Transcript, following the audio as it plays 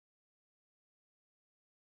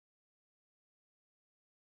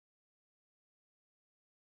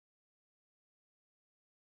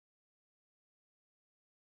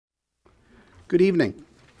Good evening.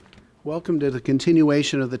 Welcome to the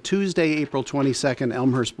continuation of the Tuesday, April 22nd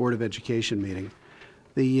Elmhurst Board of Education meeting.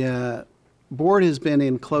 The board has been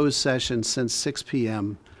in closed session since 6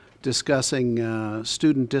 p.m. discussing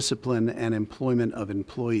student discipline and employment of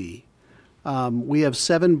employee. We have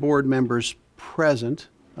 7 board members present,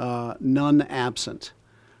 none absent.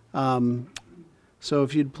 So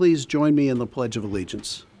if you'd please join me in the Pledge of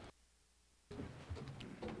Allegiance.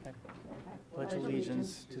 Pledge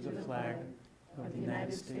allegiance to the flag of the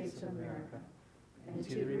United States of America and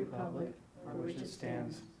to the republic for which it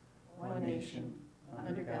stands, one nation,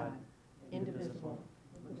 under God, indivisible,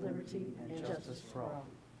 with liberty and justice for all.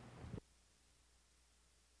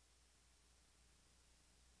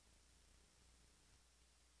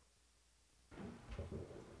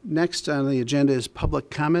 Next on the agenda is public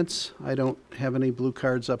comments. I don't have any blue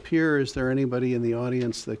cards up here. Is there anybody in the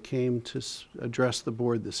audience that came to address the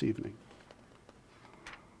board this evening?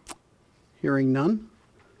 Hearing none,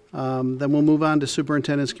 then we'll move on to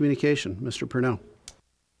Superintendent's communication. Mr. Purnell.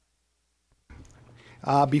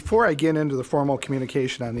 Before I get into the formal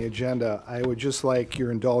communication on the agenda, I would just like your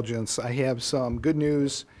indulgence. I have some good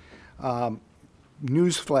news,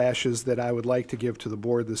 news flashes that I would like to give to the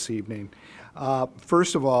board this evening.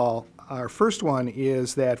 First of all, our first one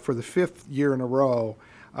is that for the 5th year in a row,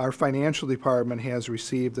 our financial department has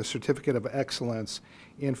received a Certificate of Excellence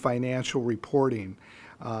in Financial Reporting.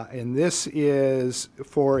 And this is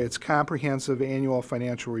for its comprehensive annual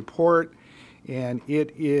financial report, and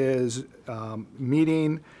it is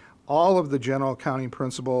meeting all of the general accounting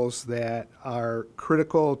principles that are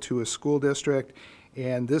critical to a school district.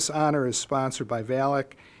 And this honor is sponsored by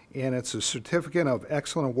VALIC, and it's a Certificate of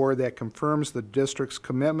Excellence award that confirms the district's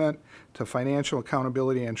commitment to financial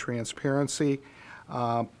accountability and transparency.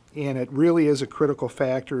 And it really is a critical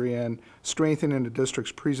factor in strengthening the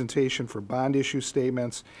district's presentation for bond issue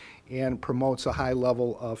statements and promotes a high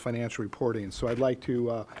level of financial reporting. So I'd like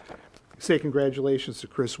to say congratulations to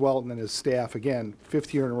Chris Welton and his staff. Again,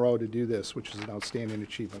 5th year in a row to do this, which is an outstanding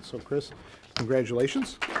achievement. So Chris,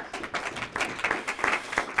 congratulations.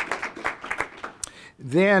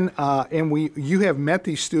 Then, you have met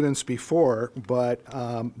these students before, but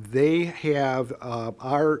they have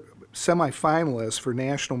our semifinalists for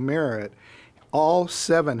National Merit. All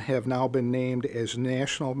 7 have now been named as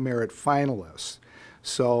National Merit finalists.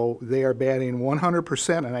 So they are batting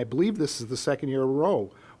 100%, and I believe this is the 2nd year in a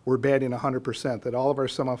row we're batting 100%, that all of our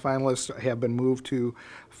semifinalists have been moved to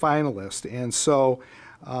finalists. And so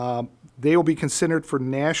they will be considered for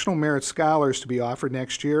National Merit Scholars to be offered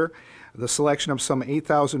next year. The selection of some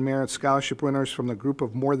 8,000 Merit Scholarship winners from the group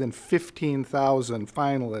of more than 15,000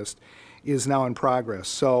 finalists is now in progress.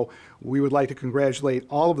 So we would like to congratulate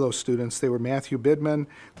all of those students. They were Matthew Bidman,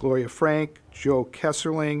 Gloria Frank, Joe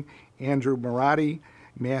Kesserling, Andrew Maratti,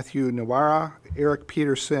 Matthew Nawara, Eric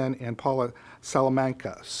Peterson, and Paula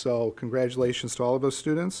Salamanca. So congratulations to all of those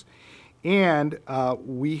students. And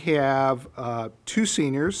we have 2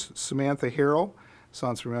 seniors, Samantha Harrell,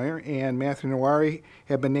 sounds familiar, and Matthew Nawari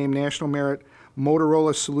have been named National Merit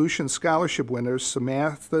Motorola Solutions Scholarship winners.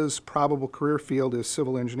 Samantha's probable career field is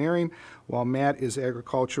civil engineering, while Matt is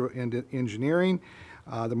agricultural and engineering.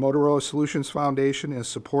 The Motorola Solutions Foundation is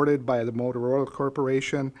supported by the Motorola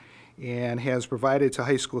Corporation and has provided to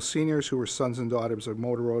high school seniors who are sons and daughters of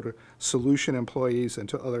Motorola Solution employees and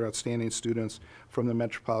to other outstanding students from the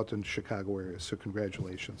metropolitan Chicago area. So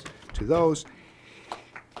congratulations to those.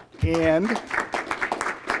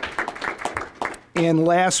 And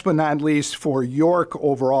last but not least, for York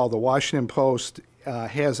overall, the Washington Post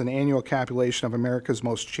has an annual compilation of America's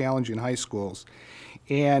most challenging high schools.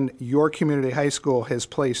 And York Community High School has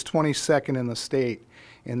placed 22nd in the state,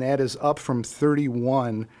 and that is up from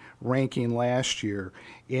 31 ranking last year,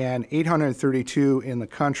 and 832 in the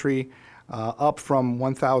country, up from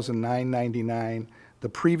 1,999 the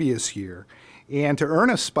previous year. And to earn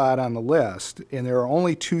a spot on the list, and there are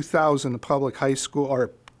only 2,000 public high school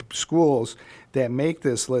or schools that make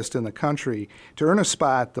this list in the country. To earn a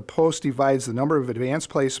spot, the Post divides the number of advanced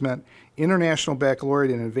placement, international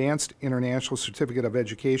baccalaureate, and advanced international certificate of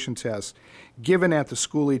education tests given at the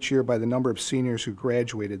school each year by the number of seniors who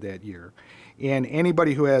graduated that year. And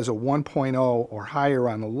anybody who has a 1.0 or higher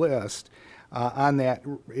on the list on that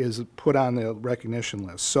is put on the recognition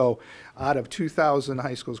list. So out of 2,000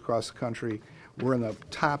 high schools across the country, we're in the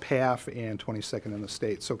top half and 22nd in the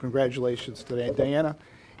state. So congratulations to Diana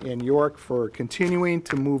and York for continuing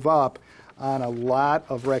to move up on a lot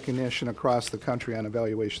of recognition across the country on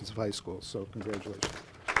evaluations of high schools. So congratulations.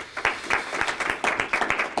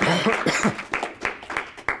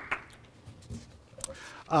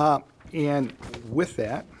 And with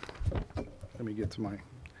that, let me get to my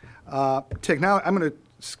Technology, I'm going to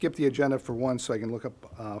skip the agenda for one so I can look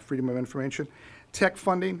up freedom of information. Tech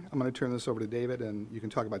funding, I'm going to turn this over to David, and you can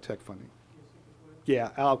talk about tech funding.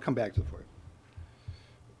 Yeah, I'll come back to it for you.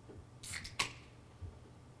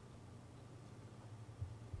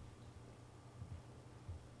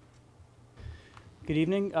 Good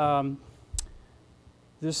evening.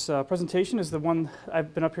 This presentation is the one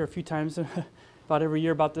I've been up here a few times, about every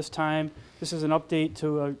year about this time. This is an update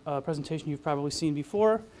to a presentation you've probably seen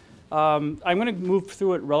before. I'm going to move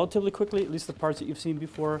through it relatively quickly, at least the parts that you've seen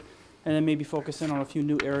before, and then maybe focus in on a few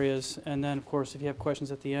new areas. And then, of course, if you have questions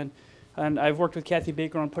at the end. And I've worked with Kathy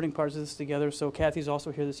Baker on putting parts of this together, so Kathy's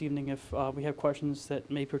also here this evening if we have questions that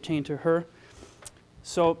may pertain to her.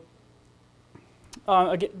 So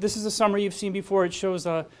again, this is a summary you've seen before. It shows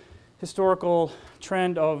a historical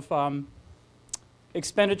trend of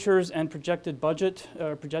expenditures and projected budget,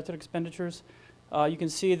 projected expenditures. You can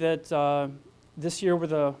see that this year where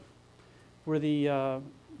the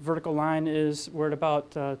vertical line is, we're at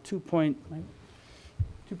about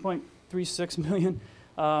 2.36 million.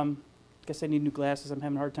 Guess I need new glasses. I'm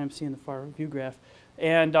having a hard time seeing the far view graph.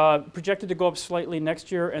 And projected to go up slightly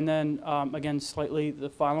next year, and then again slightly the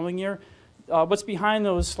following year. What's behind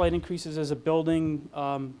those slight increases is a building.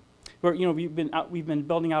 Where we've been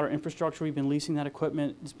building out our infrastructure. We've been leasing that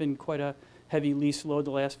equipment. It's been quite a heavy lease load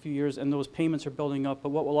the last few years, and those payments are building up. But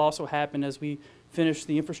what will also happen as we finish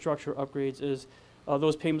the infrastructure upgrades is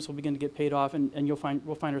those payments will begin to get paid off, and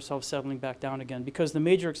we'll find ourselves settling back down again, because the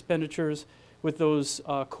major expenditures with those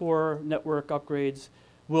core network upgrades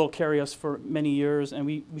will carry us for many years, and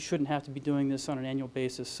we shouldn't have to be doing this on an annual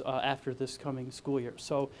basis after this coming school year.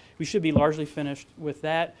 So we should be largely finished with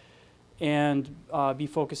that, and be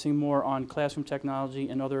focusing more on classroom technology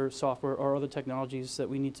and other software or other technologies that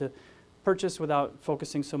we need to purchase without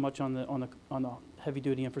focusing so much on the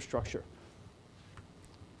heavy-duty infrastructure.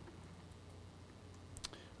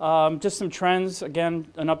 Just some trends. Again,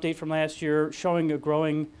 an update from last year showing a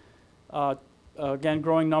growing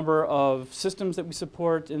number of systems that we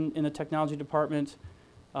support in the technology department.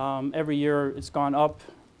 Every year it's gone up,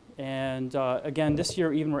 and again this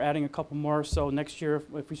year even we're adding a couple more. So next year,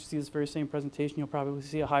 if we see this very same presentation, you'll probably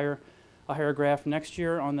see a higher graph next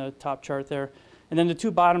year on the top chart there. And then the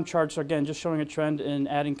two bottom charts are again just showing a trend in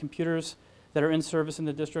adding computers that are in service in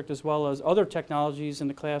the district, as well as other technologies in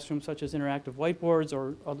the classroom, such as interactive whiteboards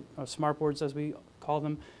or smart boards as we call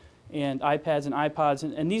them, and iPads and iPods.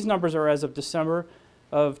 And these numbers are as of December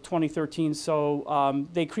of 2013, so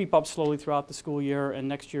they creep up slowly throughout the school year, and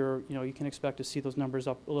next year you can expect to see those numbers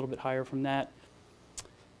up a little bit higher from that.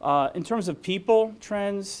 In terms of people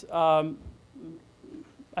trends, I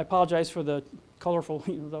apologize for the colorful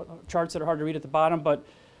the charts that are hard to read at the bottom, but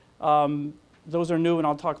those are new, and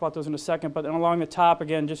I'll talk about those in a second. But then along the top,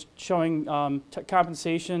 again, just showing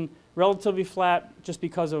compensation relatively flat just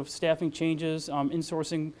because of staffing changes,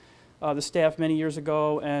 insourcing the staff many years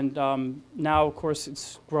ago, and now, of course,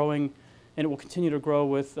 it's growing, and it will continue to grow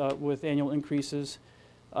with annual increases.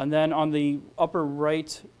 And then on the upper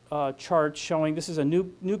right chart showing, this is a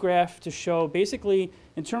new graph to show basically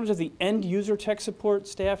in terms of the end user tech support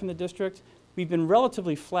staff in the district, we've been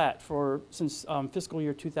relatively flat since fiscal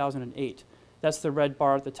year 2008. That's the red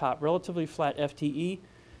bar at the top, relatively flat FTE.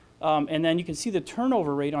 And then you can see the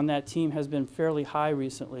turnover rate on that team has been fairly high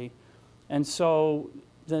recently. And so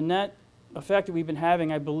the net effect that we've been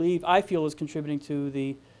having, I feel is contributing to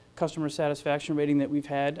the customer satisfaction rating that we've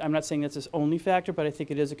had. I'm not saying that's its only factor, but I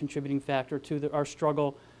think it is a contributing factor to our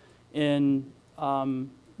struggle in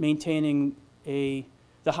maintaining the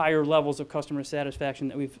higher levels of customer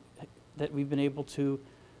satisfaction that we've been able to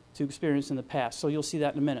experience in the past. So you'll see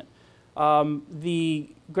that in a minute. The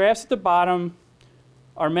graphs at the bottom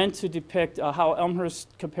are meant to depict how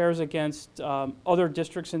Elmhurst compares against other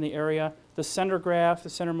districts in the area. The center graph, the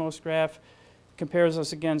centermost graph, compares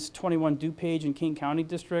us against 21 DuPage and King County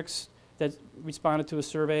districts that responded to a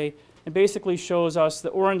survey, and basically shows us the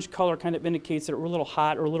orange color kind of indicates that we're a little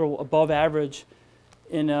hot or a little above average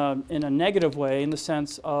in a negative way, in the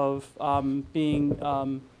sense of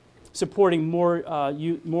supporting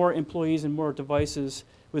more employees and more devices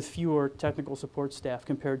with fewer technical support staff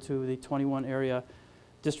compared to the 21 area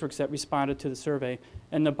districts that responded to the survey.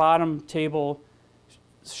 And the bottom table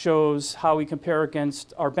shows how we compare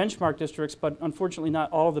against our benchmark districts, but unfortunately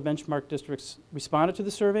not all of the benchmark districts responded to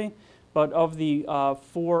the survey. But of the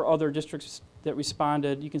 4 other districts that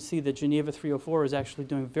responded, you can see that Geneva 304 is actually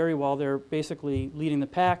doing very well. They're basically leading the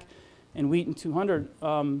pack, and Wheaton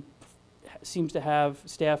 200 seems to have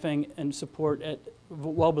staffing and support at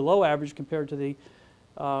well below average compared to the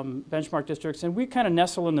benchmark districts. And we kind of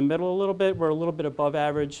nestle in the middle a little bit. We're a little bit above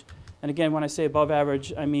average And again, when I say above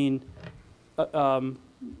average, I mean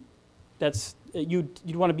that's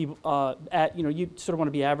you'd want to be you sort of want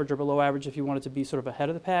to be average or below average if you wanted to be sort of ahead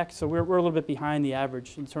of the pack. So we're a little bit behind the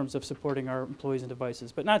average in terms of supporting our employees and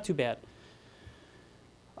devices, but not too bad.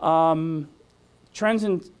 Trends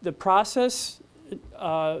in the process.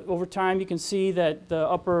 Over time, you can see that the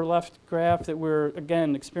upper left graph that we're,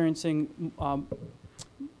 again, experiencing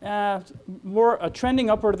more trending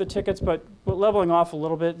upward of the tickets, but leveling off a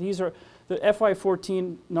little bit. These are the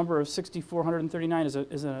FY14 number of 6,439 is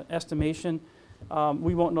an estimation.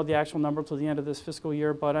 We won't know the actual number until the end of this fiscal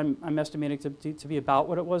year, but I'm estimating to be about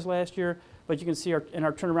what it was last year. But you can see our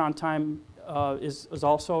turnaround time is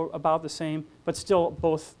also about the same, but still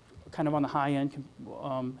both kind of on the high end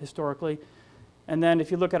historically. And then if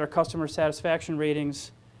you look at our customer satisfaction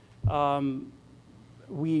ratings,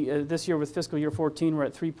 this year with fiscal year 14, we're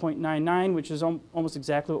at 3.99, which is almost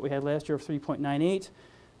exactly what we had last year of 3.98.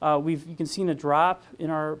 You can see a drop in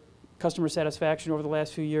our customer satisfaction over the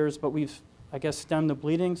last few years, but we've, I guess, stemmed the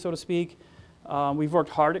bleeding, so to speak. We've worked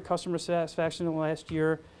hard at customer satisfaction in the last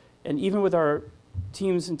year, and even with our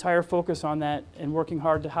team's entire focus on that and working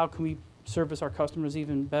hard to how can we service our customers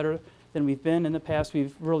even better than we've been in the past,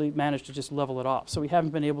 we've really managed to just level it off. So we haven't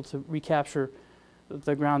been able to recapture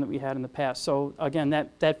the ground that we had in the past. So again,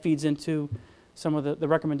 that feeds into some of the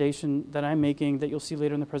recommendation that I'm making that you'll see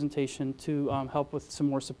later in the presentation to help with some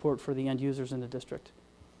more support for the end users in the district.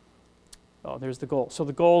 Oh, there's the goal. So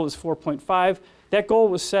the goal is 4.5. That goal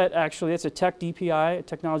was set, actually, it's a tech DPI, a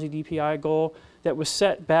technology DPI goal that was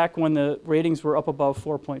set back when the ratings were up above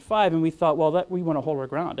 4.5, and we thought, well, we want to hold our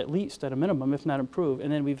ground, at least, at a minimum, if not improve.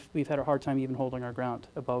 And then we've had a hard time even holding our ground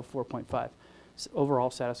above 4.5. Overall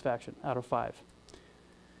satisfaction out of 5.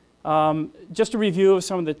 Just a review of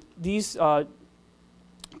some of these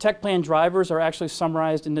tech plan drivers are actually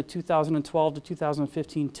summarized in the 2012 to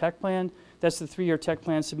 2015 tech plan. That's the 3-year tech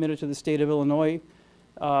plan submitted to the state of Illinois.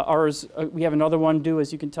 We have another one due,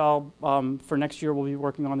 as you can tell, for next year. We'll be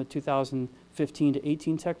working on the 2015 to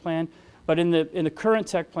 18 tech plan. But in the current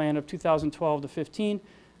tech plan of 2012 to 15,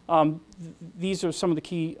 these are some of the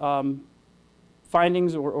key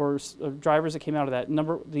findings or drivers that came out of that.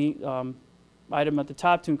 The item at the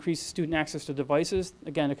top, to increase student access to devices.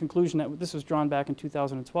 Again, a conclusion that this was drawn back in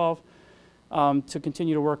 2012. To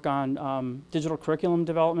continue to work on digital curriculum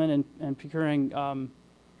development and procuring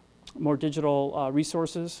more digital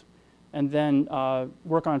resources, and then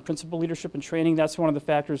work on principal leadership and training. That's one of the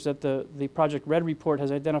factors that the Project Red report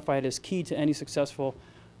has identified as key to any successful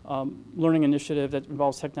learning initiative that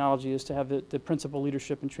involves technology, is to have the principal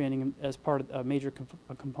leadership and training as part of a major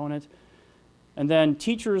component. And then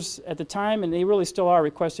teachers at the time, and they really still are,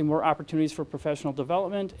 requesting more opportunities for professional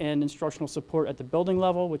development and instructional support at the building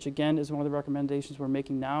level, which again is one of the recommendations we're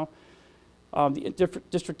making now. The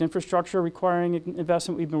district infrastructure requiring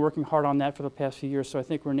investment, we've been working hard on that for the past few years, so I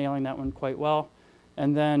think we're nailing that one quite well.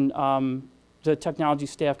 And then the technology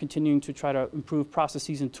staff continuing to try to improve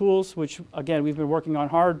processes and tools, which again we've been working on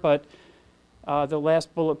hard, but the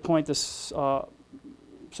last bullet point, this sort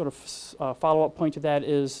of follow-up point to that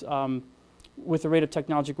is with the rate of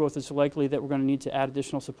technology growth, it's likely that we're going to need to add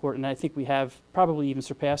additional support, and I think we have probably even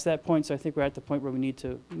surpassed that point. So I think we're at the point where we need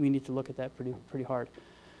to look at that pretty hard.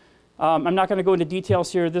 I'm not going to go into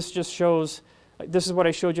details here. This just shows. This is what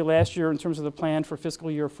I showed you last year in terms of the plan for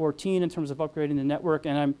fiscal year 14 in terms of upgrading the network,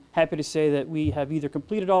 and I'm happy to say that we have either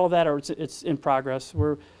completed all of that or it's in progress.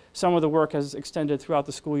 Some of the work has extended throughout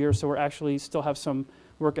the school year, so we're actually still have some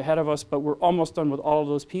work ahead of us, but we're almost done with all of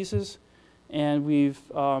those pieces. And we've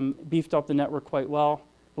beefed up the network quite well,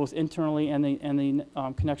 both internally and the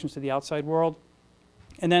connections to the outside world.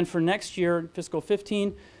 And then for next year, fiscal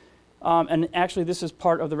 15, and actually this is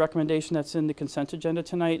part of the recommendation that's in the consent agenda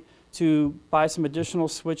tonight, to buy some additional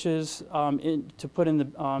switches to put in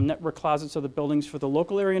the network closets of the buildings for the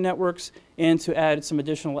local area networks, and to add some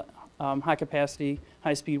additional high-capacity,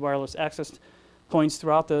 high-speed wireless access points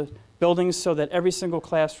throughout the buildings, so that every single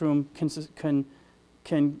classroom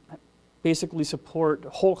can basically support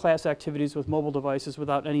whole class activities with mobile devices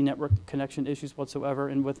without any network connection issues whatsoever,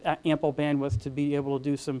 and with ample bandwidth to be able to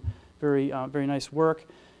do some very nice work.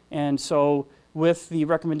 And so with the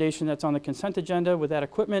recommendation that's on the consent agenda, with that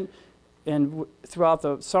equipment, and throughout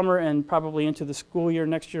the summer and probably into the school year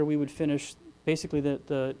next year, we would finish basically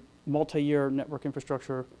the multi-year network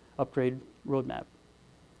infrastructure upgrade roadmap.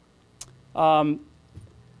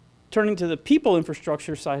 Turning to the people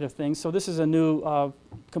infrastructure side of things, so this is a new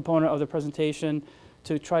component of the presentation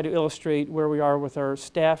to try to illustrate where we are with our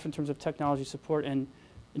staff in terms of technology support and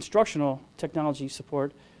instructional technology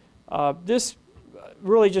support. This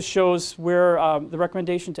really just shows where the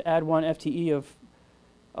recommendation to add 1 FTE of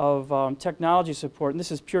technology support, and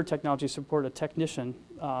this is pure technology support, a technician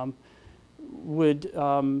would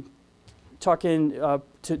tuck in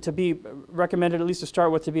to be recommended, at least to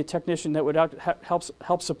start with, to be a technician that would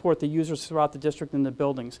help support the users throughout the district and the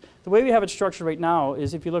buildings. The way we have it structured right now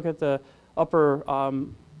is, if you look at the upper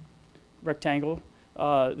rectangle,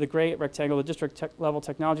 the gray rectangle, the district level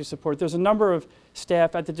technology support, there's a number of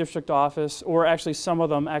staff at the district office, or actually some of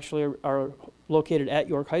them actually are located at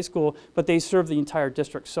York High School, but they serve the entire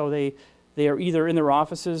district. So they are either in their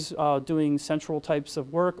offices doing central types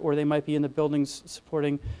of work, or they might be in the buildings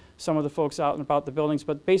supporting some of the folks out and about the buildings.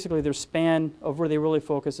 But basically their span of where they really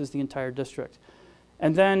focus is the entire district.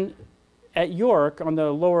 And then at York, on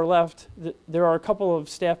the lower left, there are a couple of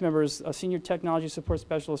staff members, a senior technology support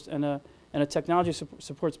specialist and a technology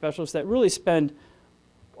support specialist, that really spend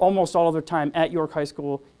almost all of their time at York High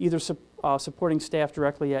School, either supporting staff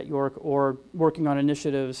directly at York or working on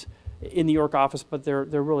initiatives in the York office, but they're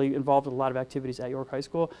really involved with a lot of activities at York High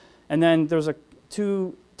School. And then there's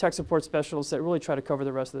two tech support specialists that really try to cover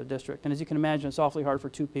the rest of the district. And as you can imagine, it's awfully hard for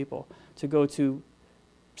two people to go to,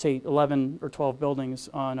 say, 11 or 12 buildings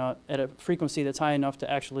at a frequency that's high enough to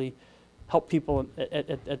actually help people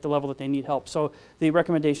at the level that they need help. So the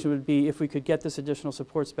recommendation would be, if we could get this additional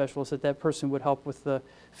support specialist, that person would help with the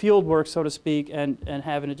field work, so to speak, and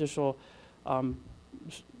have an additional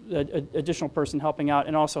person helping out,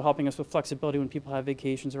 and also helping us with flexibility when people have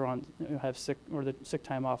vacations or have sick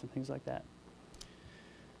time off and things like that.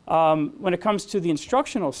 When it comes to the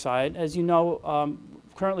instructional side, as you know,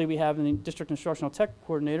 currently we have the district instructional tech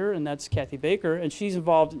coordinator, and that's Kathy Baker, and she's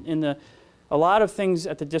involved in a lot of things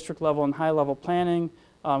at the district level and high-level planning,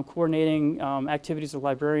 coordinating activities of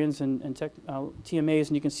librarians and TMAs,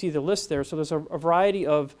 and you can see the list there. So there's a variety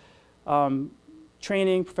of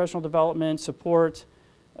training, professional development, support,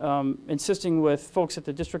 insisting with folks at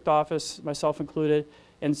the district office, myself included,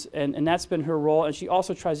 and that's been her role. And she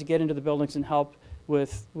also tries to get into the buildings and help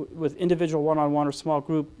with individual one-on-one or small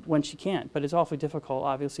group when she can. But it's awfully difficult,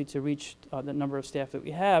 obviously, to reach the number of staff that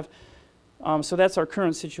we have. So that's our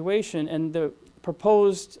current situation, and the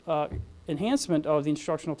proposed enhancement of the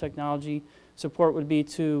instructional technology support would be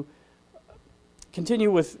to continue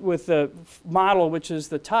with the model, which is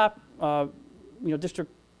the top district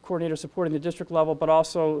coordinator supporting the district level, but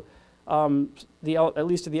also at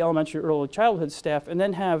least to the elementary early childhood staff, and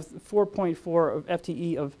then have 4.4 of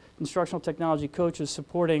FTE of instructional technology coaches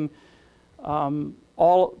supporting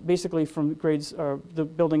all basically from grades, the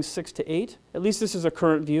buildings 6 to 8. At least this is a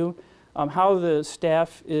current view. How the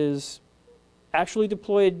staff is actually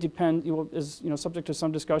deployed is subject to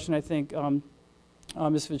some discussion. I think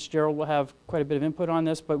Ms. Fitzgerald will have quite a bit of input on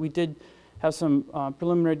this, but we did have some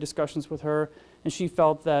preliminary discussions with her, and she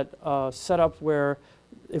felt that setup where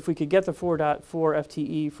if we could get the 4.4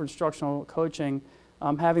 FTE for instructional coaching,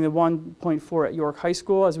 having the 1.4 at York High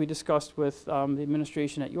School, as we discussed with the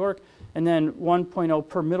administration at York, and then 1.0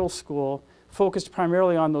 per middle school, focused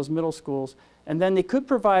primarily on those middle schools. And then they could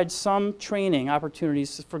provide some training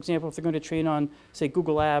opportunities. For example, if they're going to train on, say,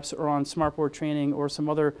 Google Apps or on smartboard training or some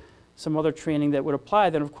other training that would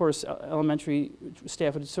apply, then of course elementary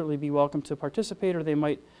staff would certainly be welcome to participate, or they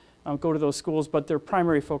might go to those schools, but their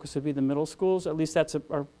primary focus would be the middle schools. At least that's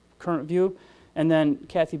our current view. And then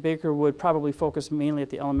Kathy Baker would probably focus mainly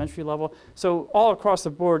at the elementary level. So all across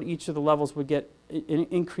the board, each of the levels would get an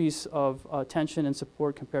increase of attention and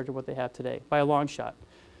support compared to what they have today, by a long shot.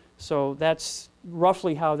 So that's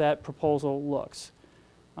roughly how that proposal looks.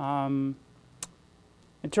 In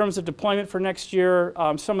terms of deployment for next year,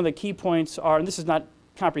 some of the key points are, and this is not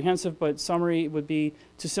comprehensive, but summary would be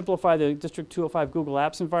to simplify the District 205 Google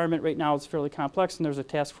Apps environment. Right now it's fairly complex, and there's a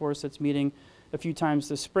task force that's meeting a few times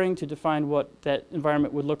this spring to define what that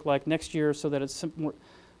environment would look like next year, so that it's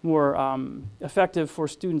more effective for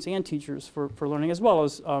students and teachers for learning, as well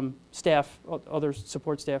as staff, other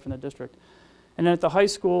support staff in the district. And then at the high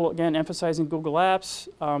school, again, emphasizing Google Apps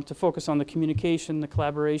to focus on the communication, the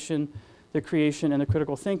collaboration, the creation, and the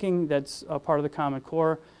critical thinking that's part of the Common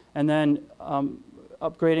Core. And then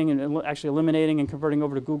upgrading and actually eliminating and converting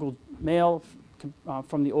over to Google Mail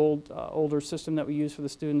from the older system that we use for the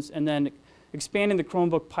students. And then expanding the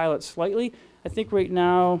Chromebook pilot slightly. I think right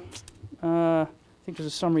now, I think there's a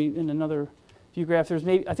summary in another view graph. I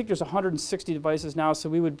think there's 160 devices now, so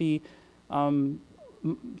we would be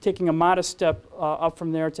taking a modest step up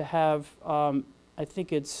from there to have, I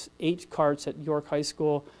think it's 8 carts at York High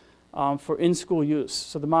School for in-school use.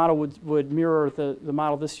 So the model would mirror the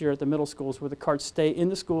model this year at the middle schools, where the carts stay in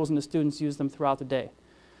the schools and the students use them throughout the day.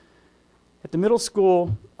 At the middle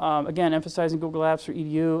school, again, emphasizing Google Apps for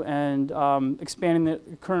EDU and expanding the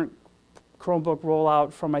current Chromebook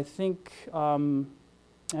rollout from, I think,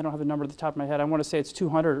 I don't have the number at the top of my head. I want to say it's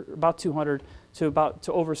 200, about 200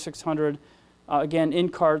 to over 600. Again, in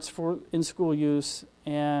carts for in-school use,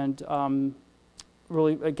 and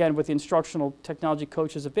really, again, with the instructional technology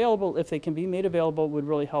coaches available, if they can be made available, would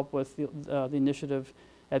really help with the initiative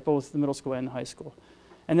at both the middle school and the high school.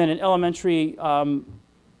 And then in elementary,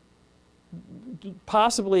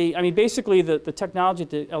 possibly, I mean, basically the technology at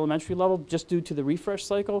the elementary level, just due to the refresh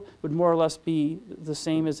cycle, would more or less be the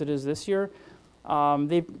same as it is this year.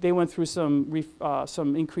 They went through some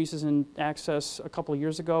increases in access a couple of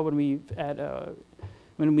years ago when we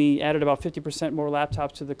added about 50% more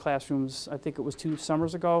laptops to the classrooms. I think it was 2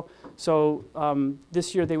 summers ago. So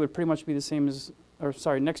this year they would pretty much be the same as, or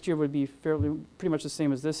sorry, next year would be pretty much the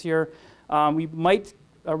same as this year.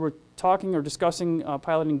 We're talking or discussing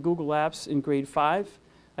piloting Google Apps in grade 5.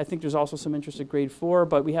 I think there's also some interest at grade 4,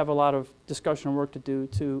 but we have a lot of discussion and work to do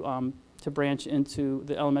to branch into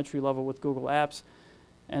the elementary level with Google Apps.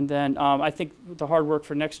 And then I think the hard work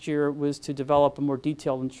for next year was to develop a more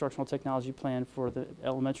detailed instructional technology plan for the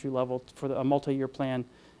elementary level, for a multi-year plan.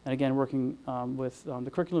 And again, working with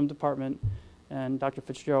the curriculum department and Dr.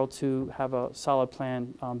 Fitzgerald to have a solid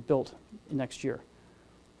plan built next year.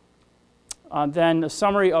 Then a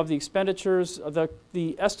summary of the expenditures.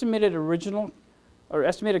 The estimated original, or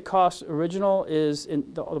estimated cost original is,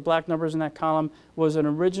 in the black numbers in that column, was an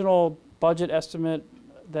original budget estimate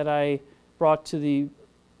that I brought to the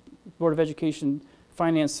Board of Education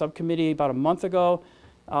Finance Subcommittee about a month ago.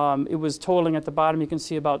 It was totaling at the bottom, you can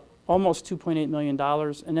see about almost $2.8 million.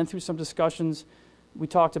 And then through some discussions, we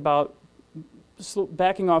talked about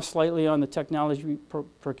backing off slightly on the technology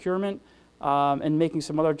procurement and making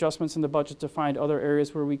some other adjustments in the budget to find other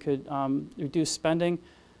areas where we could reduce spending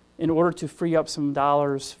in order to free up some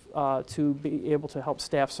dollars to be able to help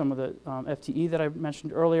staff some of the FTE that I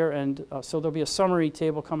mentioned earlier. And so there'll be a summary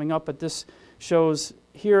table coming up, but this shows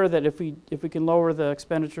here that if we can lower the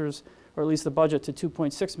expenditures, or at least the budget, to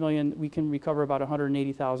 $2.6 million, we can recover about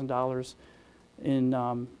 $180,000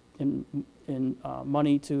 in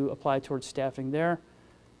money to apply towards staffing there.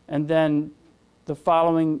 And then the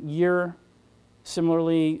following year,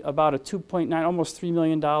 similarly, about a $2.9, almost $3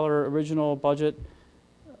 million original budget.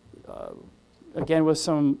 Again, with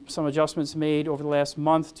some adjustments made over the last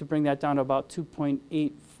month to bring that down to about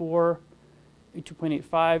 2.84,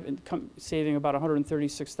 2.85, and saving about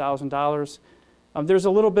 $136,000. There's a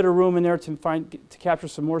little bit of room in there to capture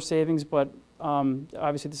some more savings, but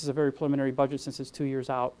obviously this is a very preliminary budget since it's 2 years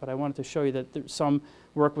out. But I wanted to show you that some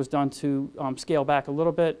work was done to scale back a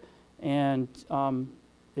little bit, and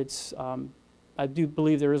I do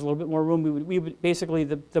believe there is a little bit more room. We would basically,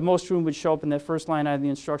 the most room would show up in that first line item, the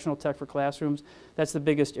instructional tech for classrooms. That's the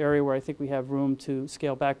biggest area where I think we have room to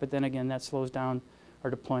scale back, but then again, that slows down our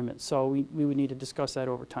deployment. So we would need to discuss that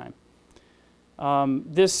over time.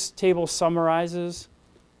 This table summarizes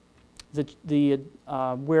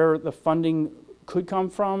where the funding could come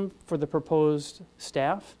from for the proposed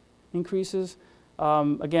staff increases.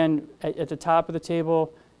 Again, at the top of the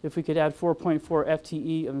table, if we could add 4.4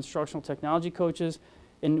 FTE of instructional technology coaches,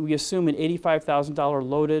 and we assume an $85,000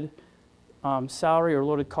 loaded salary or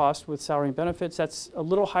loaded cost with salary and benefits, that's a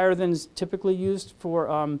little higher than is typically used for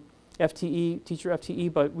FTE, teacher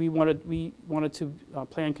FTE, but we wanted to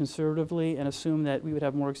plan conservatively and assume that we would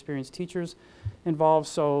have more experienced teachers involved.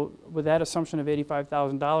 So with that assumption of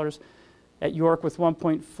 $85,000, at York with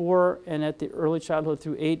 1.4, and at the early childhood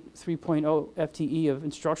through 8, 3.0 FTE of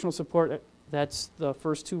instructional support. That's the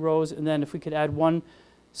first 2 rows. And then if we could add 1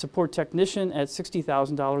 support technician at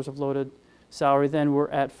 $60,000 of loaded salary, then we're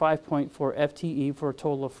at 5.4 FTE for a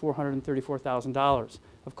total of $434,000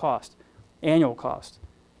 of cost, annual cost.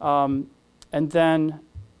 And then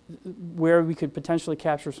where we could potentially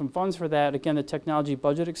capture some funds for that, again, the technology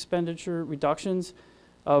budget expenditure reductions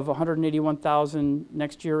of $181,000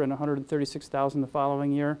 next year and $136,000 the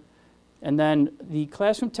following year. And then the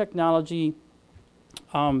classroom technology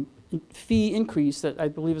fee increase that I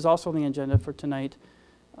believe is also on the agenda for tonight,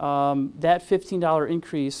 that $15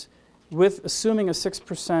 increase, with assuming a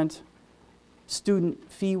 6% student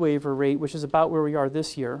fee waiver rate, which is about where we are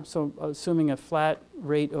this year, so assuming a flat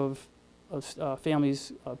rate of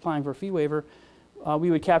families applying for a fee waiver,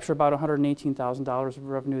 we would capture about $118,000 of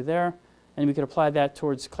revenue there, and we could apply that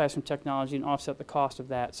towards classroom technology and offset the cost of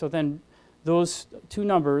that. So then those 2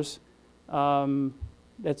 numbers,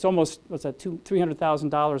 that's almost, what's that,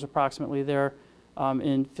 $300,000 approximately there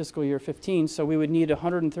in fiscal year 15. So we would need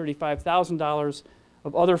 $135,000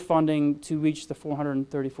 of other funding to reach the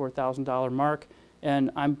 $434,000 mark.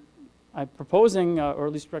 And I'm proposing, or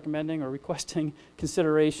at least recommending or requesting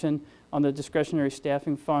consideration on the discretionary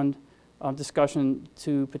staffing fund discussion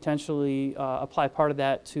to potentially apply part of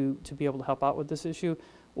that to be able to help out with this issue.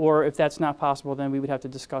 Or if that's not possible, then we would have to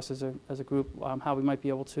discuss as a group how we might be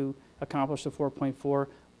able to accomplish the 4.4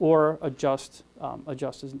 or adjust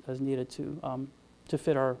as needed to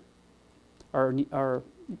fit our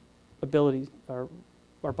ability, our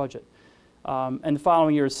budget. And the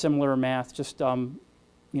following year is similar math, just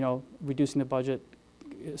reducing the budget,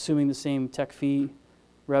 assuming the same tech fee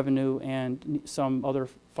revenue and some other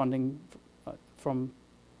funding from.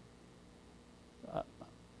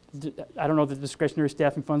 I don't know if the discretionary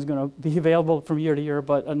staffing fund is going to be available from year to year,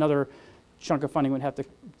 but another chunk of funding would have to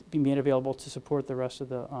be made available to support the rest of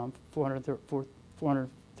the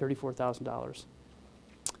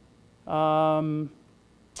 $434,000.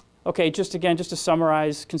 Okay, just to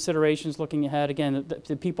summarize considerations looking ahead. Again,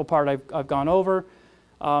 the people part I've gone over.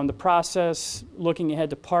 The process, looking ahead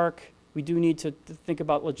to Park, we do need to think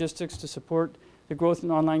about logistics to support the growth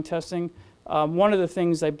in online testing. One of the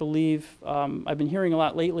things I believe I've been hearing a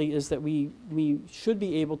lot lately is that we should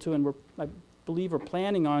be able to, and I believe we're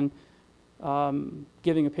planning on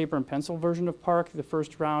giving a paper and pencil version of Park the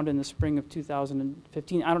first round in the spring of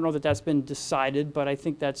 2015. I don't know that that's been decided, but I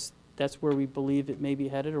think that's where we believe it may be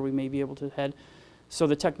headed, or we may be able to head. So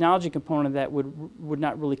the technology component of that would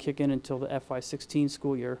not really kick in until the FY16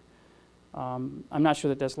 school year. I'm not sure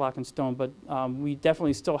that that's locked in stone, but we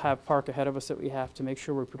definitely still have Park ahead of us that we have to make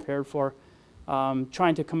sure we're prepared for.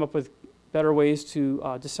 Trying to come up with better ways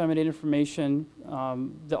to disseminate information.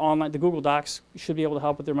 The Google Docs should be able to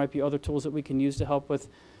help, but there might be other tools that we can use to help with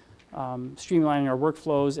streamlining our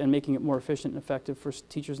workflows and making it more efficient and effective for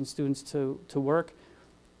teachers and students to work.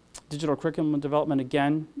 Digital curriculum development,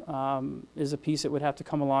 again, is a piece that would have to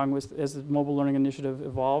come along with as the mobile learning initiative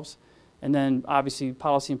evolves. And then obviously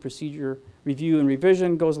policy and procedure review and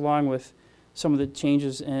revision goes along with some of the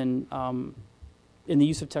changes in the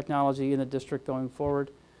use of technology in the district going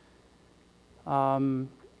forward. Again,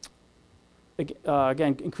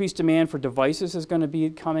 increased demand for devices is going to be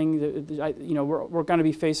coming. We're going to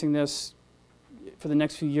be facing this for the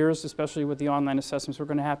next few years, especially with the online assessments. We're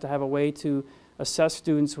going to have a way to assess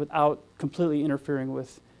students without completely interfering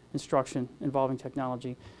with instruction involving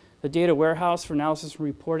technology. The data warehouse for analysis and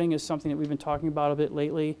reporting is something that we've been talking about a bit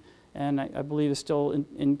lately, and I believe is still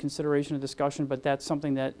in consideration and discussion, but that's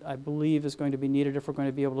something that I believe is going to be needed if we're going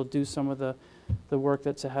to be able to do some of the work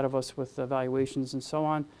that's ahead of us with evaluations and so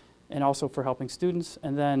on, and also for helping students.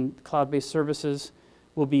 And then cloud-based services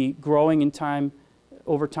will be growing in time,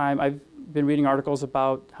 over time. I've been reading articles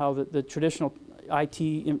about how the traditional IT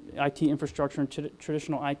infrastructure and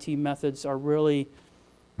traditional IT methods are really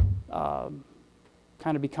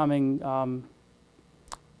kind of becoming,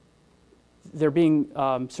 they're being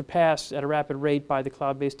surpassed at a rapid rate by the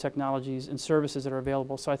cloud-based technologies and services that are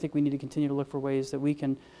available. So I think we need to continue to look for ways that we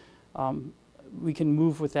can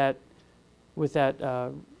move with that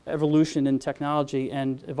evolution in technology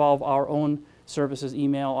and evolve our own services,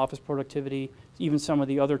 email, office productivity, even some of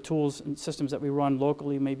the other tools and systems that we run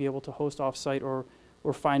locally may be able to host off-site or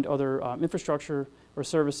find other infrastructure or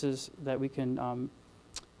services that we can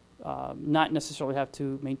not necessarily have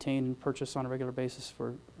to maintain and purchase on a regular basis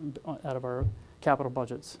out of our capital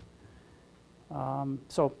budgets.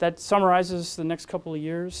 So that summarizes the next couple of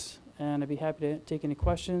years, and I'd be happy to take any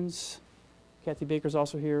questions. Kathy Baker's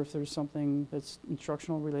also here if there's something that's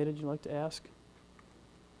instructional related you'd like to ask.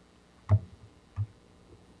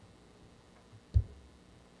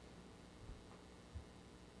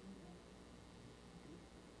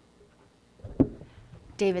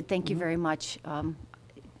 David, thank you very much.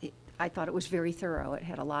 I thought it was very thorough. It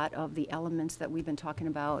had a lot of the elements that we've been talking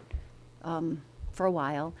about for a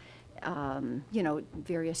while,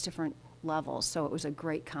 various different levels. So it was a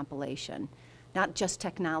great compilation. Not just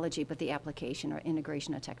technology, but the application or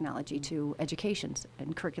integration of technology to education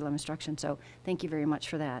and curriculum instruction. So thank you very much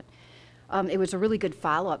for that. It was a really good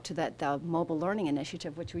follow-up to the mobile learning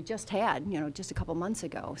initiative, which we just had, just a couple months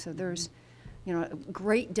ago. So there's,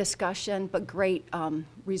 great discussion, but great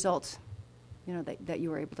results, that you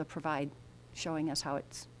were able to provide, showing us how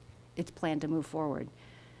it's planned to move forward.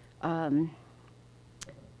 The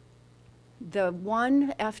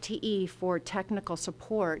one FTE for technical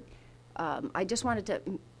support, I just wanted to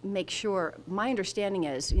make sure, my understanding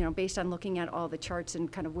is, based on looking at all the charts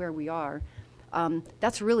and kind of where we are,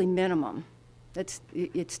 that's really minimum. It's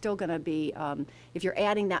still going to be, if you're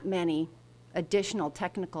adding that many additional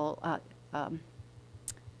technical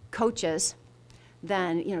coaches,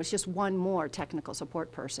 then it's just one more technical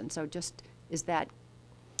support person. So just is that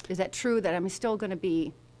true that I'm still going to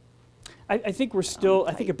be? I think we're still,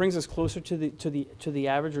 I think tight. it brings us closer to the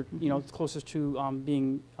average, or, you know, closest to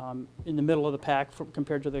being in the middle of the pack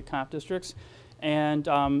compared to the comp districts. And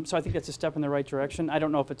so I think that's a step in the right direction. I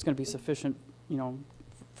don't know if it's going to be sufficient, you know,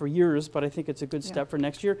 for years, but I think it's a good step for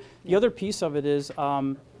next year. The other piece of it is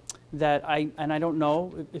that I don't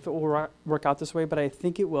know if it will work out this way, but I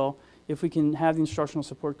think it will, if we can have the instructional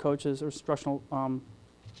support coaches or instructional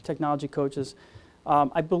technology coaches.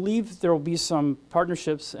 I believe there will be some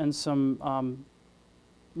partnerships and some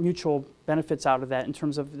mutual benefits out of that, in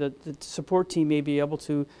terms of the support team may be able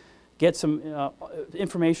to get some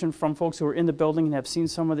information from folks who are in the building and have seen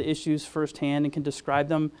some of the issues firsthand and can describe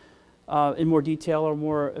them in more detail or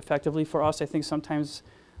more effectively for us. I think sometimes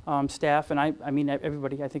staff, and I mean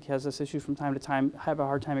everybody, I think has this issue from time to time, have a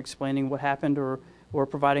hard time explaining what happened or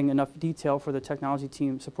providing enough detail for the technology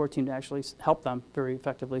team, support team, to actually help them very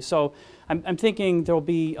effectively. So I'm thinking there will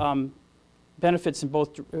be benefits in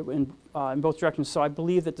both directions. So I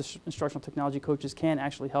believe that the instructional technology coaches can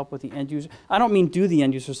actually help with the end user. I don't mean do the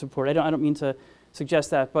end user support. I don't mean to suggest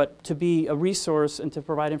that, but to be a resource and to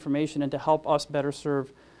provide information and to help us better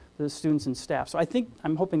serve the students and staff. So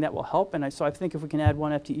I'm hoping that will help, and so I think if we can add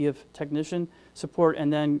 1 FTE of technician support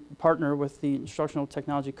and then partner with the instructional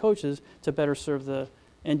technology coaches to better serve the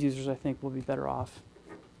end users, I think we'll be better off.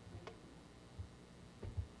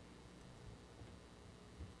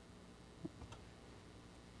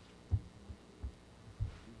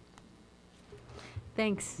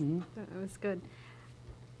 Thanks. Mhm. That was good.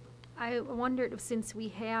 I wondered, since we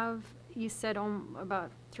have, you said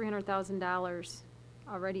about $300,000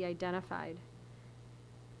 already identified,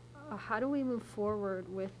 how do we move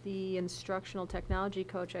forward with the instructional technology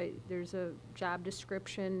coach? There's a job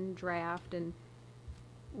description draft, and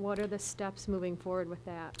what are the steps moving forward with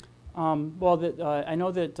that? Well, I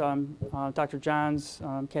know that Dr. Johns,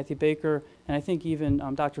 Kathy Baker, and I think even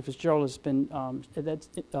Dr. Fitzgerald has been,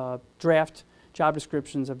 draft job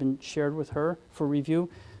descriptions have been shared with her for review.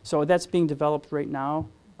 So that's being developed right now.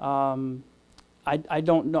 I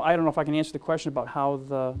don't know if I can answer the question about how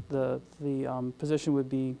the position would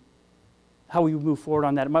be, how we would move forward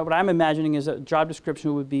on that. What I'm imagining is that a job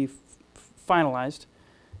description would be finalized,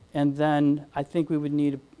 and then I think we would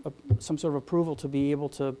need some sort of approval to be able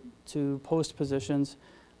to post positions.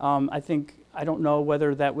 I don't know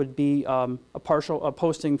whether that would be a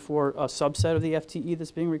posting for a subset of the FTE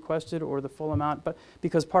that's being requested or the full amount, but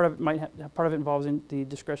because part of it involves in the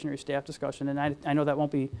discretionary staff discussion, and I know that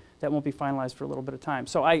won't be finalized for a little bit of time.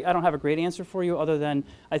 So I don't have a great answer for you, other than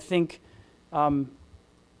I think the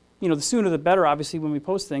sooner the better, obviously, when we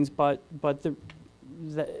post things, but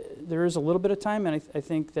there is a little bit of time, and I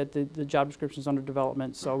think that the job description is under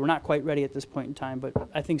development, so we're not quite ready at this point in time, but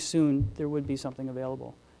I think soon there would be something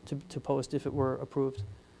available to post if it were approved.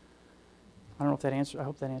 I don't know if I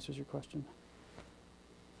hope that answers your question.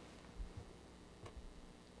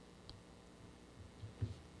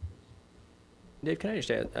 Dave, can I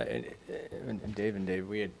just add, and Dave,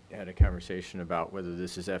 we had a conversation about whether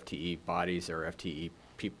this is FTE bodies or FTE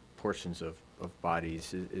portions of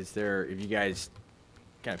bodies. Is there, have you guys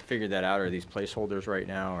kind of figured that out? Are these placeholders right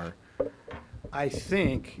now, or? I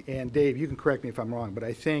think, and Dave, you can correct me if I'm wrong, but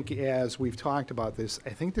I think as we've talked about this, I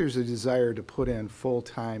think there's a desire to put in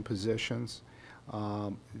full-time positions.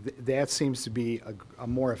 That seems to be a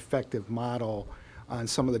more effective model on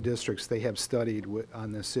some of the districts they have studied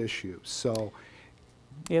on this issue. So,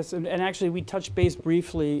 yes, and actually we touched base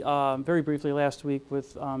briefly, very briefly last week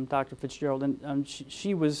with Dr. Fitzgerald, and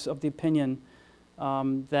she was of the opinion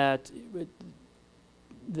that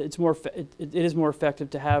it is more effective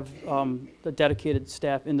to have the dedicated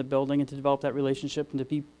staff in the building and to develop that relationship and to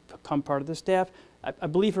become part of the staff. I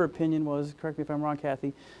believe her opinion was, correct me if I'm wrong,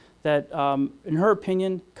 Kathy, that in her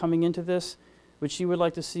opinion, coming into this, what she would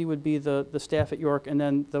like to see would be the staff at York and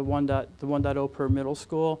then the 1.0 per middle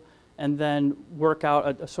school, and then work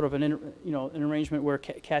out a sort of an arrangement where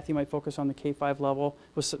Kathy might focus on the K-5 level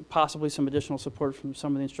with possibly some additional support from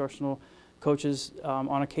some of the instructional coaches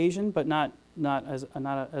on occasion, but not as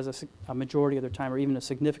a majority of their time or even a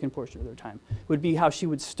significant portion of their time, would be how she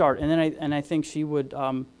would start. And then I think she would,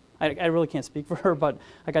 I really can't speak for her, but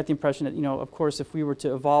I got the impression that, of course, if we were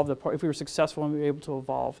to evolve, if we were successful and we were able to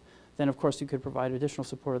evolve, then of course you could provide additional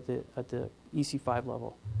support at the EC5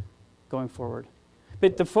 level going forward.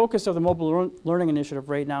 But the focus of the mobile learning initiative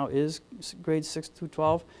right now is grades 6 through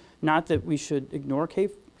 12. Not that we should ignore K5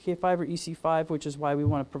 or EC5, which is why we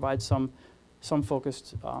want to provide some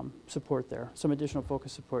focused support there, some additional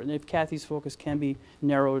focused support. And if Kathy's focus can be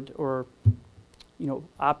narrowed or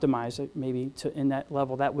optimized maybe to in that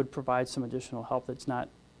level, that would provide some additional help that's not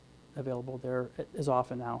available there as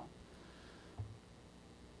often now.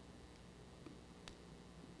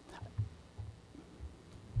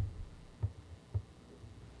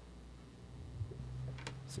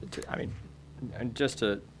 I mean, and just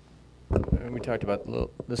to, we talked about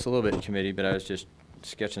this a little bit in committee, but I was just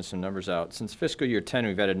sketching some numbers out. Since fiscal year 10,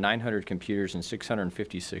 we've added 900 computers and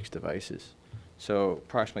 656 devices. So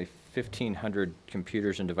approximately 1,500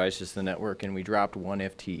 computers and devices to the network, and we dropped 1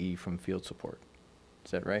 FTE from field support.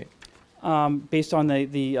 Is that right? Based on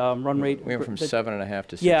the run rate. We went from 7.5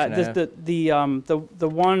 to 6.5. Yeah, the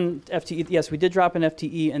one FTE, yes, we did drop an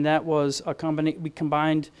FTE, and that was we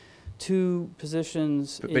combined 2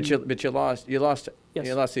 positions. But you lost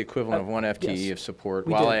Yes. the equivalent of 1 FTE yes, of support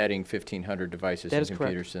we while did. adding 1,500 devices That and is correct.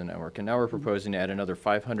 computers to the network. And now we're proposing to add another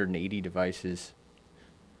 580 devices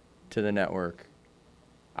to the network.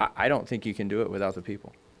 I don't think you can do it without the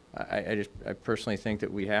people. I personally think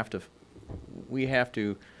that we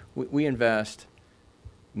invest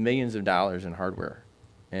millions of dollars in hardware.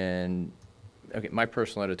 And okay, my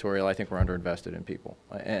personal editorial, I think we're underinvested in people.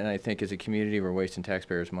 And I think as a community, we're wasting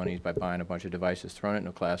taxpayers' money by buying a bunch of devices, throwing it in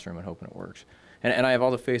a classroom and hoping it works. And I have all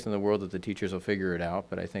the faith in the world that the teachers will figure it out,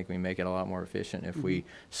 but I think we make it a lot more efficient if we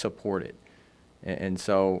support it. And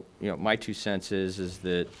so, my 2 cents is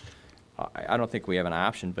that I don't think we have an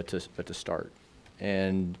option but to start.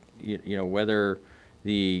 And, whether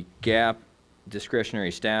the gap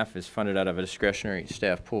discretionary staff is funded out of a discretionary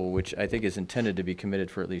staff pool, which I think is intended to be committed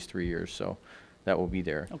for at least 3 years, so that will be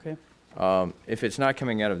there. Okay. If it's not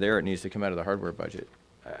coming out of there, it needs to come out of the hardware budget.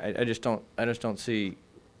 I just don't see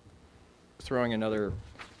throwing another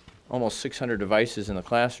almost 600 devices in the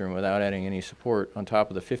classroom without adding any support on top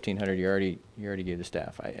of the 1,500 you already gave the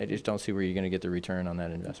staff. I just don't see where you're going to get the return on that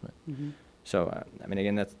investment. Mm-hmm. So, I mean,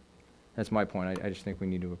 again, that's my point. I just think we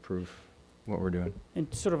need to approve what we're doing.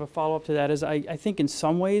 And sort of a follow-up to that is I think in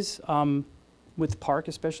some ways, with Park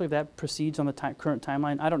especially, if that proceeds on the current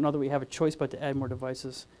timeline, I don't know that we have a choice but to add more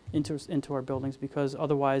devices into our buildings, because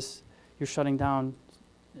otherwise you're shutting down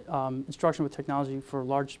instruction with technology for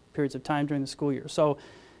large periods of time during the school year. So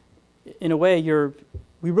in a way,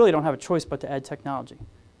 we really don't have a choice but to add technology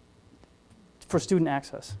for student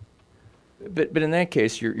access. But in that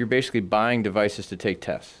case, you're basically buying devices to take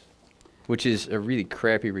tests, which is a really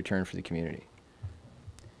crappy return for the community.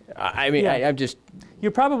 I mean, Yeah. I'm just.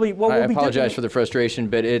 You're probably what I will be apologize for the frustration,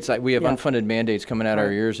 but it's like we have Yeah. unfunded mandates coming out our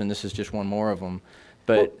Right. ears, and this is just one more of them.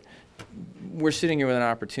 But we're sitting here with an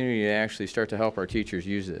opportunity to actually start to help our teachers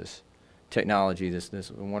use this technology,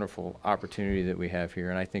 this wonderful opportunity that we have here,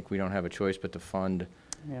 and I think we don't have a choice but to fund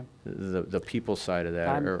Yeah. the people side of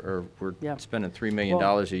that, or we're Yeah. spending $3 million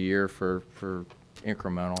a year for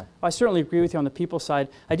incremental. I certainly agree with you on the people side.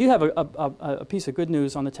 I do have a piece of good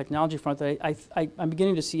news on the technology front that I'm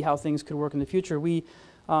beginning to see how things could work in the future. We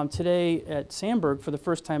today at Sandburg, for the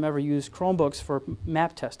first time ever, used Chromebooks for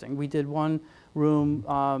map testing. We did one room,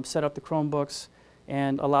 set up the Chromebooks,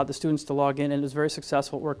 and allowed the students to log in, and it was very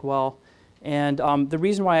successful. It worked well. And the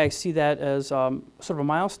reason why I see that as sort of a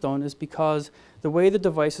milestone is because the way the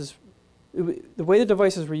devices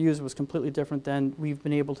were used was completely different than we've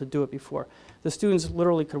been able to do it before. The students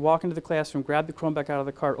literally could walk into the classroom, grab the Chromebook out of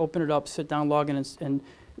the cart, open it up, sit down, log in, and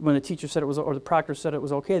when the teacher said it was, or the proctor said it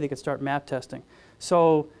was okay, they could start map testing.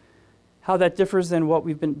 So how that differs than what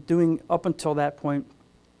we've been doing up until that point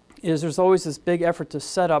is there's always this big effort to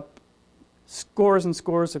set up scores and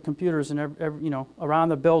scores of computers around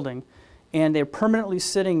the building, and they're permanently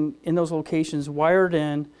sitting in those locations, wired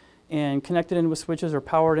in and connected in with switches or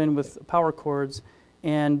powered in with power cords,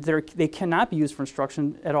 and they cannot be used for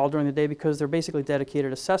instruction at all during the day because they're basically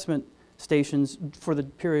dedicated assessment stations for the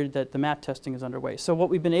period that the map testing is underway. So what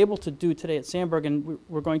we've been able to do today at Sandburg, and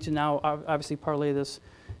we're going to now obviously parlay this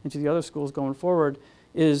into the other schools going forward,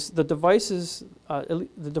 is the devices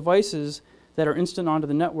that are instant onto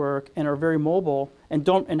the network and are very mobile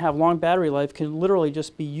and have long battery life can literally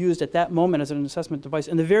just be used at that moment as an assessment device.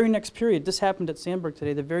 In the very next period, this happened at Sandburg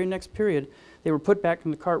today, the very next period, they were put back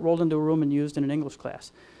in the cart, rolled into a room, and used in an English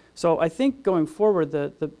class. So I think going forward,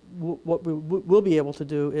 what we will be able to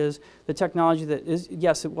do is the technology that is,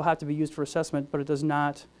 yes, it will have to be used for assessment, but it does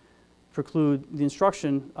not preclude the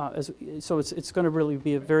instruction. So it's going to really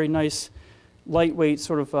be a very nice, lightweight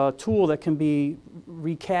sort of tool that can be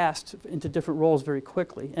recast into different roles very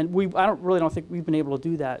quickly. And I don't think we've been able to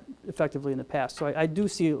do that effectively in the past. So I do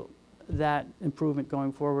see that improvement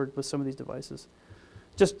going forward with some of these devices.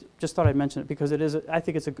 Just thought I'd mention it because I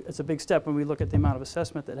think it's a big step when we look at the amount of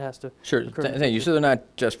assessment that has to Sure, occur. thank you. So they're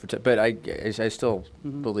not just for, but I still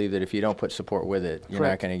believe that if you don't put support with it, you're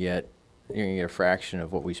not Correct. going to get a fraction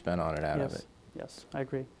of what we spent on it out of it. Yes, I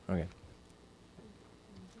agree. Okay.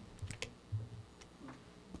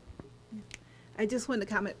 I just wanted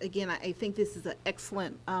to comment again. I think this is an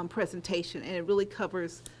excellent presentation, and it really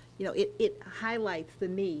covers, it highlights the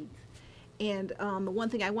needs. And the one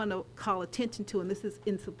thing I want to call attention to, and this is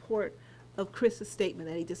in support of Chris's statement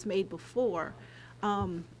that he just made before,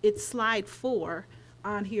 it's slide 4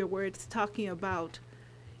 on here where it's talking about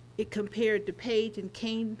it compared DuPage and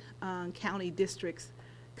Kane County districts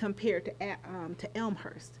compared to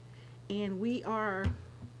Elmhurst. And we are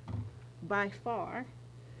by far,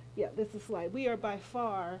 yeah, this is slide, we are by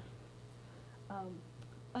far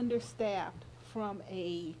understaffed from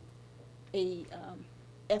a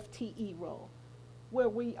FTE role, where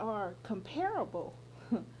we are comparable,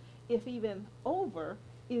 if even over,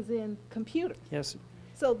 is in computers. Yes.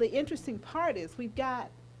 So the interesting part is we've got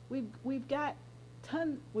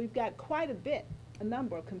quite a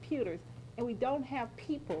number of computers, and we don't have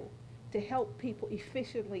people to help people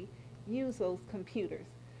efficiently use those computers,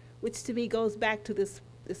 which to me goes back to this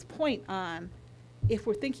point on, if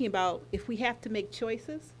we're thinking about, if we have to make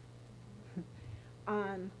choices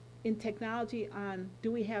in technology on,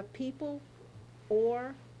 do we have people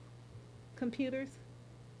or computers?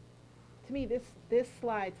 To me, this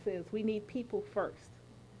slide says we need people first.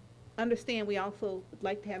 Understand we also would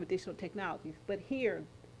like to have additional technologies, but here,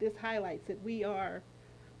 this highlights that we are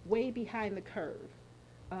way behind the curve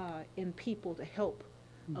in people to help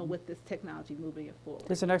with this technology moving it forward.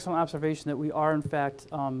 It's an excellent observation that we are, in fact,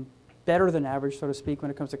 better than average, so to speak,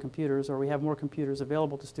 when it comes to computers, or we have more computers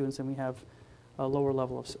available to students and we have a lower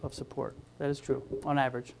level of support. That is true, on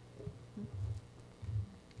average.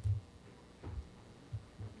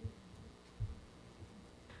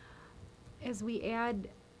 As we add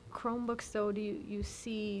Chromebooks, though, do you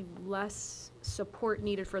see less support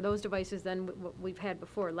needed for those devices than what we've had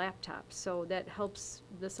before, laptops? So that helps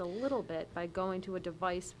this a little bit by going to a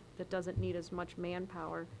device that doesn't need as much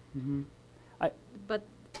manpower. Mm-hmm. But,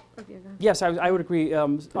 okay, go ahead. Yes, I would agree.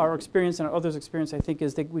 Our experience and others' experience, I think,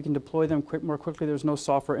 is that we can deploy them more quickly. There's no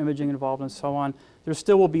software imaging involved and so on. There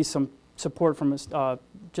still will be some support from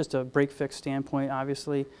just a break-fix standpoint,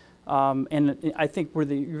 obviously. And I think we're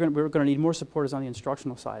going to need more support is on the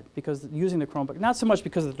instructional side, because using the Chromebook, not so much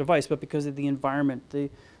because of the device, but because of the environment,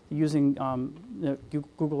 using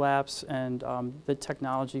Google Apps and the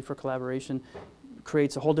technology for collaboration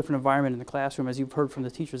creates a whole different environment in the classroom, as you've heard from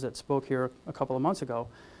the teachers that spoke here a couple of months ago.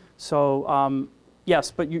 So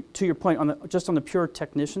yes, but to your point, just on the pure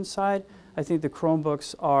technician side, I think the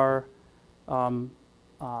Chromebooks are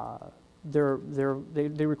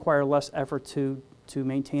they require less effort to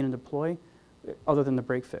maintain and deploy, other than the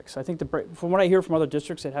break fix. I think from what I hear from other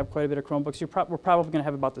districts that have quite a bit of Chromebooks, we're probably going to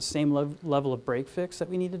have about the same level of break fix that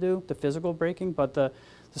we need to do, the physical breaking, but the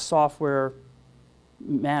software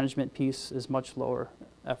management piece is much lower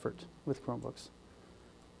effort with Chromebooks.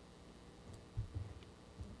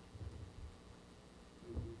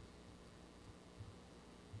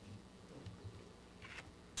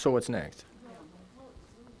 So what's next?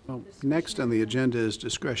 Well, next on the agenda is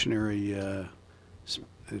discretionary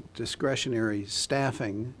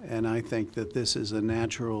staffing, and I think that this is a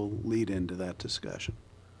natural lead into that discussion.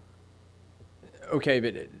 Okay,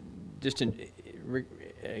 but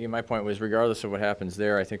my point was, regardless of what happens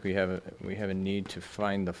there, I think we have a need to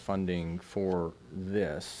find the funding for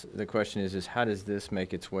this. The question is how does this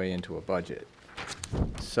make its way into a budget?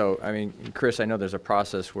 So, I mean, Chris, I know there's a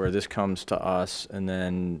process where this comes to us and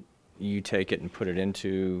then you take it and put it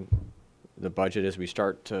into the budget as we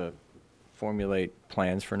start to formulate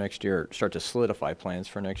plans for next year, start to solidify plans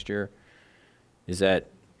for next year. Is that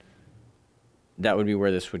would be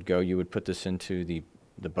where this would go? You would put this into the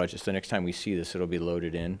budget. So the next time we see this, it'll be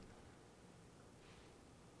loaded in.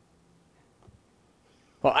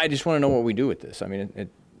 Well, I just want to know what we do with this. I mean,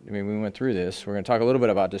 we went through this. We're going to talk a little bit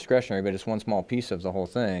about discretionary, but it's one small piece of the whole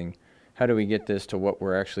thing. How do we get this to what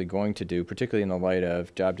we're actually going to do, particularly in the light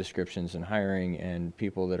of job descriptions and hiring and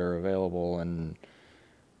people that are available and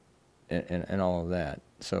all of that?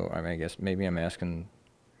 So I mean, I guess maybe I'm asking,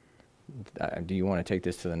 do you want to take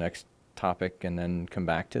this to the next topic and then come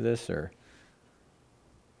back to this, or?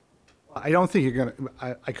 I don't think you're going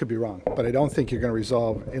to, I could be wrong, but I don't think you're going to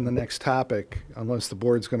resolve in the next topic unless the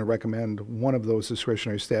board's going to recommend one of those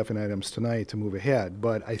discretionary staffing items tonight to move ahead.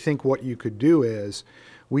 But I think what you could do is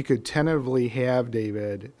we could tentatively have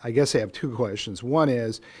David, I guess I have two questions. One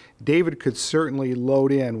is David could certainly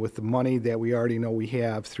load in with the money that we already know we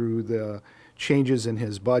have through the changes in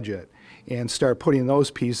his budget and start putting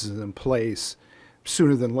those pieces in place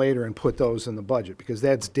sooner than later and put those in the budget, because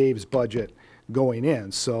that's Dave's budget going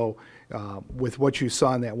in. So with what you saw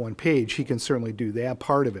on that one page, he can certainly do that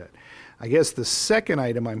part of it. I guess the second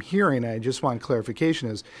item I'm hearing, I just want clarification,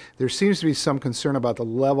 is there seems to be some concern about the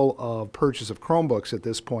level of purchase of Chromebooks at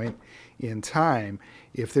this point in time.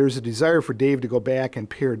 If there's a desire for Dave to go back and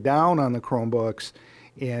pare down on the Chromebooks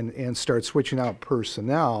and start switching out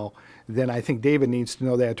personnel, then I think David needs to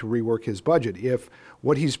know that to rework his budget. If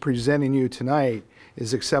what he's presenting you tonight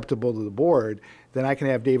is acceptable to the board, then I can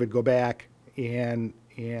have David go back and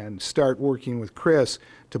start working with Chris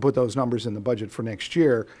to put those numbers in the budget for next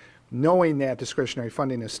year, knowing that discretionary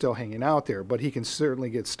funding is still hanging out there. But he can certainly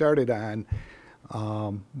get started on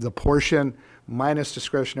the portion minus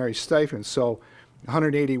discretionary stipends. So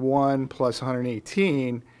 181 plus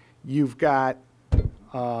 118, you've got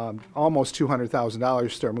almost $200,000 to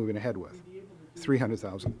start moving ahead with.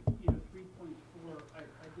 300,000. Either 3.4, I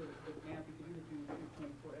did the math, we could either do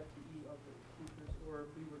 3.4 FTE of the teachers, or if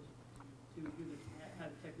we were to do this,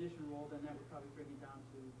 had a technician role, then that would probably bring it down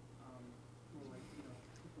to more like, 2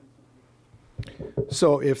 point something.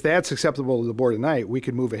 So if that's acceptable to the board tonight, we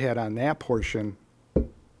could move ahead on that portion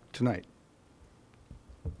tonight.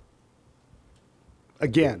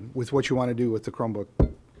 Again, with what you want to do with the Chromebook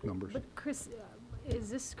numbers. But Chris, is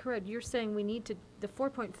this correct? You're saying we need to, the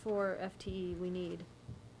 4.4 FTE we need,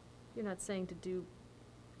 you're not saying to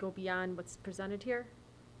go beyond what's presented here?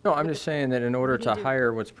 No, I'm just saying that in order We to need to-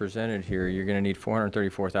 hire what's presented here, you're going to need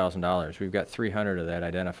 $434,000. We've got 300 of that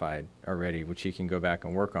identified already, which he can go back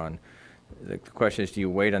and work on. The question is, do you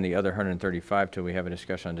wait on the other 135 till we have a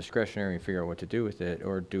discussion on discretionary and figure out what to do with it,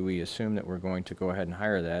 or do we assume that we're going to go ahead and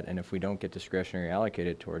hire that, and if we don't get discretionary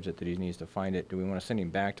allocated towards it, that he needs to find it, do we want to send him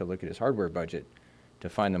back to look at his hardware budget to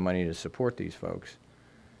find the money to support these folks?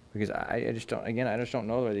 Because I just don't, again, I just don't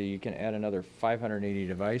know whether you can add another 580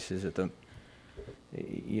 devices at the,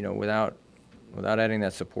 without adding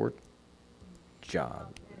that support job.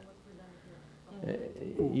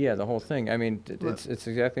 Yeah, the whole thing. I mean, it's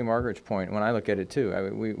exactly Margaret's point when I look at it too. I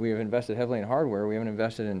mean, we have invested heavily in hardware. We haven't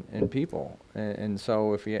invested in people. And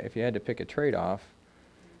so if you had to pick a trade-off,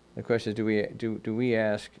 the question is, do we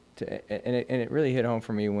ask to? And it really hit home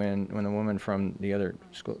for me when the woman from the other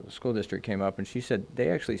school district came up and she said they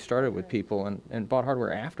actually started with people and bought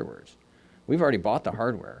hardware afterwards. We've already bought the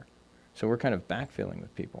hardware, so we're kind of backfilling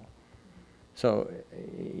with people. So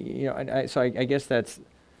I guess that's.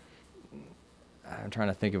 I'm trying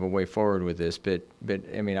to think of a way forward with this, but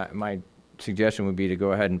I mean, my suggestion would be to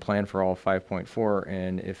go ahead and plan for all 5.4,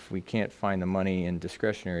 and if we can't find the money in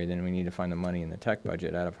discretionary, then we need to find the money in the tech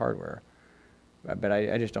budget out of hardware. But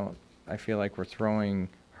I just don't, I feel like we're throwing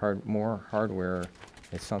more hardware.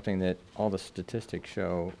 It's something that all the statistics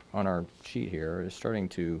show on our sheet here is starting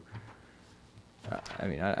to, I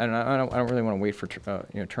mean, I don't really want to wait for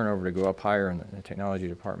turnover to go up higher in the technology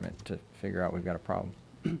department to figure out we've got a problem.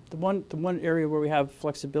 The one area where we have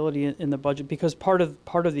flexibility in the budget, because part of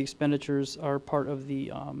the expenditures are part of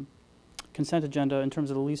the consent agenda in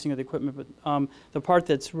terms of the leasing of the equipment, but the part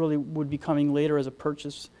that's really would be coming later as a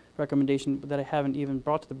purchase recommendation that I haven't even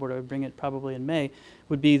brought to the board, I would bring it probably in May,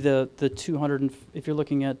 would be the 200, if you're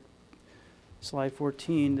looking at slide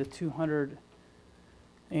 14, the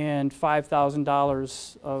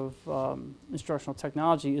 $205,000 of instructional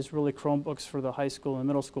technology is really Chromebooks for the high school and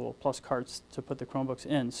middle school, plus carts to put the Chromebooks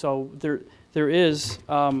in. So there is,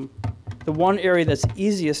 the one area that's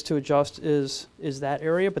easiest to adjust is that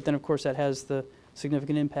area, but then of course that has the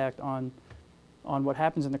significant impact on what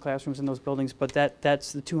happens in the classrooms in those buildings. But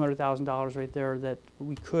that's the $200,000 right there that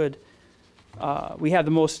we could, we have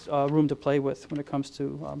the most room to play with when it comes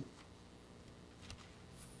to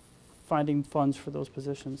finding funds for those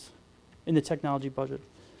positions in the technology budget.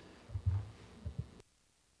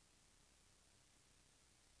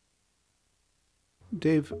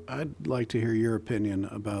 Dave, I'd like to hear your opinion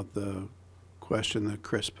about the question that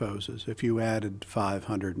Chris poses. If you added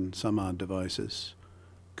 500 and some odd devices,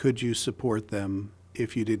 could you support them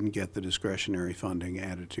if you didn't get the discretionary funding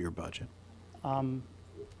added to your budget?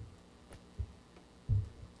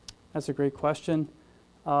 That's a great question.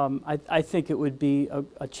 I think it would be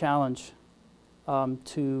a challenge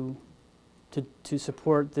to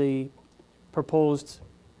support the proposed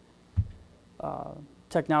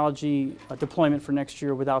technology deployment for next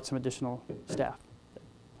year without some additional staff.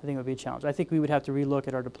 I think it would be a challenge. I think we would have to relook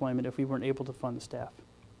at our deployment if we weren't able to fund the staff.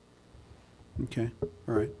 Okay,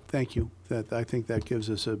 all right, thank you. I think that gives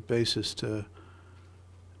us a basis to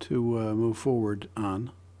move forward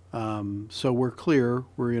on. So we're clear,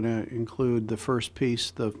 we're going to include the first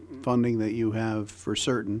piece, the funding that you have for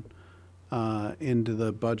certain, into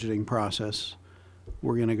the budgeting process.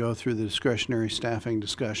 We're going to go through the discretionary staffing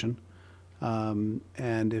discussion.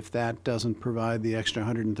 And if that doesn't provide the extra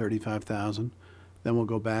 $135,000, then we'll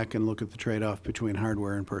go back and look at the trade-off between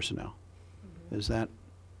hardware and personnel. Is that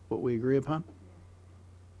what we agree upon?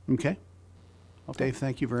 Okay. Okay. Dave,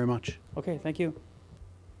 thank you very much. Okay, thank you.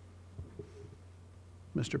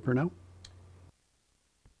 Mr. Purnell?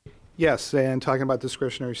 Yes, and talking about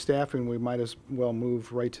discretionary staffing, we might as well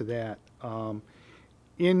move right to that.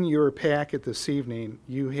 In your packet this evening,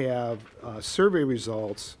 you have survey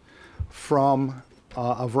results from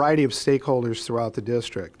a variety of stakeholders throughout the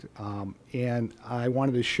district. And I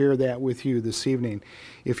wanted to share that with you this evening.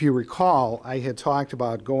 If you recall, I had talked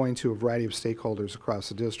about going to a variety of stakeholders across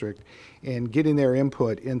the district and getting their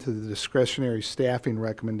input into the discretionary staffing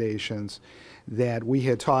recommendations that we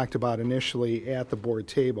had talked about initially at the board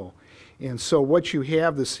table. And so what you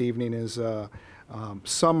have this evening is a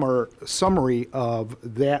summary of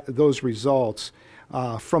those results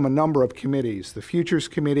from a number of committees. The Futures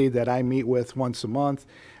Committee that I meet with once a month,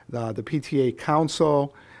 the PTA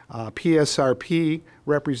Council, PSRP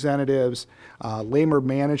representatives, Labor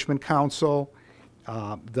Management Council,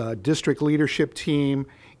 the district leadership team,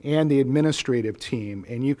 and the administrative team.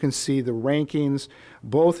 And you can see the rankings,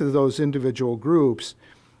 both of those individual groups,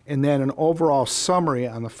 and then an overall summary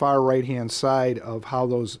on the far right-hand side of how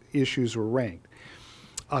those issues were ranked.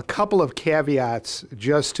 A couple of caveats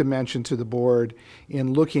just to mention to the board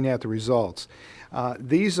in looking at the results.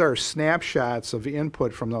 These are snapshots of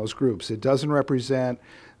input from those groups. It doesn't represent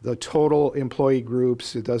the total employee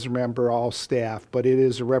groups. It doesn't remember all staff, but it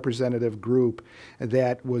is a representative group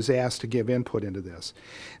that was asked to give input into this.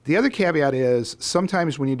 The other caveat is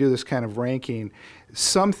sometimes when you do this kind of ranking,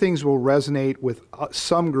 some things will resonate with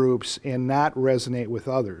some groups and not resonate with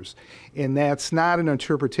others. And that's not an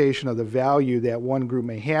interpretation of the value that one group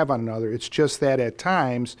may have on another. It's just that at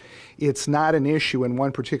times it's not an issue in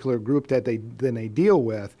one particular group that they deal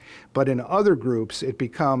with, but in other groups it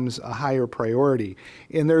becomes a higher priority.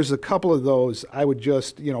 And there's a couple of those I would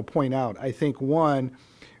just point out. I think one,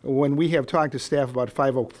 when we have talked to staff about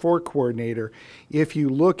 504 coordinator, if you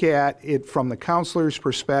look at it from the counselor's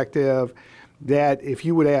perspective, that if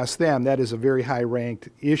you would ask them, that is a very high-ranked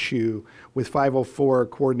issue with 504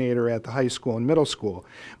 coordinator at the high school and middle school.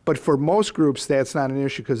 But for most groups, that's not an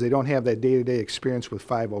issue because they don't have that day-to-day experience with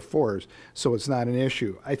 504s, so it's not an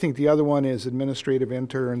issue. I think the other one is administrative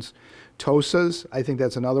interns, TOSAs. I think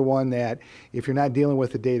that's another one that if you're not dealing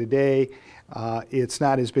with the day-to-day, it's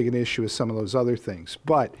not as big an issue as some of those other things.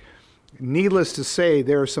 But needless to say,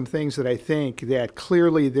 there are some things that I think that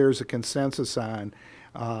clearly there's a consensus on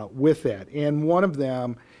with that. And one of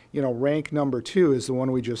them, rank number 2 is the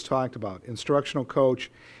one we just talked about. Instructional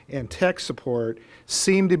coach and tech support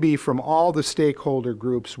seem to be, from all the stakeholder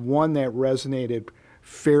groups, one that resonated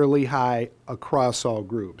fairly high across all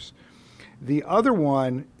groups. The other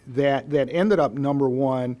one that ended up number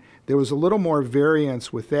 1, there was a little more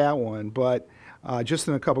variance with that one, but just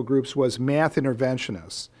in a couple groups, was math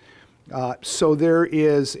interventionists. So there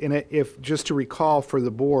is, just to recall for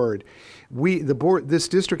the board, this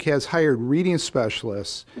district has hired reading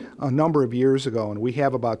specialists a number of years ago, and we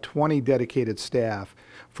have about 20 dedicated staff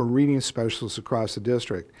for reading specialists across the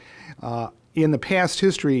district. In the past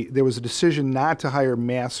history, there was a decision not to hire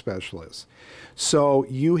math specialists. So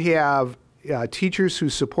you have teachers who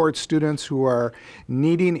support students who are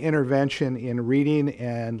needing intervention in reading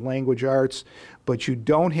and language arts, but you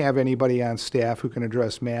don't have anybody on staff who can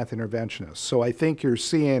address math interventionists. So I think you're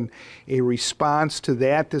seeing a response to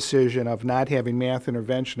that decision of not having math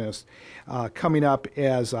interventionists coming up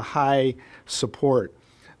as a high support.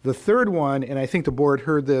 The third one, and I think the board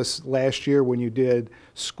heard this last year when you did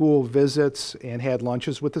school visits and had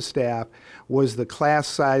lunches with the staff, was the class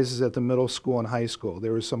sizes at the middle school and high school.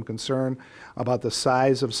 There was some concern about the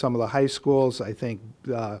size of some of the high schools. I think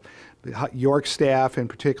York staff in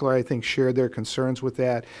particular, I think, shared their concerns with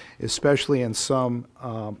that, especially in some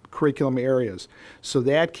curriculum areas. So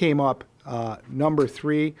that came up number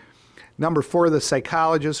 3. Number 4, the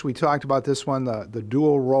psychologists. We talked about this one, the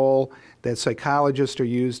dual role that psychologists are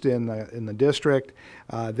used in the district.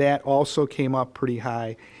 That also came up pretty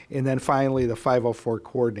high. And then finally, the 504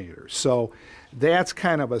 coordinator. So that's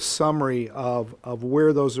kind of a summary of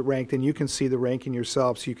where those are ranked. And you can see the ranking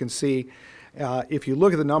yourself. So you can see, if you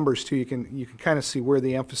look at the numbers too, you can kind of see where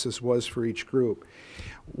the emphasis was for each group.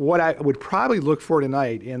 What I would probably look for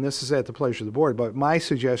tonight, and this is at the pleasure of the board, but my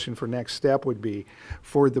suggestion for next step would be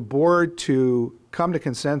for the board to come to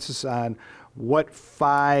consensus on what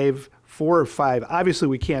 4 or 5, obviously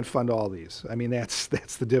we can't fund all these. I mean, that's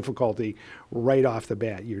the difficulty right off the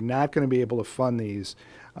bat. You're not going to be able to fund these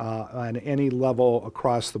on any level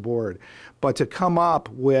across the board. But to come up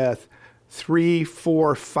with 3,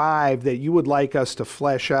 4, 5 that you would like us to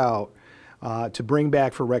flesh out to bring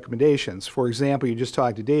back for recommendations. For example, you just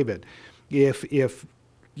talked to David. If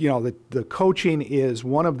you know, the coaching is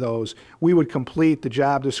one of those. We would complete the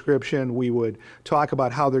job description. We would talk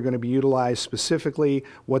about how they're going to be utilized specifically,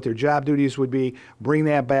 what their job duties would be, bring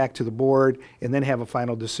that back to the board, and then have a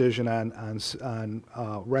final decision on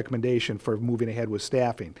recommendation for moving ahead with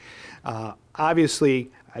staffing. Obviously,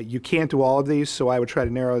 you can't do all of these, so I would try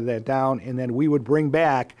to narrow that down, and then we would bring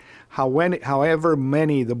back however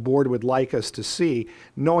many the board would like us to see,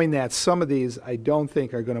 knowing that some of these I don't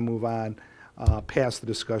think are going to move on past the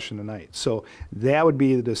discussion tonight. So that would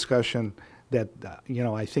be the discussion that, you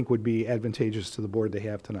know, I think would be advantageous to the board to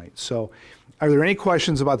have tonight. So are there any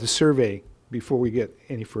questions about the survey before we get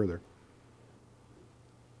any further?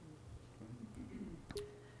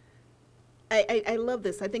 I love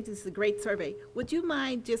this. I think this is a great survey. Would you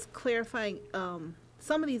mind just clarifying,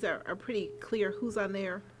 some of these are pretty clear who's on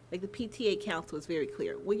there, like the PTA council is very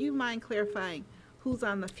clear. Would you mind clarifying who's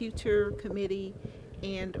on the future committee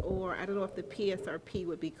or I don't know if the PSRP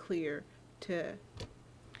would be clear to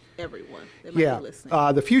everyone that might be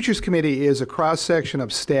listening? The Futures Committee is a cross-section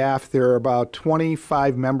of staff. There are about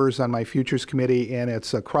 25 members on my Futures Committee, and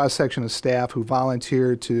it's a cross-section of staff who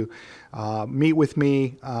volunteer to meet with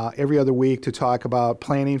me every other week to talk about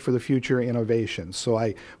planning for the future innovations. So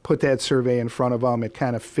I put that survey in front of them. It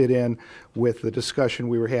kind of fit in with the discussion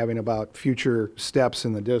we were having about future steps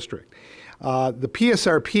in the district. The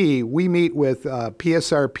PSRP, we meet with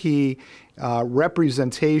PSRP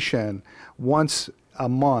representation once a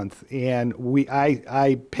month, and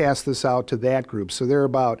I pass this out to that group. So there are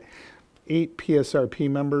about 8 PSRP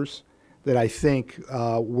members that I think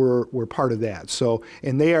were part of that. So,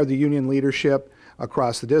 and they are the union leadership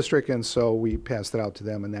across the district, and so we passed it out to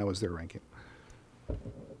them, and that was their ranking.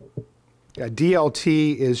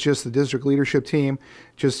 DLT is just the district leadership team,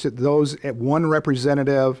 just those one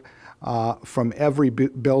representative from every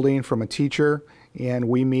building, from a teacher, and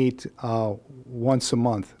we meet once a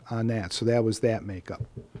month on that. So that was that makeup.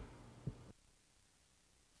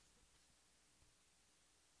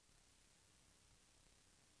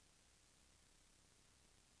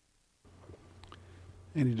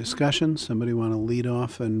 Any discussion? Somebody want to lead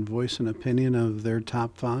off and voice an opinion of their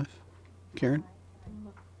top 5? Karen?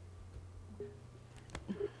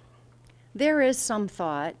 There is some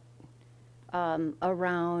thought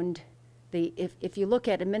around the, if you look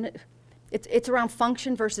at a minute, it's around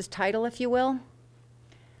function versus title, if you will.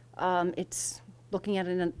 It's looking at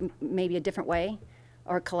it in maybe a different way,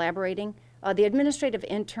 or collaborating. The administrative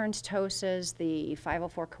interns, TOSAs, the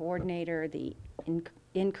 504 coordinator, the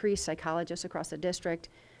increased psychologists across the district,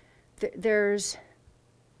 there's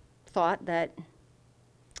thought that,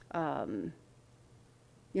 you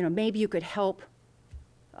know, maybe you could help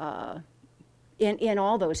in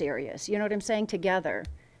all those areas. You know what I'm saying? Together.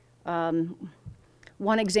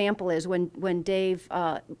 One example is when Dave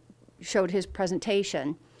showed his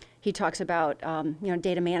presentation, he talks about you know,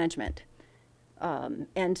 data management.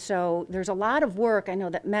 And so there's a lot of work, I know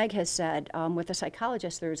that Meg has said with the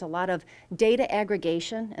psychologist, there's a lot of data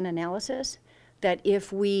aggregation and analysis that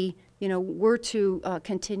if we, you know, were to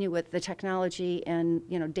continue with the technology and,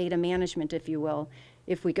 you know, data management, if you will,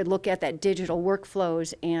 if we could look at that digital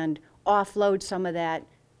workflows and offload some of that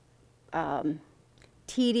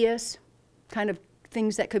tedious kind of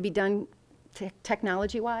things that could be done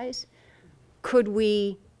technology-wise, could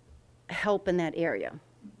we help in that area?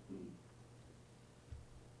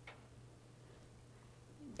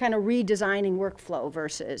 Kind of redesigning workflow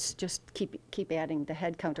versus just keep adding the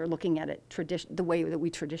head count or looking at it the way that we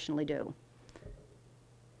traditionally do.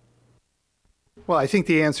 Well, I think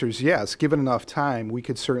the answer is yes. Given enough time, we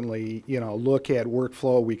could certainly, you know, look at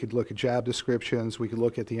workflow. We could look at job descriptions. We could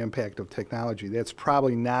look at the impact of technology. That's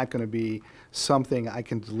probably not going to be something I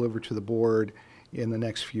can deliver to the board in the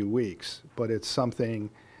next few weeks, but it's something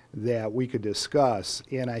that we could discuss.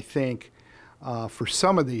 And I think for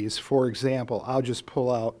some of these, for example, I'll just pull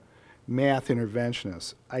out math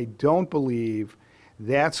interventionists. I don't believe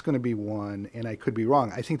that's going to be one, and I could be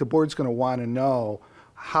wrong. I think the board's going to want to know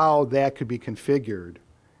how that could be configured,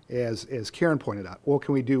 as Karen pointed out. What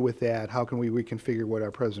can we do with that? How can we reconfigure what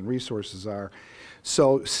our present resources are?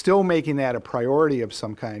 So still making that a priority of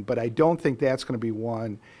some kind, but I don't think that's going to be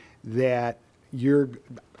one that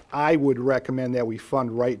I would recommend that we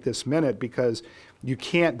fund right this minute, because you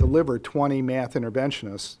can't deliver 20 math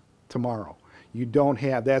interventionists tomorrow. You don't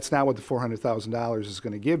have, that's not what the $400,000 is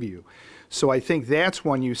going to give you. So I think that's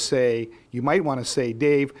when you might want to say,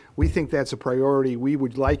 Dave, we think that's a priority. We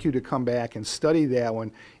would like you to come back and study that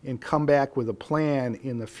one and come back with a plan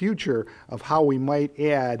in the future of how we might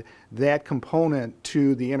add that component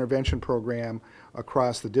to the intervention program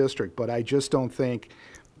across the district. But I just don't think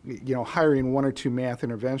you know, hiring 1 or 2 math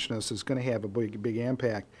interventionists is going to have a big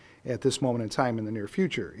impact at this moment in time in the near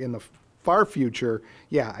future. In the far future,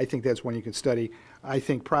 yeah, I think that's one you could study. I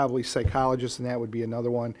think probably psychologists, and that would be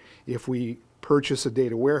another one. If we purchase a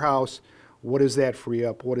data warehouse, what does that free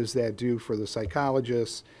up? What does that do for the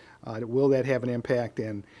psychologists? Will that have an impact?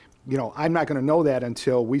 And, you know, I'm not going to know that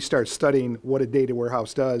until we start studying what a data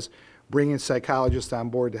warehouse does, bringing psychologists on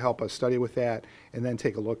board to help us study with that, and then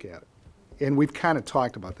take a look at it. And we've kind of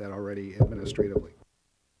talked about that already administratively.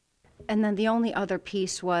 And then the only other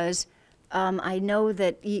piece was, I know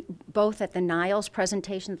that both at the Niles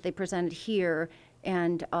presentation that they presented here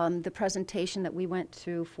and the presentation that we went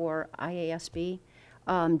to for IASB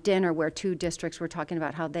dinner, where 2 districts were talking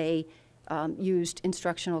about how they used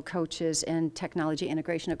instructional coaches and technology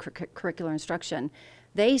integration of curricular instruction,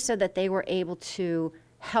 they said that they were able to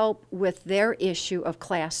help with their issue of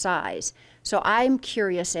class size. So I'm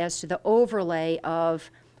curious as to the overlay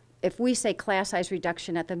of, if we say class size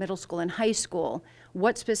reduction at the middle school and high school,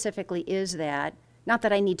 what specifically is that? Not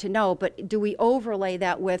that I need to know, but do we overlay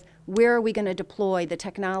that with where are we going to deploy the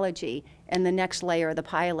technology and the next layer of the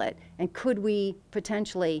pilot? And could we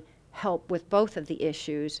potentially help with both of the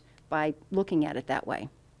issues by looking at it that way?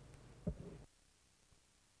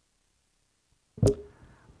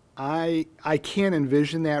 I can't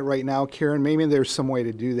envision that right now, Karen. Maybe there's some way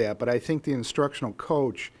to do that, but I think the instructional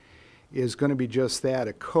coach is going to be just that,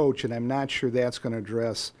 a coach, and I'm not sure that's going to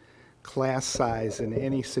address class size in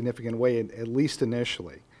any significant way, at least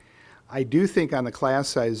initially. I do think on the class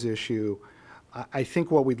size issue, I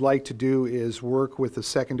think what we'd like to do is work with the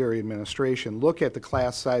secondary administration, look at the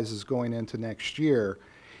class sizes going into next year,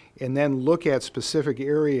 and then look at specific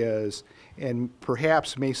areas and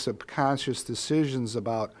perhaps make subconscious decisions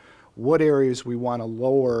about what areas we want to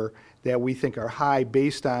lower that we think are high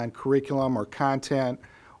based on curriculum or content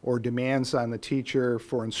or demands on the teacher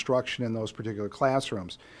for instruction in those particular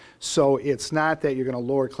classrooms. So it's not that you're going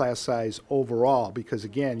to lower class size overall, because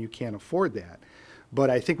again, you can't afford that. But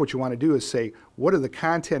I think what you want to do is say, what are the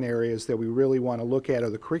content areas that we really want to look at, or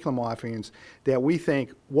the curriculum offerings that we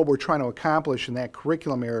think what we're trying to accomplish in that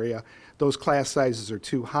curriculum area, those class sizes are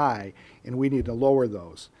too high and we need to lower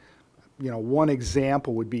those. You know, one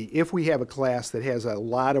example would be if we have a class that has a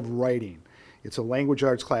lot of writing, it's a language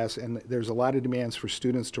arts class and there's a lot of demands for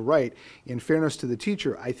students to write. In fairness to the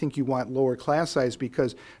teacher, I think you want lower class size,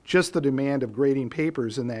 because just the demand of grading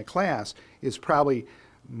papers in that class is probably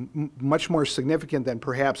much more significant than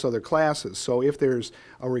perhaps other classes. So if there's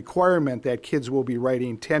a requirement that kids will be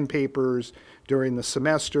writing 10 papers during the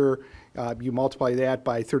semester, you multiply that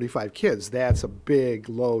by 35 kids, that's a big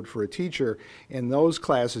load for a teacher. And those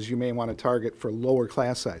classes you may want to target for lower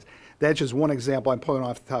class size. That's just one example I'm pulling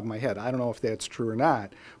off the top of my head. I don't know if that's true or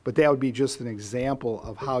not, but that would be just an example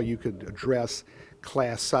of how you could address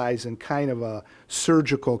class size in kind of a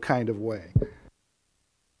surgical kind of way.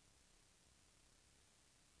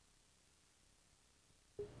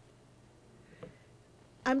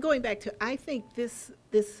 I'm going back to, I think this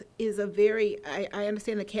is a very, I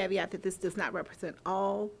understand the caveat that this does not represent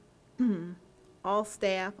all, all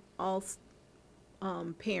staff, all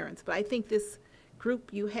parents, but I think this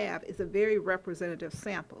group you have is a very representative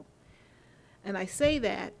sample. And I say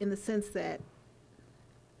that in the sense that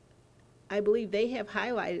I believe they have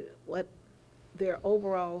highlighted what their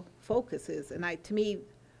overall focus is. And to me,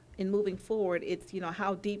 in moving forward, it's, you know,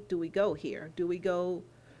 how deep do we go here? Do we go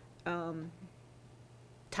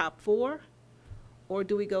top 4, or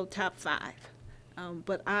do we go top 5?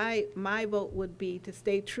 But my vote would be to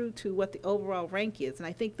stay true to what the overall rank is. And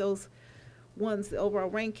I think those ones, the overall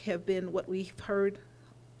rank, have been what we've heard,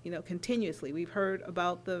 you know, continuously. We've heard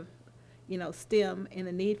about the, you know, STEM and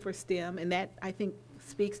the need for STEM, and that, I think,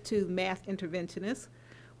 speaks to math interventionists.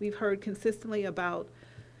 We've heard consistently about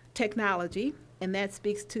technology, and that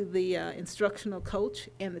speaks to the instructional coach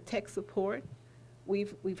and the tech support.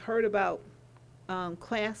 We've heard about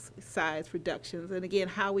class size reductions, and again,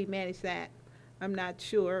 how we manage that, I'm not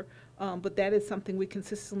sure, but that is something we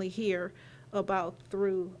consistently hear about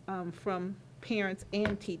through from parents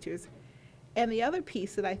and teachers. And the other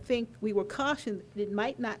piece that I think we were cautioned it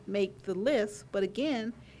might not make the list, but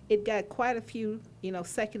again, it got quite a few, you know,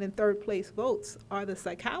 second and third place votes, are the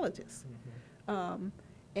psychologists,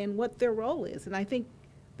 and what their role is. And I think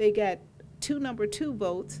they got 2 number 2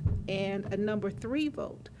 votes and a number 3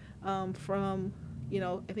 vote from, you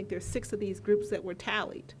know, I think there's 6 of these groups that were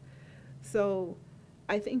tallied. So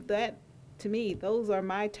I think that, to me, those are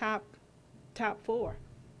my top 4.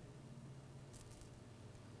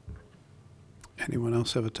 Anyone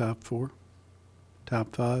else have a top 4?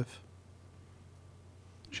 Top 5?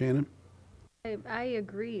 Shannon? I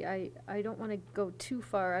agree. I don't want to go too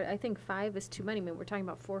far. I think 5 is too many. I mean, we're talking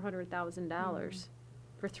about $400,000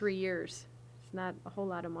 for 3 years. It's not a whole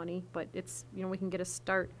lot of money, but it's, you know, we can get a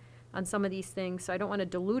start on some of these things. So I don't want to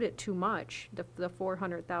dilute it too much, the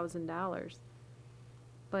 $400,000.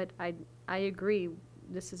 But I agree.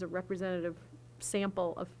 This is a representative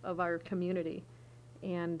sample of our community.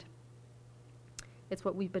 And it's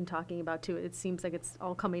what we've been talking about too. It seems like it's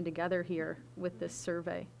all coming together here with this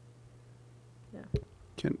survey. Yeah.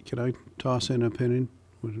 Can I toss in an opinion?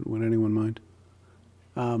 Would anyone mind?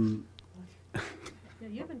 Yeah,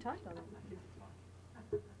 you haven't talked on it.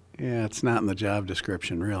 Yeah, it's not in the job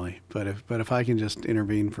description really, but if I can just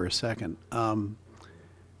intervene for a second.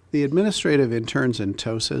 The administrative interns and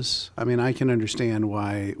TOSAs, I mean, I can understand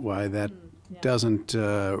why that doesn't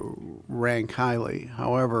rank highly.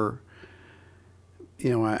 However,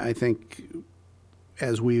 you know, I think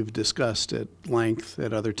as we've discussed at length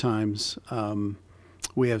at other times,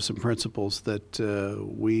 we have some principles that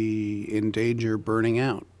we endanger burning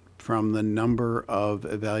out from the number of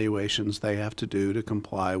evaluations they have to do to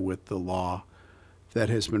comply with the law that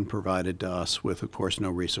has been provided to us with, of course, no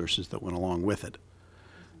resources that went along with it.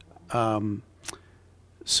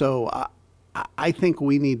 So I think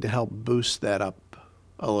we need to help boost that up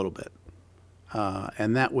a little bit.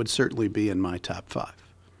 And that would certainly be in my top 5.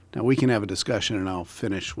 Now, we can have a discussion, and I'll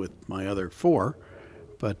finish with my other 4.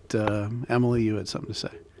 But, Emily, you had something to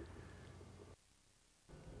say.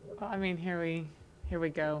 Well, I mean, here we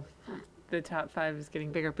go. The top 5 is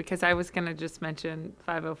getting bigger because I was going to just mention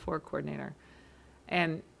 504 coordinator.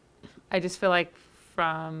 And I just feel like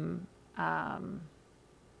from, oh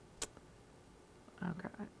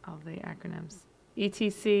God, all the acronyms,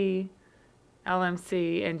 ETC,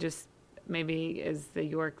 LMC, and just maybe as the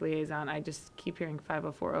York liaison, I just keep hearing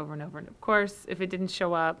 504 over and over. And of course, if it didn't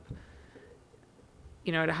show up,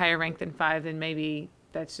 you know, at a higher rank than 5, then maybe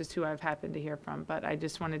that's just who I've happened to hear from. But I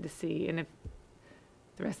just wanted to see, and if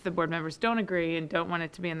the rest of the board members don't agree and don't want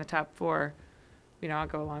it to be in the top 4, you know, I'll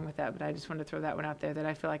go along with that. But I just wanted to throw that one out there that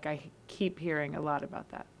I feel like I keep hearing a lot about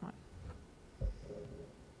that one.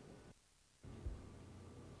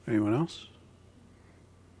 Anyone else?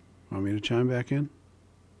 Want me to chime back in?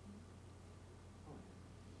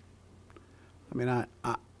 I mean,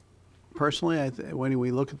 I personally, when we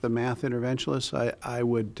look at the math interventionalists, I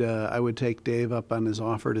would take Dave up on his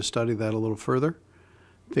offer to study that a little further,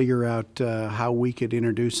 figure out how we could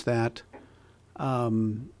introduce that,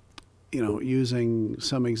 you know, using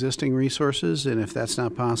some existing resources, and if that's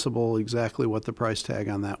not possible, exactly what the price tag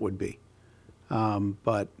on that would be.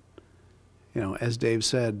 But, you know, as Dave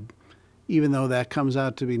said, even though that comes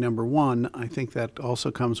out to be number 1, I think that also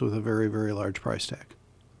comes with a very, very large price tag.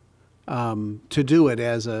 To do it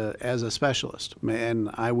as a specialist, and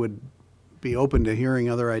I would be open to hearing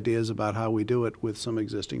other ideas about how we do it with some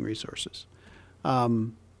existing resources.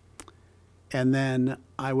 And then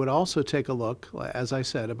I would also take a look, as I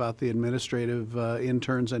said, about the administrative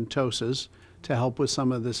interns and TOSAs to help with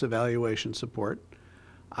some of this evaluation support.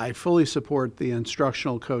 I fully support the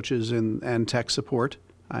instructional coaches and tech support.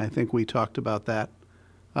 I think we talked about that.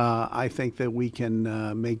 I think that we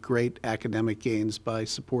can make great academic gains by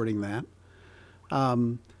supporting that.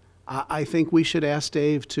 I think we should ask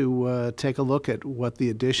Dave to take a look at what the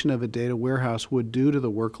addition of a data warehouse would do to the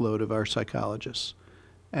workload of our psychologists,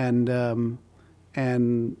 and the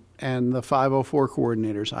 504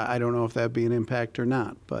 coordinators. I don't know if that'd be an impact or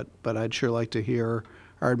not, but I'd sure like to hear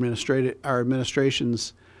our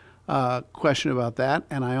administration's question about that.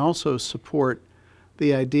 And I also support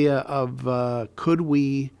the idea of could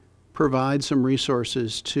we provide some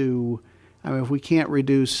resources to, I mean, if we can't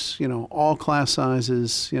reduce, you know, all class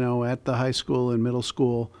sizes, you know, at the high school and middle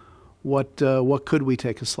school, what could we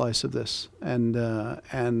take a slice of this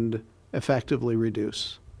and effectively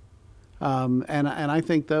reduce? And I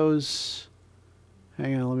think those,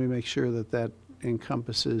 hang on, let me make sure that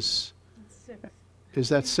encompasses. 6. Is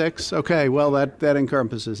that 6? Okay, well that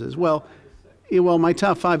encompasses as well. Yeah, well, my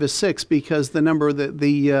top 5 is 6 because the number that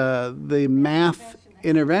the math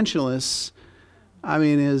interventionalists, I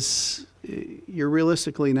mean, is you're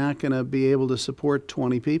realistically not going to be able to support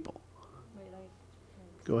 20 people.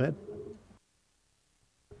 Go ahead.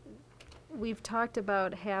 We've talked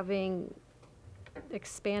about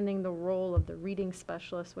expanding the role of the reading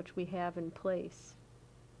specialist, which we have in place.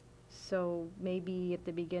 So maybe at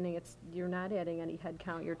the beginning, you're not adding any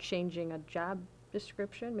headcount, you're changing a job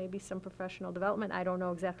description, maybe some professional development. I don't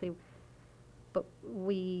know exactly, but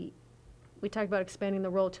we talked about expanding the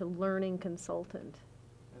role to learning consultant.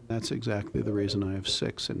 That's exactly the reason I have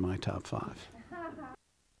 6 in my top 5.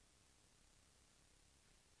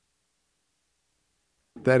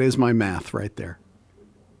 That is my math right there.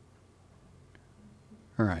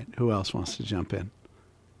 All right, who else wants to jump in?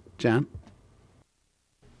 John?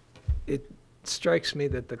 It strikes me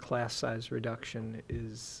that the class size reduction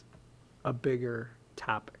is a bigger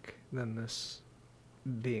topic than this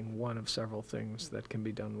being one of several things that can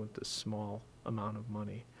be done with this small amount of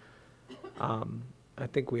money. I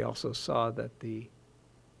think we also saw that the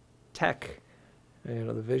tech,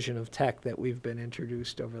 the vision of tech that we've been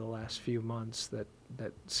introduced over the last few months that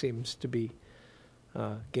seems to be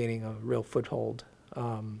gaining a real foothold,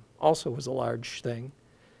 also was a large thing.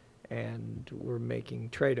 And we're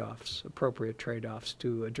making trade-offs, appropriate trade-offs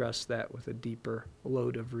to address that with a deeper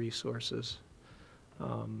load of resources.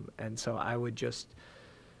 And so I would just,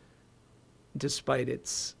 despite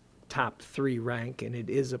its top 3 rank, and it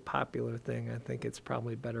is a popular thing, I think it's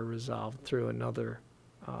probably better resolved through another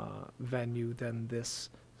venue than this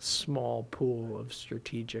small pool of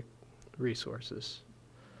strategic resources.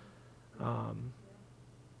 I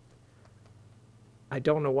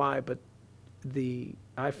don't know why, but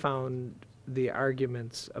I found the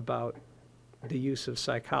arguments about the use of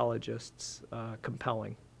psychologists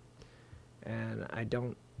compelling, and I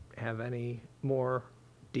don't have any more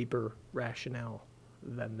deeper rationale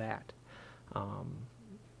than that.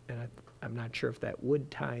 And I'm not sure if that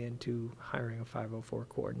would tie into hiring a 504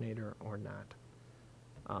 coordinator or not.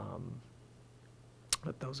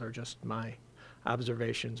 But those are just my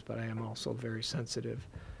observations, but I am also very sensitive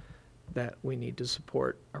that we need to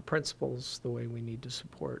support our principals the way we need to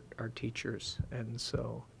support our teachers. And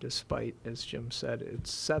so despite, as Jim said,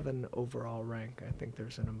 it's 7 overall rank, I think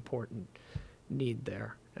there's an important need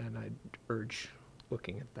there, and I'd urge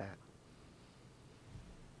looking at that.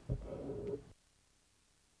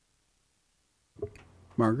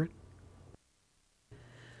 Margaret?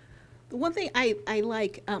 The one thing I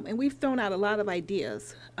like, and we've thrown out a lot of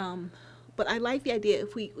ideas, but I like the idea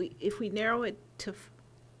if we narrow it to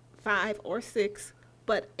 5 or 6,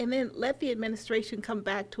 and then let the administration come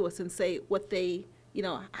back to us and say what they,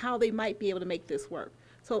 how they might be able to make this work.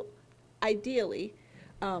 So ideally,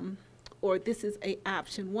 or this is an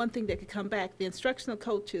option, one thing that could come back, the instructional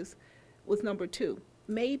coaches was number 2.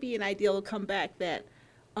 Maybe an idea will come back that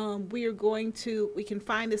we can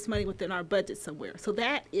find this money within our budget somewhere. So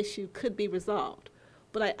that issue could be resolved.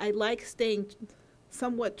 But I like staying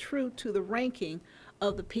somewhat true to the ranking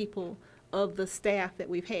of the people, of the staff that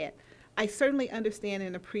we've had. I certainly understand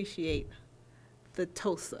and appreciate the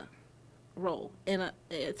TOSA role, and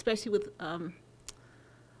especially with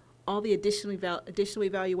all the additional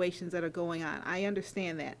evaluations that are going on. I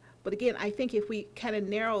understand that. But again, I think if we kind of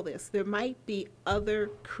narrow this, there might be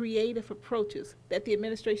other creative approaches that the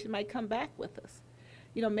administration might come back with us.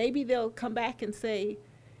 Maybe they'll come back and say,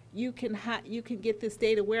 you can get this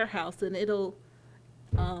data warehouse and it'll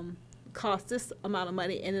cost this amount of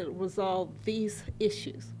money and it'll resolve these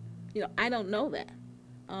issues. I don't know that.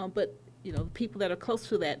 But, the people that are close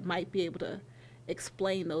to that might be able to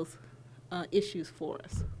explain those issues for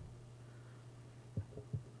us.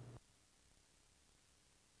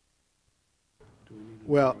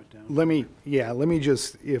 Well, let me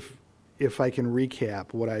just, if I can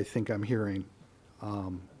recap what I think I'm hearing.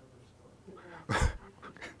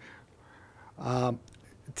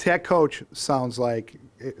 Tech coach sounds like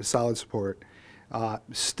solid support.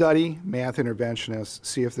 Study math interventionists,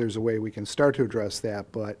 see if there's a way we can start to address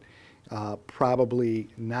that, but probably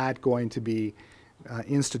not going to be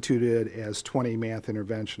instituted as 20 math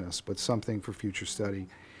interventionists, but something for future study.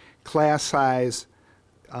 Class size,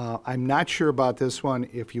 I'm not sure about this one,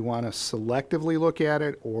 if you want to selectively look at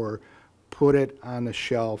it or put it on the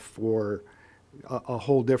shelf for a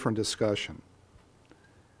whole different discussion.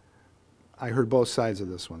 I heard both sides of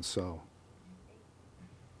this one, so.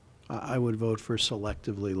 I would vote for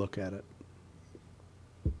selectively look at it.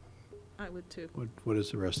 I would too. What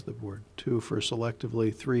is the rest of the board? 2 for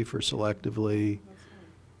selectively, 3 for selectively,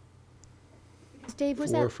 Dave,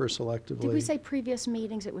 was 4 that, for selectively. did we say previous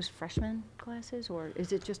meetings it was freshman classes, or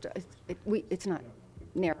is it just, it's not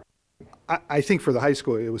narrow? I think for the high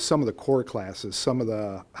school, it was some of the core classes, some of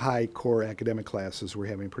the high core academic classes were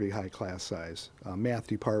having pretty high class size. Math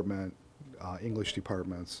department, English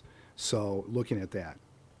departments, so looking at that.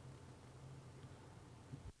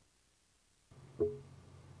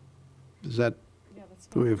 Is that,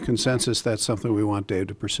 do we have consensus that's something we want Dave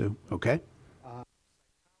to pursue? Okay.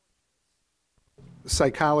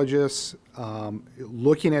 Psychologists,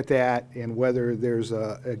 looking at that and whether there's,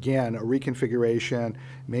 again, a reconfiguration,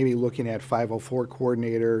 maybe looking at 504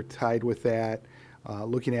 coordinator tied with that,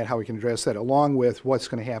 looking at how we can address that, along with what's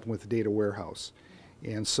going to happen with the data warehouse.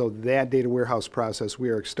 And so that data warehouse process, we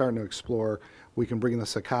are starting to explore. We can bring the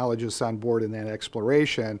psychologists on board in that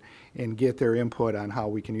exploration and get their input on how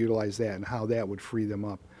we can utilize that and how that would free them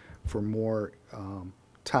up for more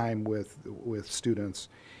time with students.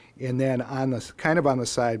 And then on the kind of on the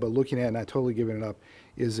side, but looking at, not totally giving it up,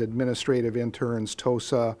 is administrative interns,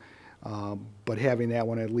 TOSA, but having that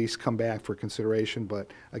one at least come back for consideration.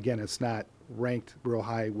 But again, it's not ranked real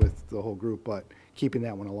high with the whole group, but keeping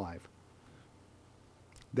that one alive.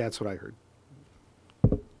 That's what I heard.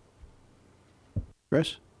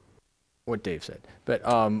 Chris? What Dave said. But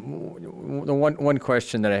the one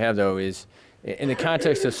question that I have, though, is in the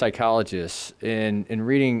context of psychologists, in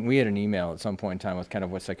reading, we had an email at some point in time with kind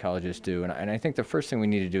of what psychologists do, and I think the first thing we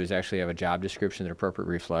need to do is actually have a job description that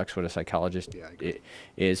appropriately reflects what a psychologist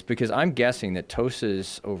is, because I'm guessing that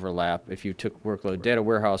TOSAs overlap. If you took workload, data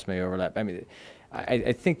warehouse may overlap. I mean,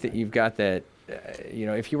 I think that you've got that, you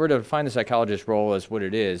know, if you were to define the psychologist role as what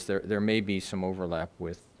it is, there may be some overlap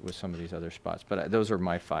with some of these other spots, but those are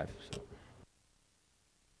my 5. So.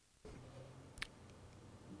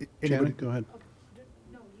 Janet, go ahead.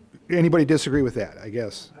 Anybody disagree with that, I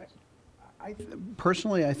guess?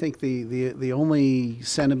 Personally, I think the only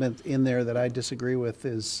sentiment in there that I disagree with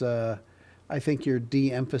is I think you're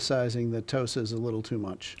de-emphasizing the TOSAs a little too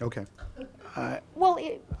much. Okay. Well,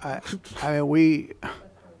 I mean, we...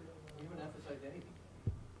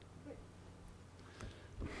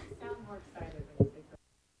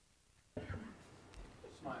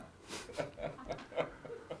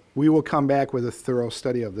 We will come back with a thorough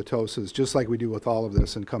study of the TOSAs, just like we do with all of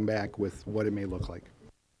this, and come back with what it may look like.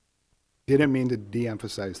 Didn't mean to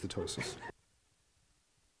de-emphasize the TOSAs.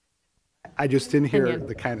 I just didn't hear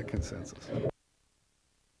the kind of consensus.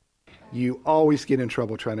 You always get in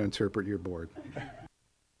trouble trying to interpret your board.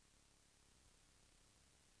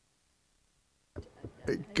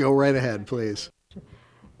 Go right ahead, please.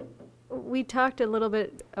 We talked a little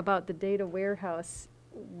bit about the data warehouse.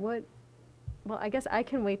 Well, I guess I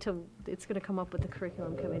can wait till it's going to come up with the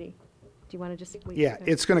curriculum committee. Do you want to just wait? Yeah,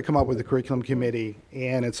 it's going to come up with the curriculum committee,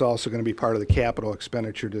 and it's also going to be part of the capital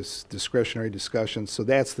expenditure discretionary discussion. So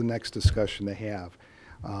that's the next discussion to have.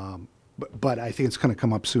 But I think it's going to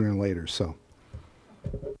come up sooner than later. So.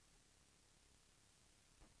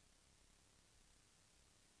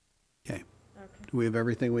 Okay. Do we have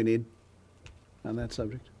everything we need on that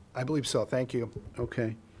subject? I believe so. Thank you.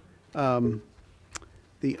 Okay.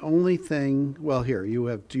 The only thing, well, here,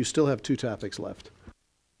 you still have 2 topics left.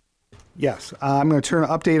 Yes, I'm going to turn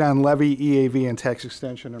update on levy, EAV, and tax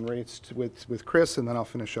extension and rates with Chris, and then I'll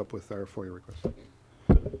finish up with our FOIA request.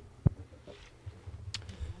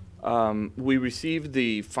 We received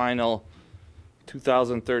the final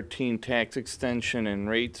 2013 tax extension and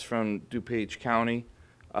rates from DuPage County.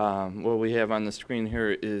 What we have on the screen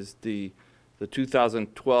here is the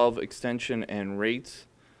 2012 extension and rates.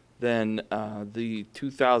 Then the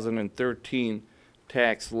 2013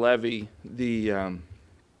 tax levy.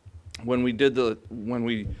 When we do the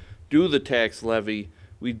tax levy,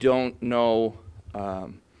 we don't know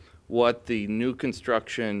what the new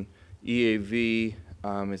construction EAV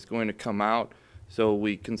is going to come out. So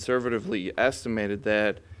we conservatively estimated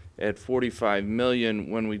that at $45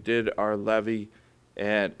 million when we did our levy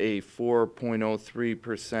at a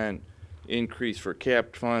 4.03% increase for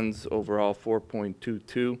capped funds, overall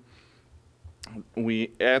 4.22.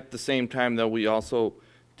 We, at the same time, though, we also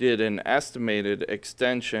did an estimated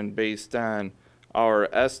extension based on our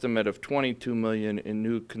estimate of $22 million in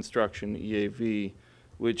new construction EAV,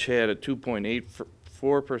 which had a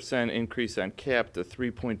 2.84% increase on cap to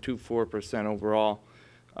 3.24% overall.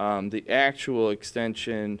 The actual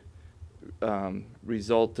extension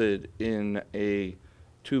resulted in a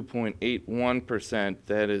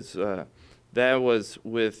 2.81%. That was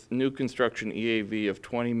with new construction EAV of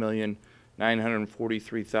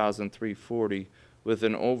 $20,943,340, with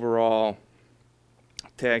an overall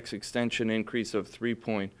tax extension increase of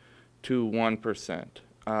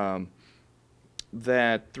 3.21%.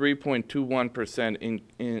 That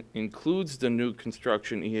 3.21% includes the new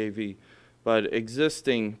construction EAV, but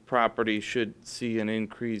existing property should see an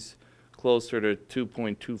increase closer to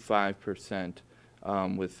 2.25%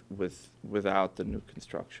 without the new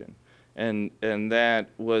construction. And that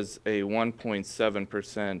was a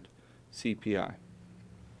 1.7% CPI.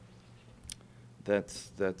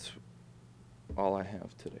 That's all I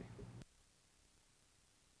have today.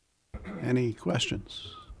 Any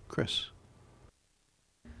questions? Chris?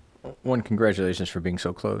 One, congratulations for being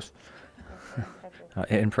so close.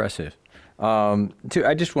 Impressive. Two,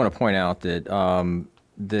 I just want to point out that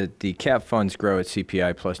the cap funds grow at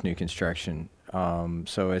CPI plus new construction.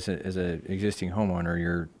 So as a existing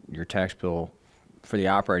homeowner, your tax bill for the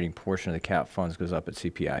operating portion of the cap funds goes up at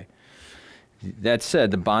CPI. That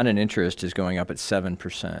said, the bond and interest is going up at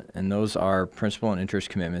 7%, and those are principal and interest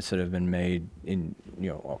commitments that have been made in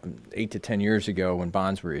 8 to 10 years ago when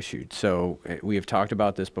bonds were issued. So we have talked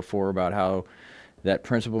about this before about how that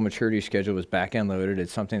principal maturity schedule was back-end loaded.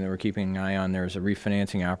 It's something that we're keeping an eye on. There's a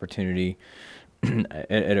refinancing opportunity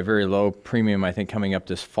at a very low premium, I think, coming up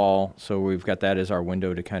this fall. So we've got that as our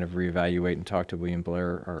window to kind of reevaluate and talk to William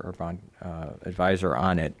Blair, our bond advisor,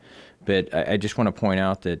 on it. But I just want to point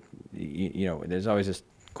out that, there's always this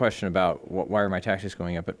question about why are my taxes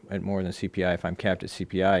going up at more than CPI if I'm capped at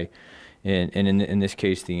CPI? And in this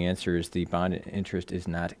case, the answer is the bond interest is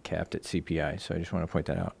not capped at CPI. So I just want to point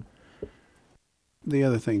that out. The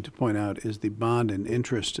other thing to point out is the bond and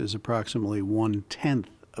interest is approximately 1/10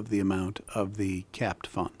 of the amount of the capped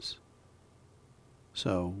funds.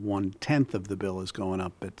 So 1/10 of the bill is going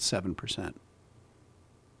up at 7%.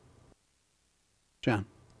 John?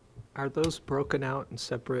 Are those broken out in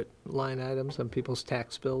separate line items on people's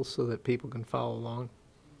tax bills so that people can follow along?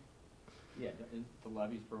 Yeah, is the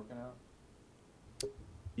levies broken out?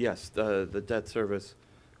 Yes, the debt service,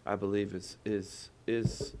 I believe, is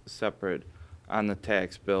separate on the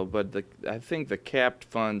tax bill, but I think the capped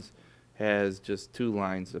funds has just two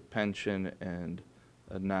lines, a pension and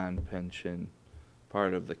a non-pension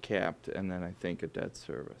part of the capped, and then I think a debt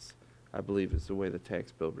service, I believe, is the way the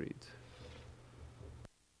tax bill reads.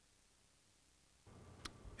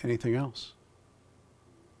 Anything else?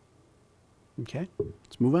 Okay,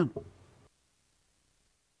 let's move on.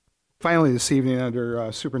 Finally, this evening,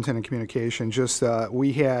 under Superintendent Communication,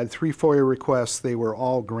 we had 3 FOIA requests. They were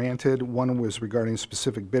all granted. One was regarding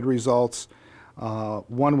specific bid results.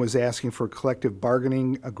 One was asking for collective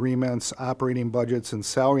bargaining agreements, operating budgets, and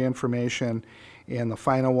salary information. And the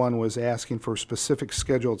final one was asking for specific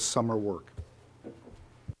scheduled summer work.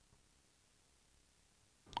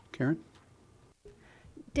 Karen?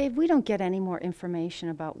 Dave, we don't get any more information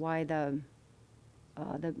about why the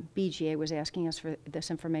BGA was asking us for this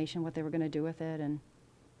information, what they were going to do with it, and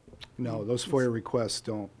No, those FOIA requests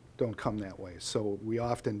don't come that way. So we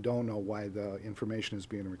often don't know why the information is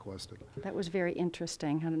being requested. that was very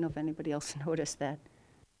interesting. I don't know if anybody else noticed that.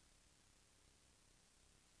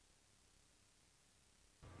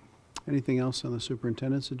 Anything else on the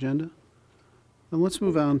superintendent's agenda? Then let's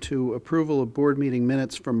move on to approval of board meeting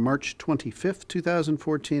minutes from March 25th,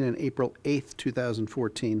 2014 and April 8th,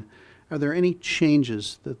 2014. Are there any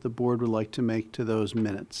changes that the board would like to make to those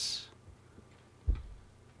minutes?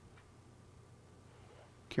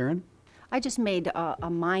 Karen? I just made a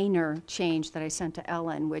minor change that I sent to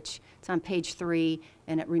Ellen, which it's on page 3,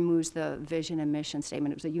 and it removes the vision and mission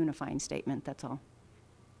statement. It was a unifying statement, that's all.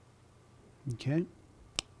 Okay.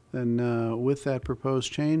 Then with that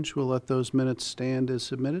proposed change, we'll let those minutes stand as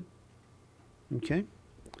submitted. Okay.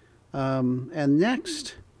 And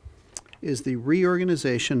next is the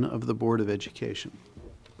reorganization of the Board of Education,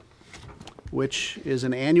 which is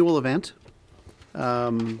an annual event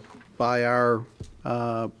by our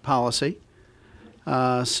policy.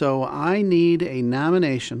 So I need a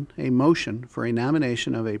motion for a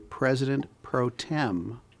nomination of a president pro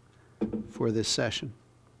tem for this session.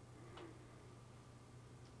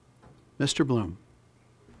 Mr. Bloom.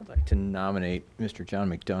 I'd like to nominate Mr. John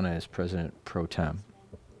McDonough as president pro tem.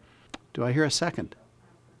 Do I hear a second?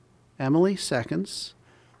 Emily seconds.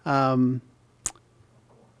 Do I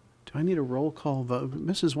need a roll call vote?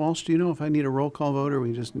 Mrs. Walsh, do you know if I need a roll call vote or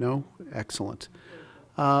we just no? Excellent.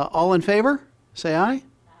 All in favor? Say aye.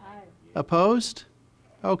 Aye. Opposed?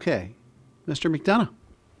 Okay. Mr. McDonough.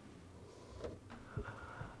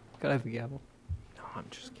 Could I have the gavel? No, I'm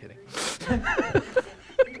just kidding.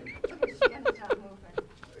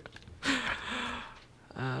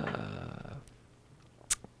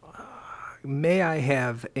 May I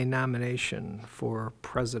have a nomination for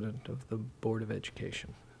President of the Board of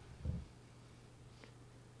Education?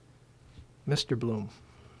 Mr. Bloom.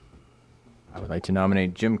 I would like to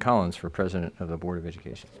nominate Jim Collins for president of the Board of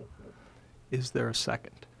Education. Is there a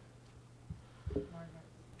second?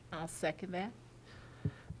 I'll second that.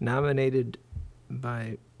 Nominated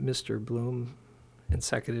by Mr. Bloom and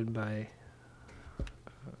seconded by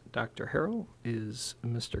Dr. Harrell is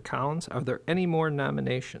Mr. Collins. Are there any more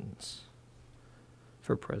nominations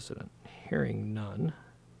for president? Hearing none,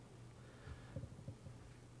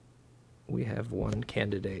 we have one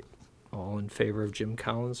candidate. All in favor of Jim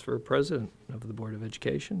Collins for president of the Board of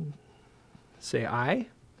Education, say aye.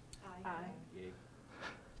 Aye.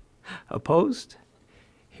 Opposed?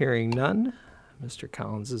 Hearing none, Mr.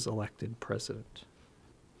 Collins is elected president.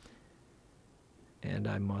 And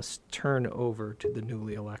I must turn over to the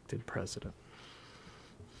newly elected president.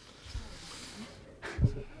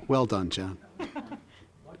 Well done, John.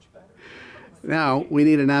 Now, we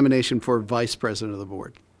need a nomination for Vice President of the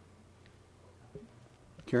Board.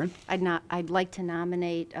 Karen, I'd like to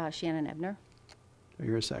nominate Shannon Ebner. do I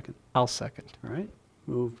hear a second? I'll second. All right,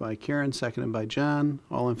 moved by Karen, seconded by John.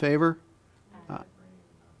 All in favor?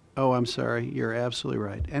 Oh, I'm sorry, you're absolutely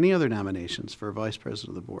right. Any other nominations for Vice President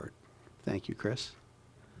of the Board? Thank you, Chris.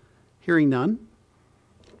 Hearing none,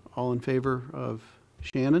 all in favor of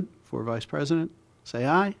Shannon for Vice President, say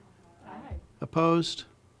aye. Aye. Opposed?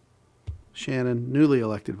 Shannon, newly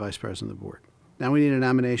elected Vice President of the Board. Now we need a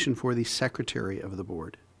nomination for the Secretary of the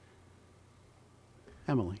Board.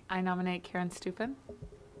 Emily, I nominate Karen Stupin.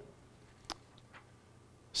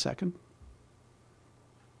 second.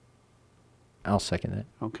 I'll second that.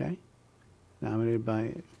 Okay. Nominated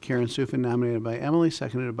by Karen Sufin, nominated by Emily,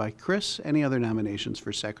 seconded by Chris. Any other nominations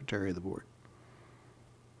for Secretary of the Board?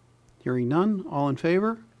 Hearing none, all in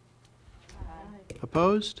favor? Aye.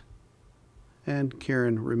 Opposed? And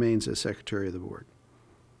Karen remains as Secretary of the Board.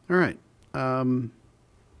 All right. And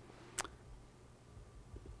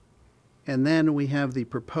then we have the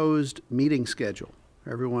proposed meeting schedule.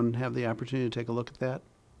 Everyone have the opportunity to take a look at that?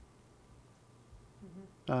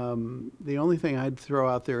 The only thing I'd throw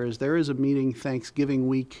out there is a meeting Thanksgiving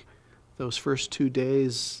week. Those first 2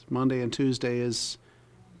 days, Monday and Tuesday, is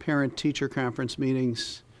parent-teacher conference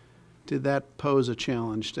meetings. Did that pose a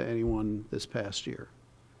challenge to anyone this past year?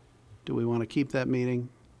 Do we want to keep that meeting?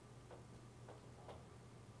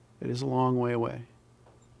 It is a long way away.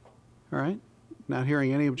 All right. Not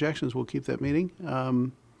hearing any objections, we'll keep that meeting.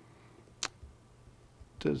 I'm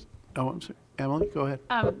sorry. Emily, go ahead.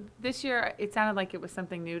 This year, it sounded like it was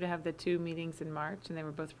something new to have the 2 meetings in March, and they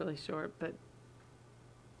were both really short, but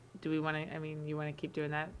do we want to, you want to keep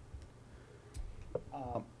doing that?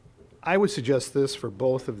 I would suggest this for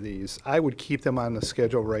both of these. I would keep them on the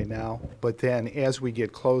schedule right now, but then as we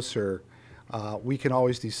get closer, we can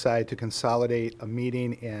always decide to consolidate a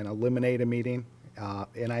meeting and eliminate a meeting.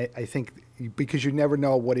 And I think because you never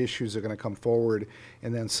know what issues are going to come forward,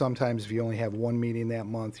 and then sometimes if you only have 1 meeting that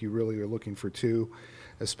month, you really are looking for 2,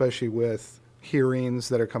 especially with hearings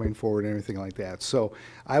that are coming forward and everything like that. So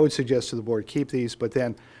I would suggest to the board keep these, but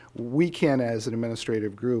then we can, as an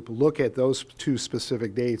administrative group, look at those 2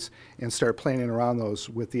 specific dates and start planning around those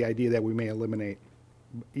with the idea that we may eliminate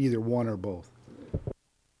either one or both.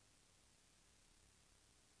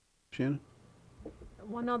 Shannon?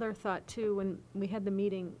 One other thought too, when we had the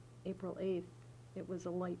meeting April 8th, it was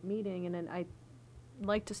a light meeting, and then I'd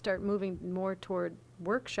like to start moving more toward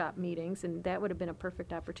workshop meetings, and that would have been a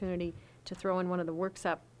perfect opportunity to throw in one of the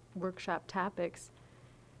workshop topics.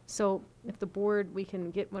 So if the board, we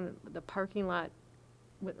can get one of the parking lot,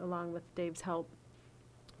 along with Dave's help,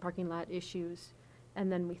 parking lot issues,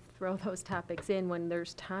 and then we throw those topics in when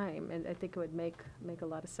there's time, and I think it would make a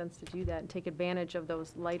lot of sense to do that and take advantage of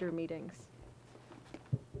those lighter meetings.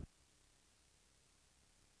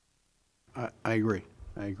 I agree.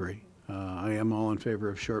 I am all in favor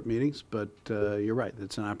of short meetings, but you're right.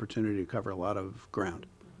 It's an opportunity to cover a lot of ground.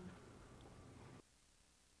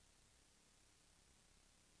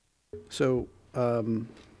 So,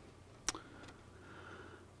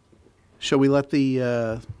 shall we let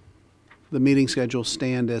the meeting schedule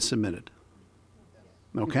stand as submitted?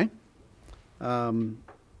 Okay. That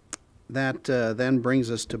then brings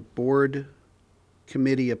us to board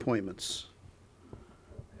committee appointments.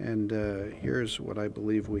 And here's what I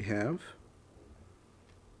believe we have.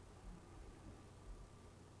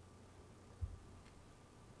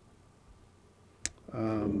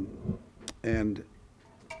 And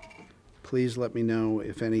please let me know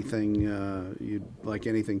if anything, you'd like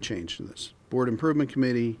anything changed in this. Board Improvement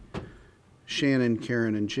Committee, Shannon,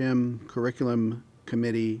 Karen, and Jim. Curriculum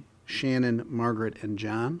Committee, Shannon, Margaret, and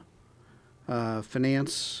John.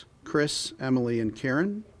 Finance, Chris, Emily, and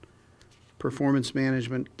Karen. Performance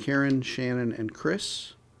Management, Karen, Shannon, and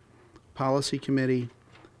Chris. Policy Committee,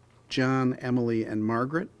 John, Emily, and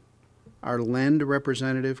Margaret. Our LEND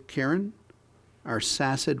representative, Karen. Our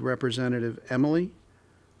SACID representative, Emily.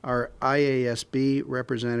 Our IASB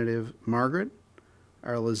representative, Margaret.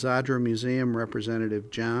 Our Lazadra Museum representative,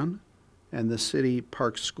 John. And the City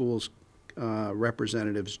Park Schools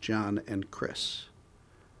representatives, John and Chris.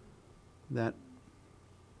 That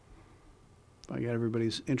I got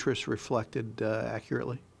everybody's interest reflected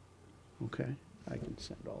accurately. Okay, I can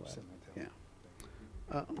send all that.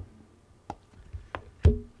 Yeah.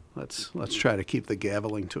 Let's try to keep the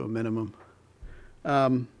gaveling to a minimum.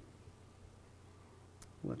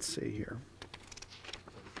 Let's see here.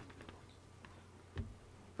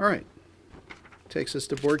 All right. Takes us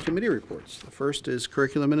to board committee reports. The first is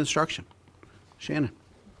curriculum and instruction. Shannon.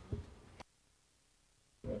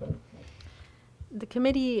 The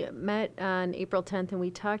committee met on April 10th, and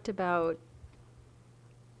we talked about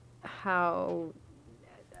how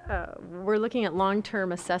we're looking at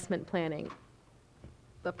long-term assessment planning,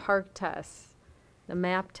 the PARC tests, the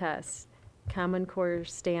MAP tests, Common Core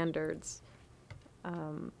standards,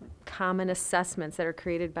 common assessments that are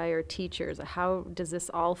created by our teachers. How does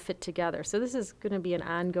this all fit together? So this is going to be an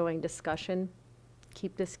ongoing discussion.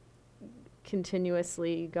 Keep this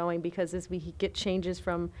continuously going, because as we get changes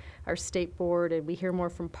from our state board and we hear more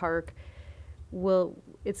from PARC,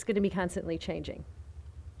 it's going to be constantly changing.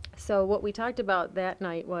 So what we talked about that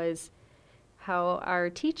night was how our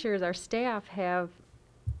teachers, our staff have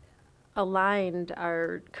aligned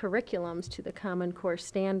our curriculums to the Common Core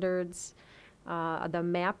standards. The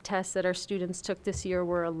MAP tests that our students took this year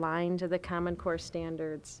were aligned to the Common Core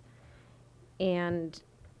standards. And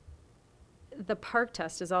the PARC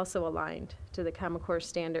test is also aligned to the Common Core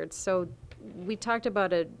standards. So we talked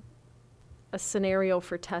about a scenario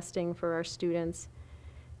for testing for our students.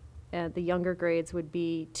 The younger grades would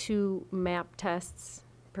be 2 MAP tests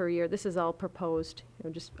per year. This is all proposed.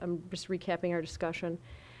 I'm just recapping our discussion.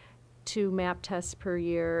 2 MAP tests per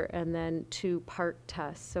year, and then 2 PARC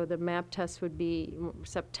tests. So the MAP tests would be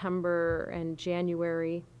September and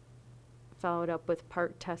January, followed up with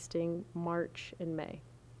PARC testing March and May.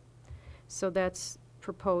 So that's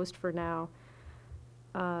proposed for now.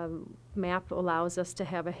 MAP allows us to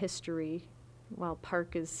have a history while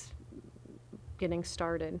PARC is getting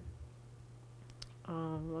started.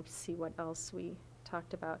 Let's see what else we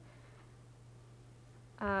talked about.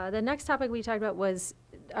 The next topic we talked about was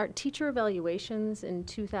our teacher evaluations in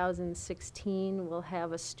 2016 will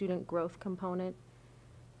have a student growth component.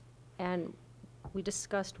 And we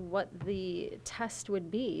discussed what the test would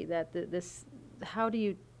be, that how do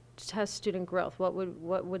you test student growth? What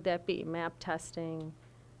would that be? MAP testing,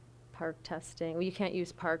 PARC testing. Well, you can't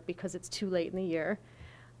use PARC because it's too late in the year.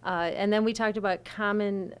 And then we talked about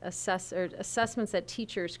common assessments that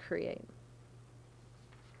teachers create.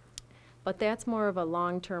 But that's more of a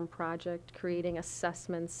long-term project, creating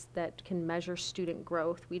assessments that can measure student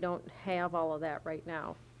growth. We don't have all of that right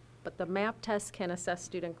now. But the MAP test can assess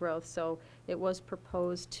student growth, so it was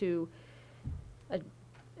proposed to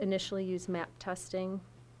initially use MAP testing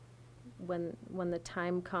when the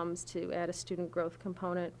time comes to add a student growth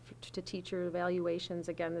component to teacher evaluations.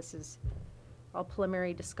 Again, this is all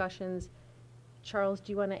preliminary discussions. Charles,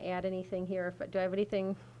 do you want to add anything here? Do I have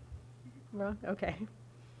anything wrong? Okay.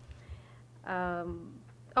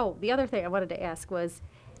 Oh, the other thing I wanted to ask was,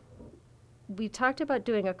 we talked about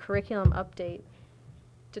doing a curriculum update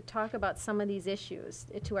to talk about some of these issues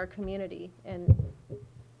to our community, and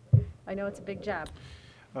I know it's a big job,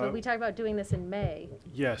 but we talked about doing this in May.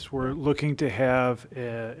 Yes, we're looking to have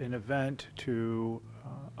an event to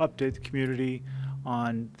update the community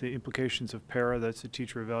on the implications of PARA, that's the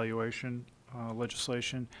teacher evaluation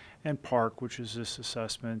legislation, and PARC, which is this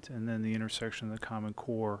assessment, and then the intersection the Common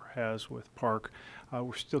Core has with PARC.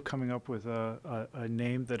 We're still coming up with a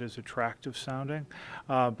name that is attractive sounding,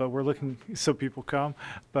 but we're looking so people come.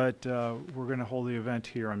 But we're going to hold the event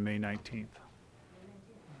here on May 19th.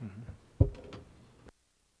 Mm-hmm.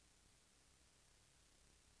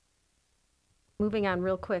 Moving on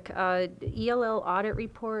real quick, ELL audit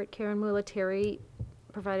report, Karen Mulateri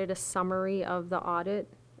provided a summary of the audit.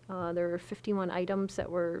 There are 51 items that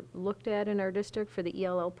were looked at in our district for the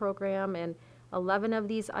ELL program, and 11 of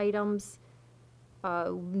these items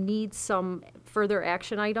need some further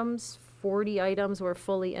action items. 40 items were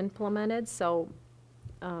fully implemented, so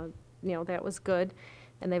that was good.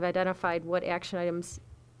 And they've identified what action items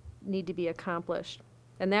need to be accomplished.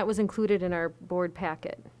 And that was included in our board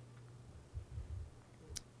packet.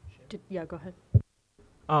 Yeah, go ahead.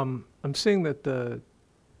 I'm seeing that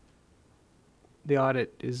the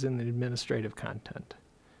audit is in the administrative content.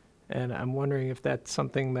 And I'm wondering if that's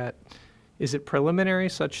something that, is it preliminary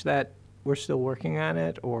such that we're still working on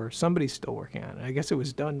it, or somebody's still working on it? I guess it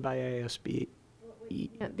was done by ASB.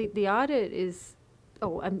 Yeah, the audit is,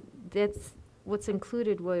 that's what's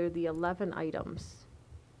included were the 11 items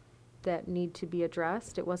that need to be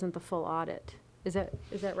addressed. It wasn't the full audit. Is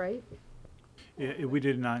that right? Yeah, we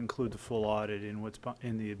did not include the full audit in what's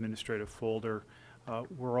in the administrative folder.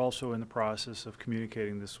 We're also in the process of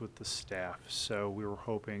communicating this with the staff, so we were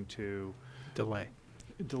hoping to delay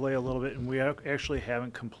a little bit, and we actually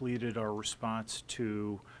haven't completed our response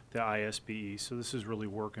to the ISBE, so this is really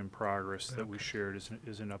work in progress that we shared as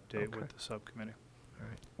an update with the subcommittee. All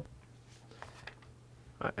right.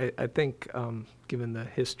 I think, given the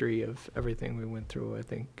history of everything we went through, I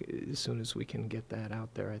think as soon as we can get that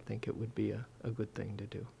out there, I think it would be a good thing to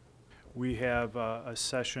do. We have a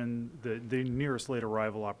session, the nearest late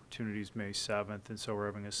arrival opportunity is May 7th, and so we're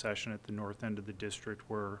having a session at the north end of the district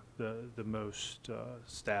where the most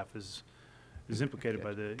staff is implicated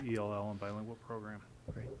by the ELL and bilingual program.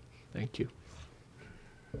 Great, thank you.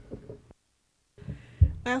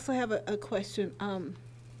 I also have a question.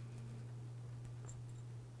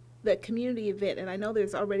 That community event, and I know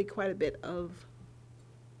there's already quite a bit of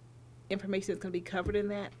information that's going to be covered in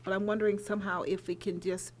that, but I'm wondering somehow if it can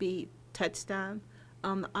just be touched on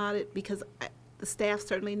the audit, because the staff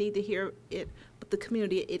certainly need to hear it, but the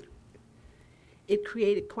community, it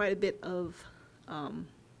created quite a bit of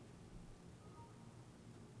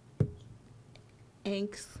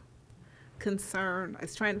angst, concern. I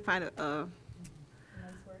was trying to find a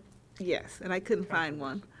yes, and I couldn't find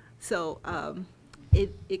one. So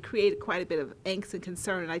it created quite a bit of angst and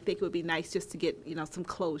concern, and I think it would be nice just to get, you know, some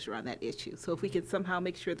closure on that issue. So if we could somehow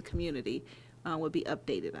make sure the community would be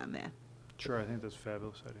updated on that. Sure, I think that's a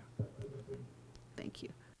fabulous idea. Thank you.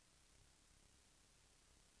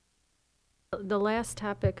 The last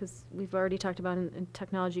topic, because we've already talked about in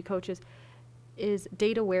technology coaches, is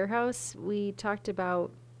data warehouse. We talked about,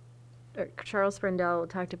 Charles Sprendel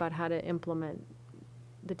talked about how to implement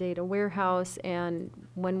the data warehouse, and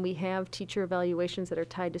when we have teacher evaluations that are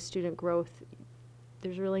tied to student growth,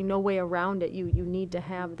 there's really no way around it. You need to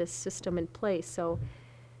have this system in place. So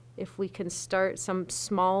if we can start some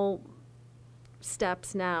small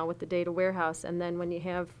steps now with the data warehouse, and then when you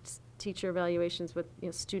have teacher evaluations with, you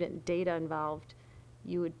know, student data involved,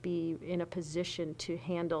 you would be in a position to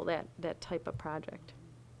handle that type of project.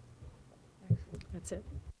 That's it.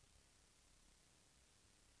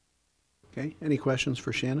 Okay, any questions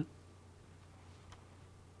for Shannon?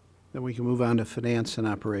 Then we can move on to finance and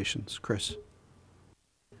operations. Chris.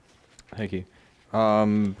 Thank you.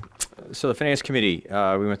 So the Finance Committee,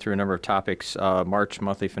 we went through a number of topics. March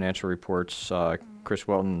monthly financial reports, Chris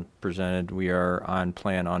Welton presented. We are on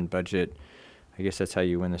plan, on budget. I guess that's how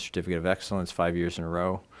you win the Certificate of Excellence 5 years in a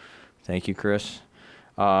row. Thank you, Chris.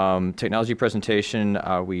 Technology presentation,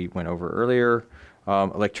 we went over earlier.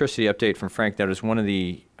 Electricity update from Frank. That is one of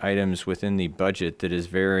the items within the budget that is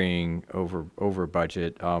varying over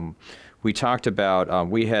budget. We talked about,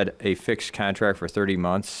 we had a fixed contract for 30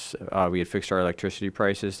 months. We had fixed our electricity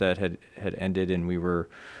prices that had ended, and we were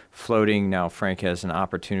floating. Now Frank has an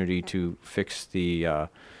opportunity to fix the,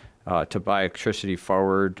 to buy electricity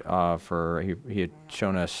forward he had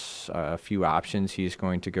shown us a few options. He's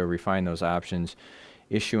going to go refine those options,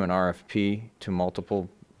 issue an RFP to multiple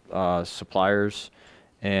suppliers.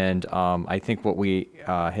 And I think what we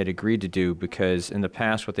had agreed to do, because in the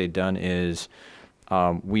past what they'd done is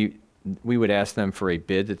we would ask them for a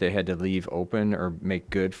bid that they had to leave open or make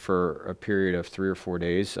good for a period of 3 or 4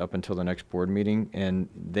 days up until the next board meeting, and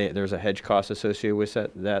there's a hedge cost associated with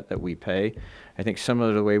that we pay. I think similar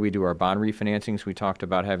to the way we do our bond refinancings, we talked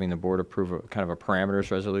about having the board approve kind of a parameters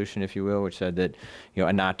resolution, if you will, which said that, you know,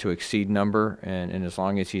 a not to exceed number, and as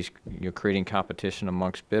long as he's, you know, creating competition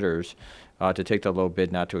amongst bidders, to take the low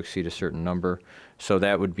bid not to exceed a certain number. So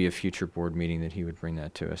that would be a future board meeting that he would bring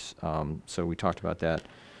that to us. So we talked about that.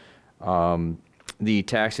 The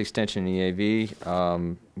tax extension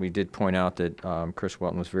EAV, we did point out that Chris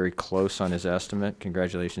Welton was very close on his estimate.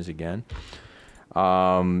 Congratulations again.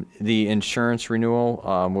 The insurance renewal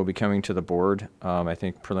will be coming to the board. I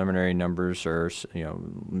think preliminary numbers are, you know,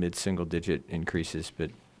 mid-single digit increases, but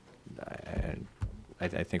I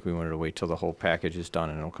think we wanted to wait till the whole package is done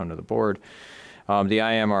and it'll come to the board. The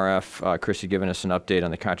IMRF, Chris had given us an update on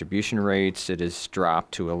the contribution rates. It has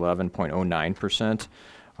dropped to 11.09%.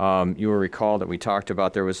 You will recall that we talked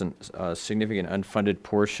about there was a significant unfunded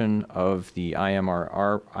portion of the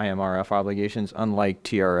IMRF obligations. Unlike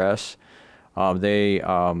TRS, they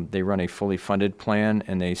run a fully funded plan,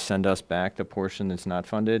 and they send us back the portion that's not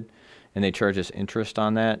funded, and they charge us interest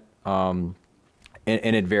on that.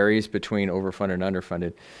 And it varies between overfunded and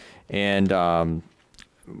underfunded. And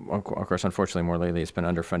of course, unfortunately, more lately it's been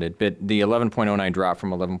underfunded. But the 11.09 drop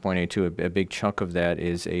from 11.82, a big chunk of that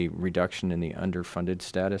is a reduction in the underfunded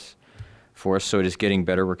status for us. So it is getting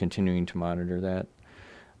better. We're continuing to monitor that.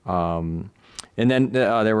 And then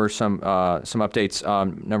there were some updates.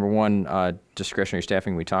 Number one, discretionary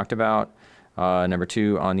staffing we talked about. Number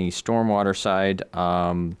two, on the stormwater side,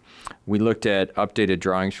 we looked at updated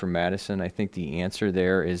drawings from Madison. I think the answer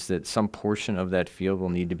there is that some portion of that field will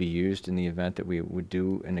need to be used in the event that we would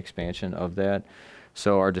do an expansion of that.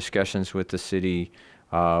 So our discussions with the city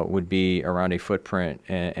would be around a footprint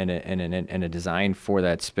and a design for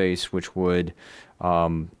that space, which would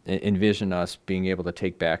envision us being able to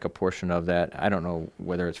take back a portion of that. I don't know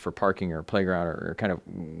whether it's for parking or playground or kind of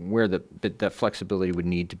where that flexibility would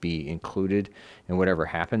need to be included in whatever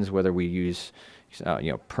happens, whether we use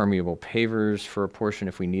permeable pavers for a portion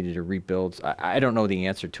if we needed to rebuild. I don't know the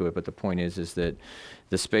answer to it, but the point is that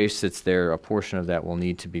the space that's there, a portion of that will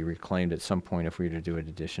need to be reclaimed at some point if we were to do an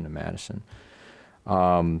addition to Madison.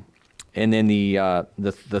 And then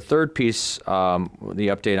the third piece, the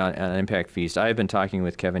update on impact fees. I have been talking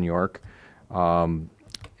with Kevin York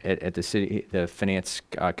at the city, the finance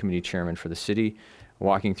committee chairman for the city,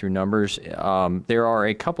 walking through numbers. There are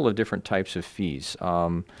a couple of different types of fees.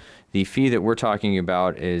 The fee that we're talking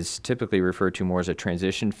about is typically referred to more as a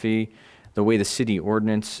transition fee. The way the city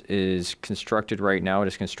ordinance is constructed right now, it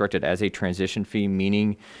is constructed as a transition fee,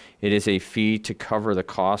 meaning it is a fee to cover the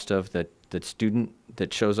cost of the student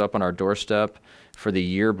that shows up on our doorstep for the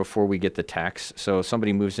year before we get the tax. So if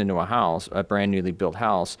somebody moves into a house, a brand newly built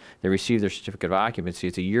house, they receive their certificate of occupancy.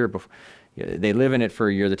 It's a year before. They live in it for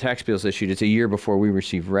a year. The tax bill is issued. It's a year before we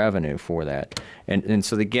receive revenue for that. And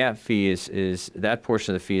so the gap fee is that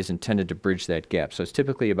portion of the fee is intended to bridge that gap. So it's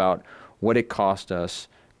typically about what it cost us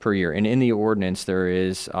per year. And in the ordinance,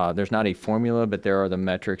 there's not a formula, but there are the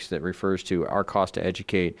metrics that refers to our cost to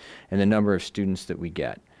educate and the number of students that we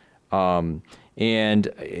get. And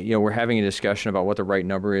we're having a discussion about what the right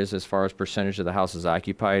number is as far as percentage of the houses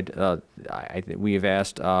occupied. We have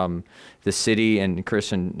asked the city, and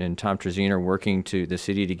Chris and Tom Trezine are working to the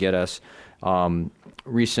city to get us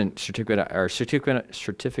recent certificate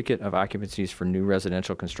of occupancies for new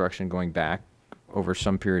residential construction going back over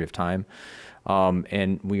some period of time.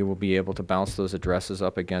 And we will be able to bounce those addresses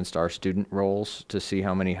up against our student rolls to see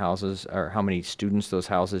how many houses or how many students those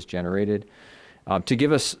houses generated. To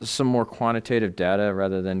give us some more quantitative data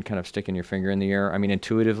rather than kind of sticking your finger in the air. I mean,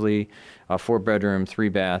 intuitively, a 4-bedroom,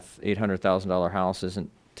 3-bath, $800,000 house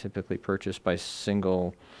isn't typically purchased by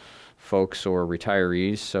single folks or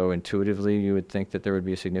retirees. So intuitively, you would think that there would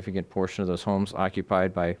be a significant portion of those homes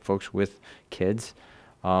occupied by folks with kids.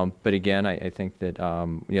 But again, I think that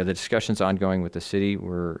the discussion's ongoing with the city.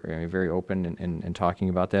 We're very open in talking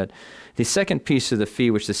about that. The second piece of the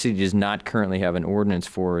fee, which the city does not currently have an ordinance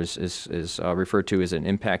for, is referred to as an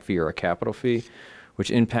impact fee or a capital fee,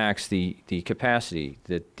 which impacts the capacity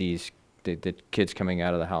that the kids coming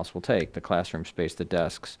out of the house will take, the classroom space, the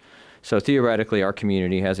desks. So theoretically, our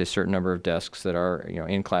community has a certain number of desks that are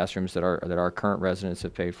in classrooms that our current residents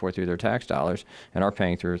have paid for through their tax dollars and are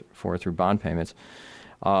paying through bond payments.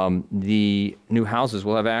 The new houses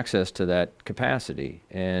will have access to that capacity,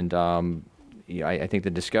 and I think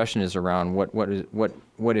the discussion is around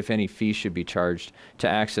what if any fee should be charged to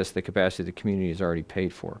access the capacity the community has already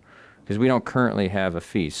paid for, because we don't currently have a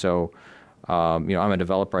fee. So, I'm a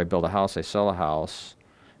developer. I build a house. I sell a house.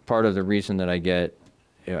 Part of the reason that I get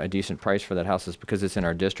a decent price for that house is because it's in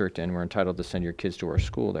our district, and we're entitled to send your kids to our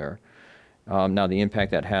school there. Now, the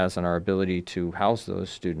impact that has on our ability to house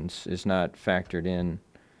those students is not factored in.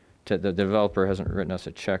 The developer hasn't written us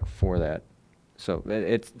a check for that. So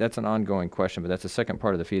that's an ongoing question, but that's the second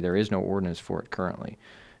part of the fee. There is no ordinance for it currently.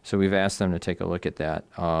 So we've asked them to take a look at that.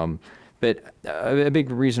 But a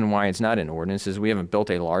big reason why it's not in ordinance is we haven't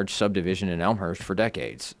built a large subdivision in Elmhurst for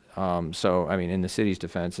decades. So, I mean, in the city's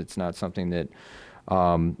defense, it's not something that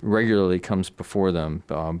regularly comes before them.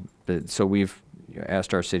 So we've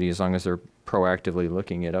asked our city, as long as they're proactively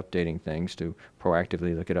looking at updating things, to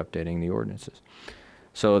proactively look at updating the ordinances.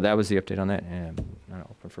 So that was the update on that, and I'm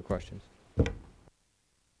open for questions.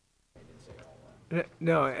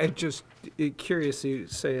 No, I'm just curious. You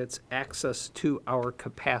say it's access to our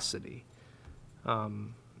capacity,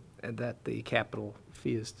 and that the capital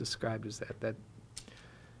fee is described as that. That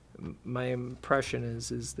my impression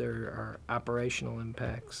is there are operational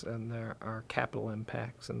impacts and there are capital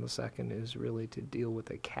impacts, and the second is really to deal with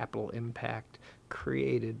a capital impact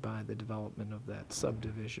created by the development of that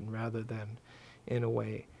subdivision, rather than, in a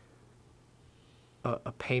way,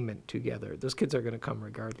 a payment together. Those kids are going to come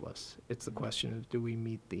regardless. It's the question of, do we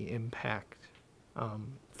meet the impact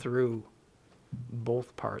through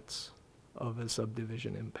both parts of a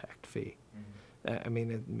subdivision impact fee? I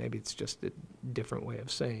mean, maybe it's just a different way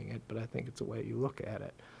of saying it, but I think it's a way you look at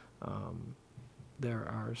it. There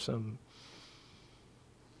are some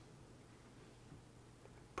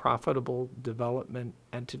profitable development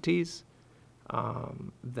entities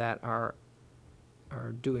that are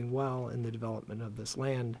doing well in the development of this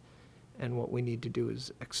land, and what we need to do is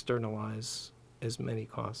externalize as many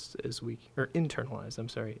costs as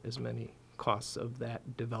internalize, as many costs of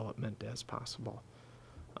that development as possible.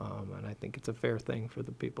 And I think it's a fair thing for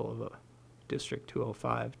the people of District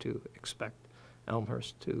 205 to expect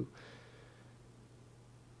Elmhurst to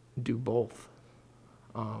do both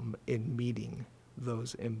in meeting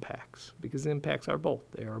those impacts, because the impacts are both.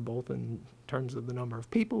 They are both in terms of the number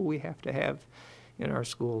of people we have to have in our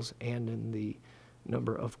schools and in the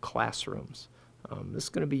number of classrooms. This is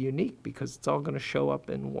going to be unique because it's all going to show up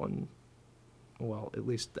in one, well, at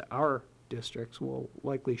least our districts will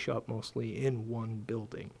likely show up mostly in one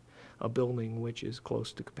building, a building which is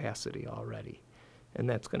close to capacity already. And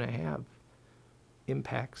that's going to have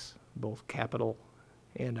impacts, both capital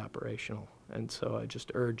and operational. And so I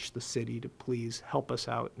just urge the city to please help us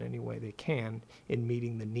out in any way they can in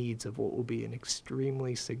meeting the needs of what will be an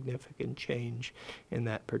extremely significant change in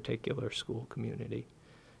that particular school community,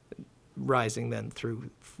 rising then through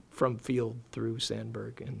from Field through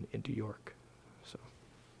Sandburg and into York. So.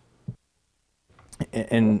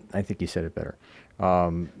 And I think you said it better.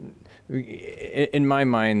 In my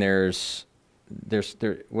mind, there's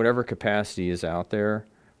whatever capacity is out there,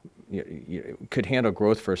 could handle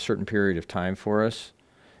growth for a certain period of time for us.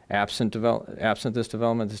 Absent this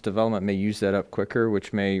development may use that up quicker,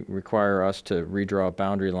 which may require us to redraw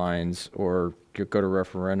boundary lines or go to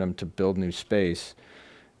referendum to build new space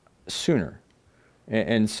sooner.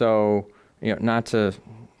 And so, not to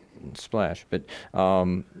splash, but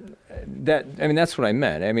that's what I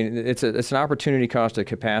meant. I mean, it's an opportunity cost of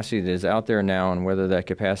capacity that is out there now, and whether that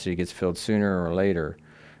capacity gets filled sooner or later,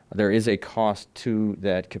 there is a cost to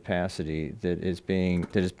that capacity that is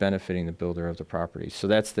benefiting the builder of the property. So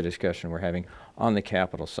that's the discussion we're having on the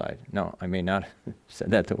capital side. No, I may not have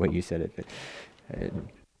said that the way you said it. But,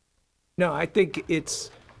 no, I think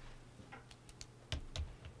there's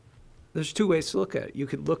two ways to look at it. You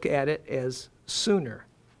could look at it as sooner.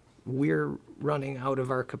 We're running out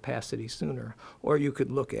of our capacity sooner. Or you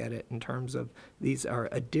could look at it in terms of these are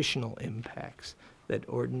additional impacts that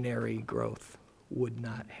ordinary growth would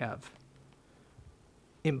not have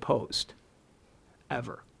imposed,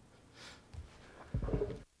 ever.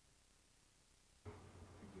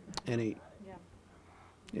 Any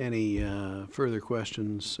further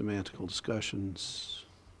questions, semantical discussions?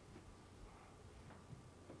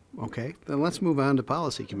 Okay, then let's move on to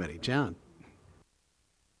Policy Committee. John.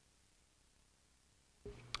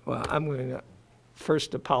 Well, I'm going to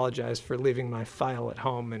first apologize for leaving my file at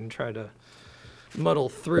home and try to muddle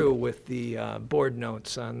through with the board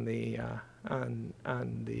notes on the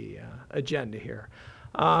agenda here.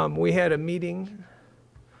 We had a meeting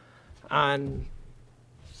on.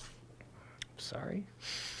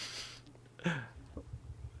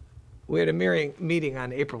 We had a meeting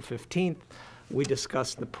on April 15th. We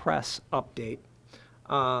discussed the press update.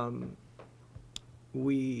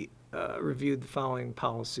 We reviewed the following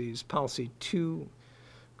policies. Policy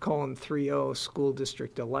 2:30, school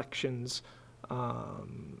district elections.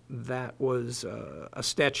 That was a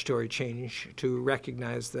statutory change to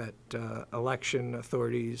recognize that election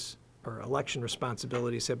authorities or election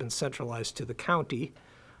responsibilities have been centralized to the county,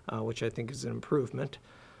 which I think is an improvement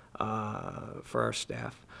for our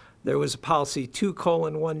staff. There was a policy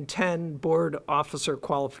 2:110, board officer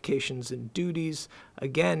qualifications and duties.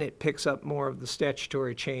 Again, it picks up more of the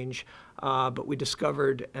statutory change, but we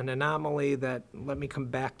discovered an anomaly that, let me come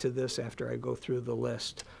back to this after I go through the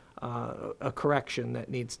list. A correction that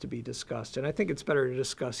needs to be discussed. And I think it's better to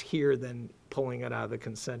discuss here than pulling it out of the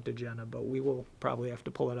consent agenda, but we will probably have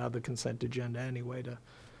to pull it out of the consent agenda anyway to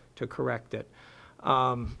correct it.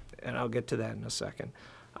 And I'll get to that in a second.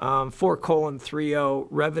 4:30,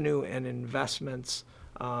 revenue and investments.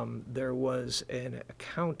 There was an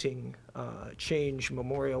accounting change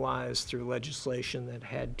memorialized through legislation that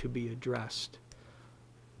had to be addressed.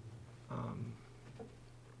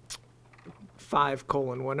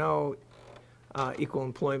 5:10, equal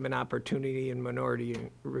employment opportunity and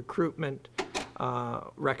minority recruitment,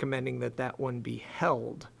 recommending that one be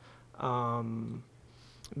held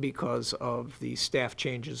because of the staff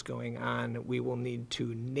changes going on. We will need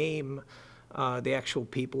to name the actual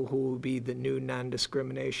people who will be the new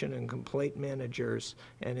non-discrimination and complaint managers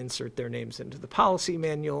and insert their names into the policy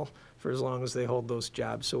manual for as long as they hold those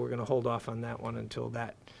jobs. So we're going to hold off on that one until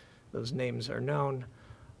those names are known.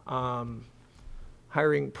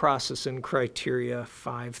 Hiring process and criteria,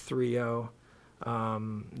 5:30.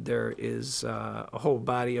 There is a whole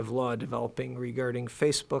body of law developing regarding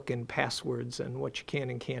Facebook and passwords and what you can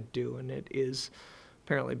and can't do, and it is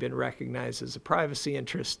apparently been recognized as a privacy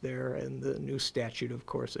interest there, and the new statute, of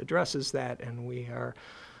course, addresses that, and we are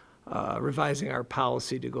revising our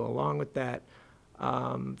policy to go along with that.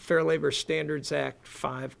 Fair Labor Standards Act,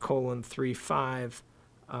 5:35.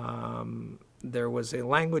 There was a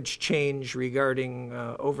language change regarding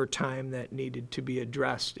overtime that needed to be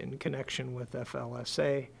addressed in connection with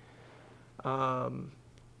FLSA.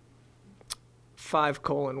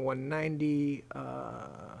 5:190,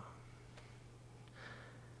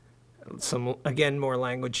 some, again, more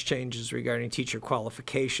language changes regarding teacher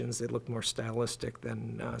qualifications. They look more stylistic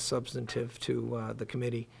than substantive to the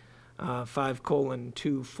committee.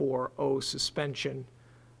 5:240, suspension.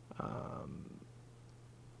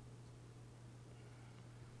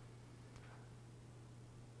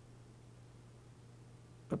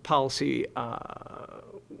 The policy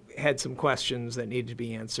had some questions that needed to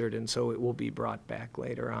be answered, and so it will be brought back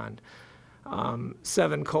later on.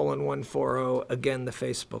 7:140, again, the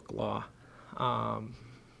Facebook law.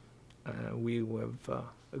 We have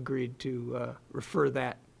agreed to refer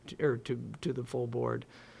that to the full board.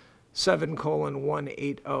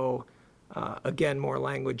 7:180, again, more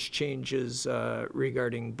language changes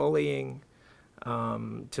regarding bullying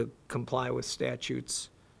to comply with statutes.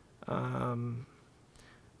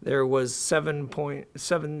 There was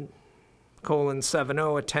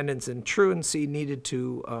 7:7:70, attendance and truancy needed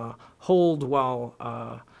to hold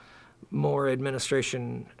while more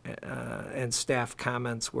administration and staff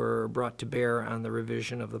comments were brought to bear on the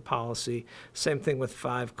revision of the policy. Same thing with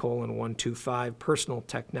 5:125, personal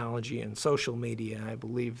technology and social media. I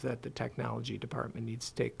believe that the technology department needs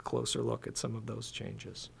to take a closer look at some of those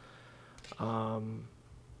changes.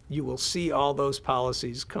 You will see all those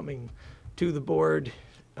policies coming to the board.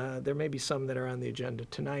 There may be some that are on the agenda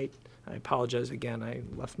tonight. I apologize again, I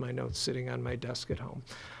left my notes sitting on my desk at home.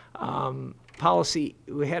 Policy,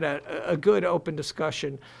 we had a good open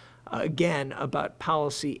discussion again about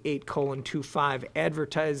policy 8:25,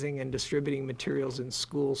 advertising and distributing materials in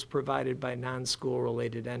schools provided by non-school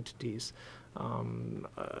related entities.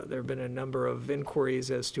 There have been a number of inquiries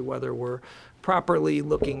as to whether we're properly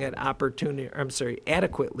looking at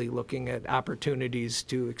adequately looking at opportunities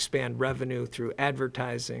to expand revenue through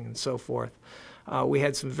advertising and so forth. We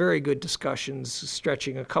had some very good discussions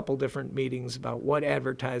stretching a couple different meetings about what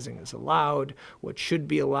advertising is allowed, what should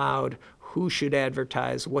be allowed, who should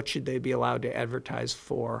advertise, what should they be allowed to advertise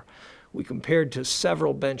for. We compared to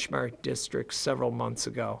several benchmark districts several months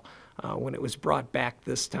ago. When it was brought back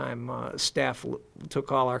this time, staff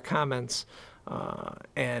took all our comments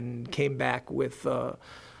and came back with a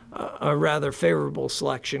rather favorable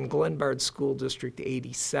selection, Glenbard School District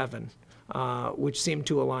 87, which seemed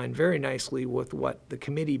to align very nicely with what the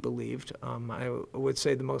committee believed. I would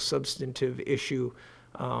say the most substantive issue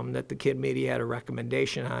that the committee had a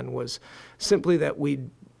recommendation on was simply that we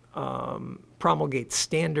promulgate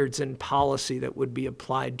standards and policy that would be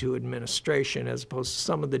applied to administration, as opposed to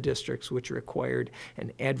some of the districts which required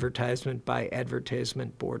an advertisement by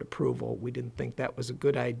advertisement board approval. We didn't think that was a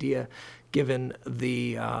good idea given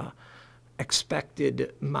the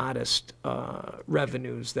expected modest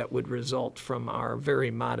revenues that would result from our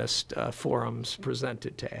very modest forums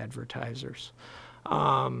presented to advertisers.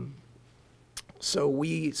 So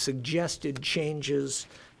we suggested changes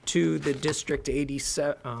to the District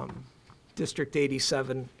 87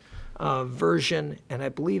 version, and I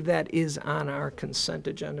believe that is on our consent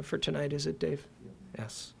agenda for tonight, is it, Dave?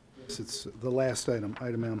 Yes. It's the last item,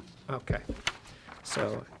 item M. Okay.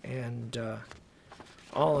 So, and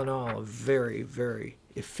all in all, a very, very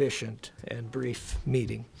efficient and brief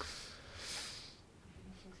meeting.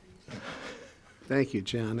 Thank you,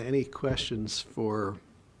 John. Any questions for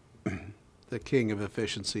the king of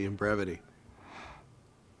efficiency and brevity?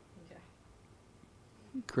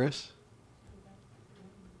 Chris?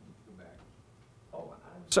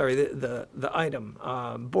 Sorry, the item,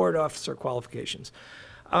 board officer qualifications.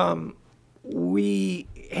 We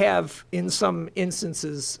have, in some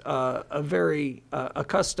instances, a very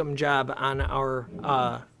custom job on our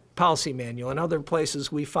policy manual. In other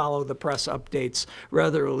places, we follow the press updates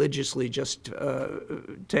rather religiously just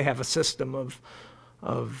to have a system of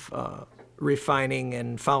refining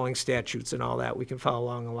and following statutes and all that. We can follow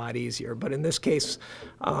along a lot easier. But in this case,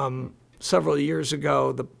 several years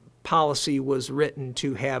ago, the policy was written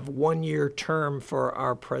to have one-year term for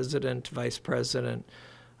our president, vice president,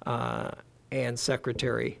 and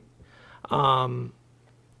secretary. And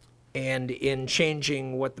in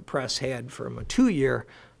changing what the press had from a 2-year,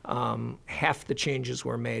 half the changes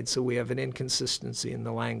were made, so we have an inconsistency in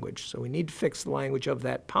the language. So we need to fix the language of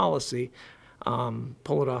that policy,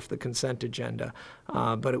 pull it off the consent agenda.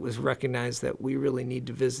 But it was recognized that we really need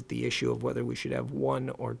to visit the issue of whether we should have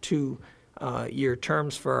 1 or 2 year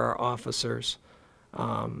terms for our officers.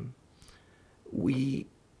 We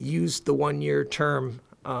used the 1-year term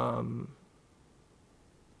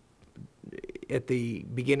at the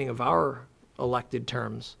beginning of our elected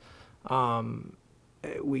terms.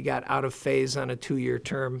 We got out of phase on a 2-year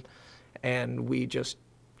term, and we just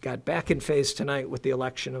got back in phase tonight with the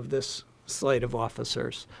election of this slate of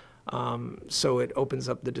officers. So it opens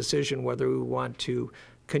up the decision whether we want to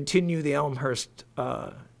continue the Elmhurst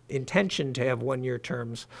intention to have 1-year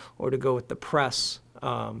terms or to go with the press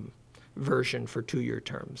version for 2-year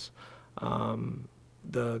terms.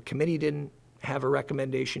 The committee didn't have a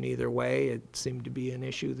recommendation either way. It seemed to be an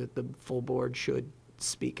issue that the full board should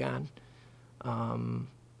speak on.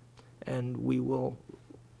 And we will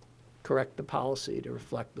correct the policy to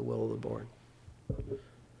reflect the will of the board.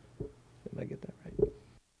 Did I get that right?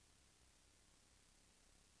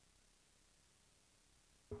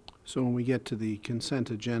 So when we get to the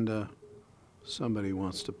consent agenda, somebody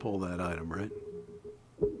wants to pull that item, right?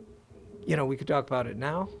 You know, we could talk about it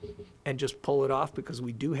now and just pull it off because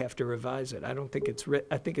we do have to revise it. I don't think it's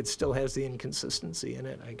I think it still has the inconsistency in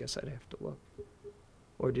it. I guess I'd have to look.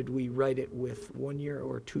 Or did we write it with 1 year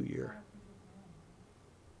or 2 year?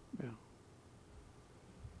 Yeah.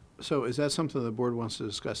 So is that something the board wants to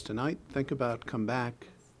discuss tonight? Think about, come back?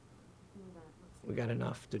 We got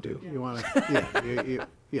enough to do. You want to,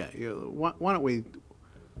 why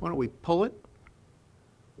don't we pull it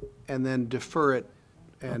and then defer it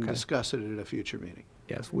and Okay. discuss it at a future meeting?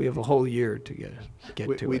 Yes, we have a whole year to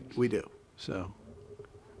get to it. We do, so.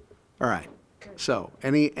 All right, so,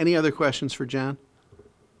 any other questions for John?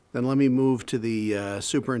 Then let me move to the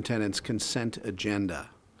superintendent's consent agenda.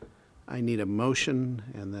 I need a motion,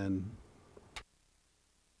 and then,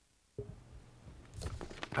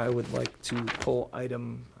 I would like to pull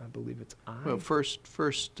item, I believe it's I. well, first,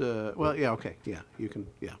 well, yeah, okay, yeah, you can,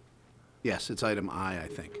 yeah. Yes, it's item I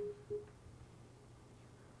think.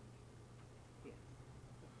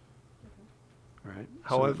 All right. so-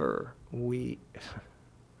 However, we,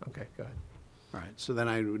 okay, go ahead. All right, so then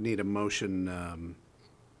I would need a motion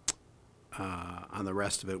on the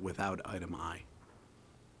rest of it without item I.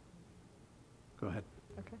 Go ahead.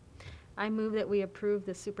 Okay. I move that we approve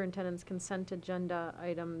the superintendent's consent agenda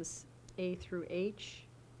items A through H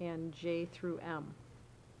and J through M.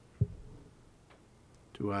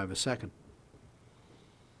 Do I have a second?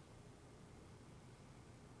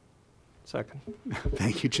 Second.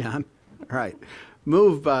 Thank you, John. All right.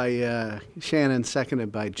 Moved by Shannon,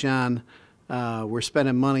 seconded by John. We're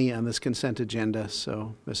spending money on this consent agenda,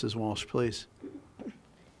 so Mrs. Walsh, please.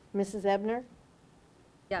 Mrs. Ebner,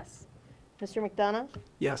 Yes. Mr. McDonough,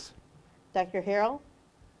 Yes. Dr. Harrell,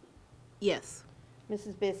 Yes.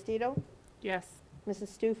 Mrs. Bastido, Yes.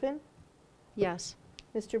 Mrs. Stufen, Yes.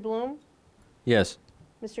 Mr. Bloom, Yes.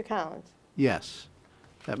 Mr. Collins. Yes.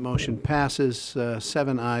 That motion passes,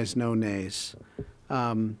 7 ayes, no nays.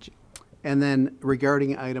 And then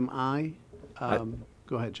regarding item I,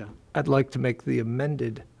 go ahead, John. I'd like to make the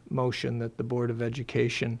amended motion that the Board of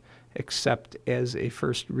Education accept as a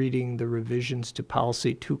first reading the revisions to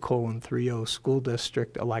Policy 2:30 School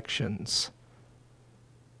District Elections,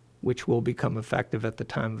 which will become effective at the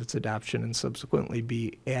time of its adoption and subsequently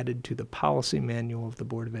be added to the Policy Manual of the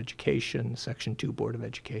Board of Education, Section 2, Board of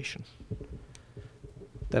Education.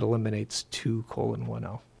 That eliminates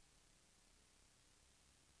 2:10.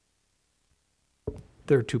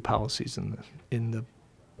 There are 2 policies in the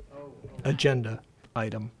agenda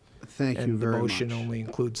item. Thank you very much. And the motion only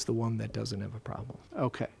includes the one that doesn't have a problem.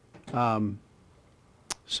 Okay.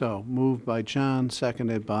 So moved by John,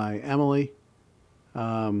 seconded by Emily.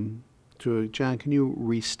 John, can you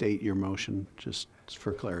restate your motion, just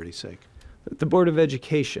for clarity's sake? The Board of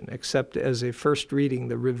Education accept as a first reading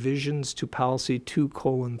the revisions to Policy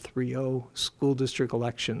 2:30 School District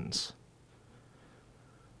Elections,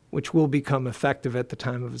 which will become effective at the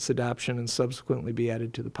time of its adoption and subsequently be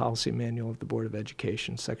added to the Policy Manual of the Board of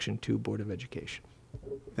Education, Section 2, Board of Education.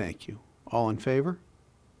 Thank you. All in favor?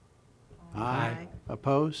 Aye.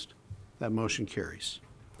 Opposed? That motion carries.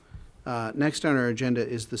 Next on our agenda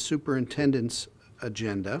is the superintendent's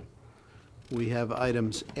agenda. We have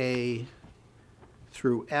items A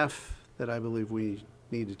through F that I believe we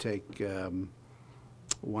need to take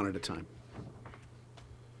one at a time.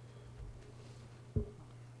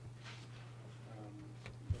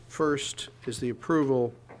 First is the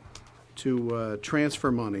approval to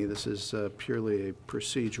transfer money. This is purely a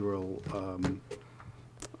procedural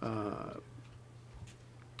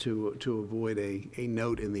to avoid a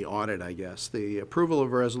note in the audit, I guess. The approval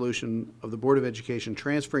of a resolution of the Board of Education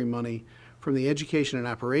transferring money from the Education and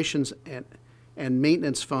Operations and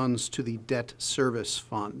Maintenance funds to the Debt Service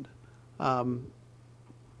Fund. Go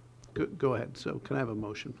ahead. So can I have a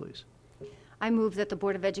motion, please? I move that the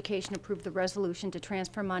Board of Education approve the resolution to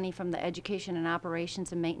transfer money from the Education and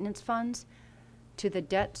Operations and Maintenance funds to the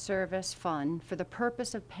Debt Service Fund for the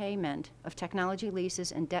purpose of payment of technology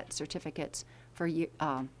leases and debt certificates for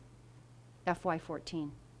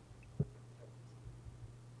FY14.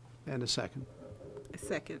 And a second. A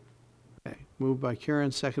second. Okay, moved by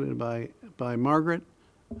Karen, seconded by Margaret.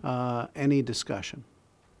 Any discussion?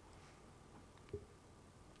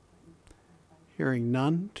 Hearing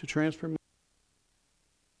none to transfer.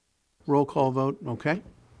 Roll call vote, okay.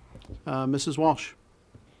 Mrs. Walsh?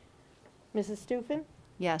 Mrs. Stufen,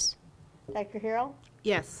 Yes. Dr. Harrell,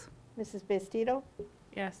 Yes. Mrs. Bastido,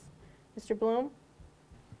 Yes. Mr. Bloom,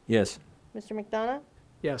 Yes. Mr. McDonough,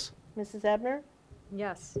 Yes. Mrs. Ebner,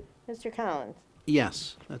 Yes. Mr. Collins.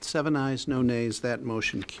 Yes, that's 7 ayes, no nays, that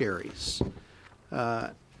motion carries.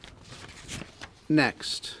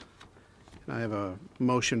 Next, can I have a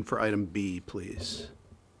motion for item B, please?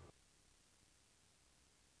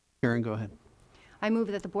 Karen, go ahead. I move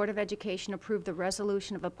that the Board of Education approve the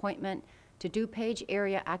resolution of appointment to DuPage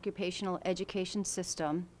Area Occupational Education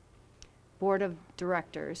System Board of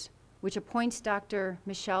Directors, which appoints Dr.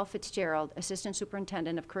 Michelle Fitzgerald, Assistant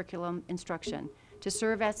Superintendent of Curriculum Instruction, to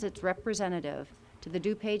serve as its representative to the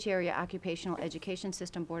DuPage Area Occupational Education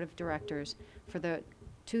System Board of Directors for the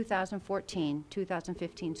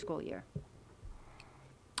 2014-2015 school year.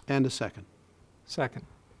 And a second. Second.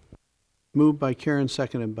 Moved by Karen,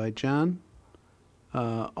 seconded by John.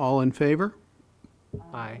 All in favor?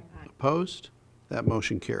 Aye. Opposed? That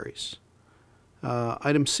motion carries.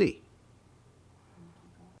 Item C.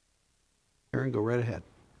 Karen, go right ahead.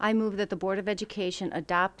 I move that the Board of Education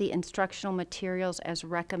adopt the instructional materials as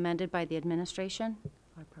recommended by the administration.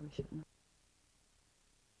 I probably shouldn't have.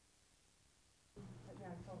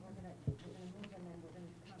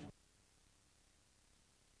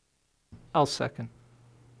 I'll second.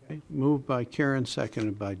 Okay, moved by Karen,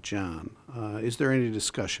 seconded by John. Is there any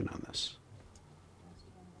discussion on this?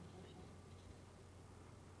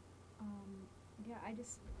 Yeah,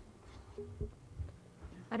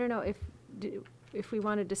 I don't know if we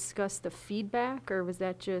want to discuss the feedback, or was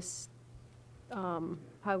that just,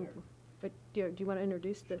 how, but do you want to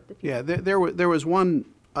introduce the feedback? Yeah, there was one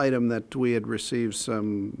item that we had received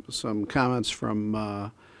some comments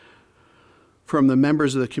from the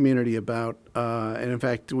members of the community about, and in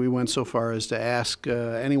fact, we went so far as to ask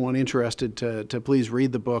anyone interested to please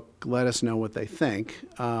read the book, let us know what they think.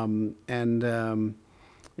 You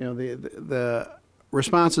know, the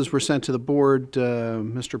responses were sent to the board.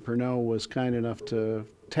 Mr. Pernot was kind enough to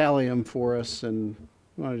tally them for us, and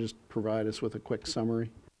you want to just provide us with a quick summary?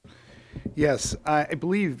 Yes, I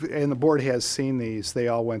believe, and the board has seen these, they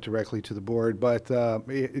all went directly to the board, but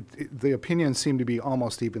the opinions seem to be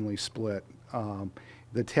almost evenly split.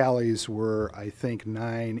 The tallies were, I think,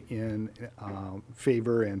 9 in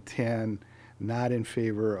favor and 10 not in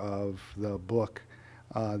favor of the book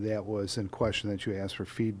that was in question that you asked for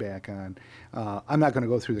feedback on. I'm not going to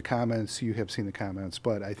go through the comments. You have seen the comments,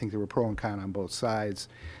 but I think there were pro and con on both sides.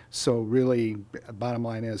 So really, bottom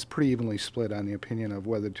line is pretty evenly split on the opinion of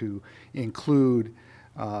whether to include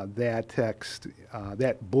that text,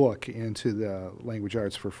 that book into the language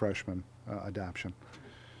arts for freshmen adoption.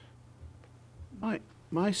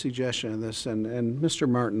 My suggestion in this, and Mr.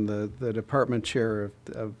 Martin, the department chair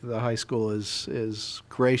of the high school, is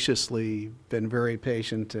graciously been very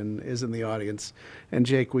patient and is in the audience. And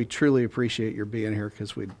Jake, we truly appreciate your being here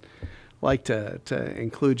because we'd like to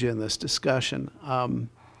include you in this discussion.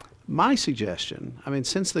 My suggestion, I mean,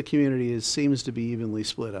 since the community seems to be evenly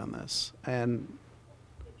split on this, and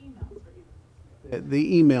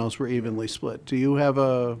the emails were evenly split, do you have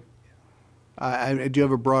a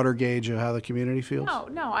broader gauge of how the community feels?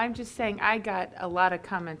 No, I'm just saying I got a lot of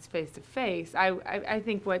comments face to face. I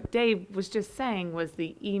think what Dave was just saying was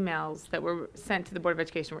the emails that were sent to the Board of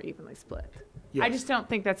Education were evenly split. Yes. I just don't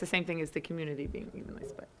think that's the same thing as the community being evenly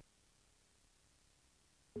split.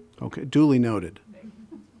 Okay, duly noted.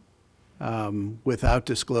 Without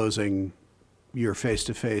disclosing your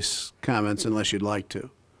face-to-face comments unless you'd like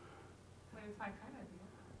to.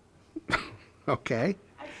 Okay.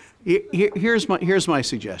 Here's my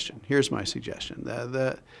suggestion.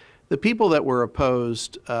 The people that were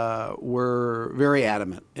opposed were very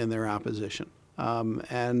adamant in their opposition.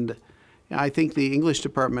 And I think the English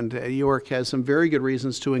department at York has some very good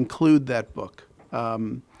reasons to include that book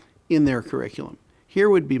in their curriculum. Here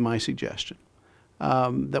would be my suggestion.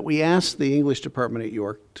 That we ask the English department at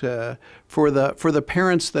York for the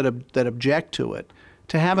parents that object to it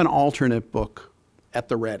to have an alternate book at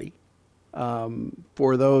the ready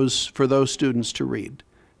for those students to read.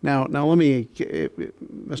 Now let me,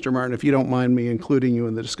 Mr. Martin, if you don't mind me including you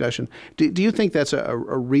in the discussion, do you think that's a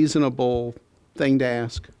reasonable thing to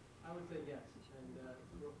ask? I would say yes.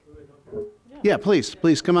 Yeah, Yeah,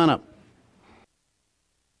 please come on up.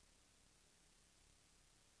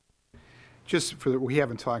 Just for we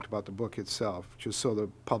haven't talked about the book itself, just so the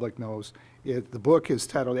public knows. The book is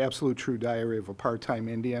titled Absolute True Diary of a Part-Time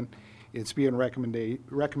Indian. It's being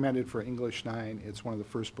recommended for English 9. It's one of the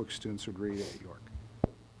first books students would read at York.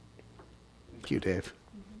 Thank you, Dave.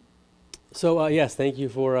 So yes, thank you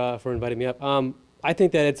for inviting me up. I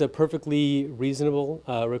think that it's a perfectly reasonable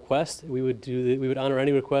request. We would honor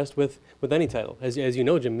any request with any title. As you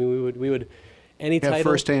know, Jim, we would any You title. have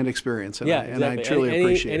firsthand experience, and, Yeah, and I exactly. truly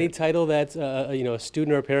appreciate any it. title that a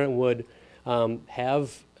student or a parent would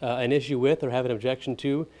have an issue with or have an objection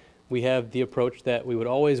to, we have the approach that we would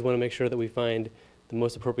always want to make sure that we find the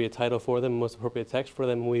most appropriate title for them, most appropriate text for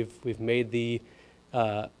them. We've made the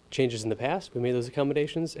changes in the past. We made those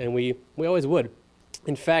accommodations, and we always would.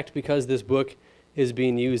 In fact, because this book is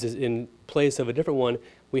being used as in place of a different one,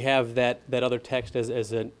 we have that other text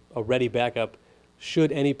as a ready backup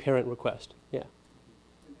should any parent request. Yeah.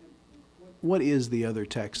 What is the other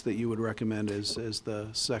text that you would recommend as the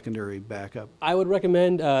secondary backup? I would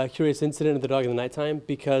recommend Curious Incident of the Dog in the Nighttime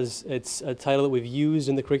because it's a title that we've used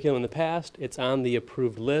in the curriculum in the past. It's on the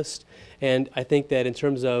approved list. And I think that in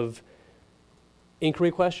terms of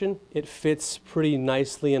inquiry question, it fits pretty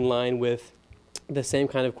nicely in line with the same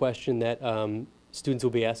kind of question that students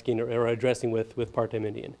will be asking or addressing with Part-Time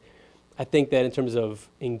Indian. I think that in terms of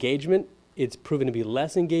engagement, it's proven to be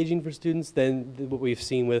less engaging for students than what we've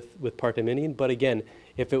seen with Part-Time Indian. But again,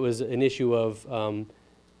 if it was an issue of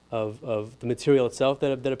the material itself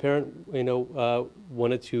that a parent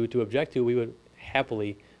wanted to object to, we would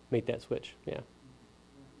happily make that switch. Yeah.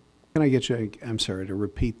 Can I get you, I'm sorry, to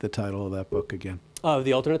repeat the title of that book again?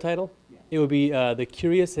 The alternate title? Yeah. It would be The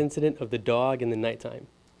Curious Incident of the Dog in the Nighttime.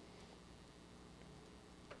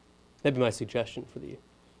 That'd be my suggestion for the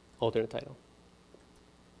alternate title.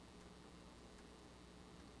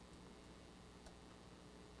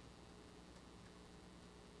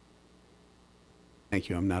 Thank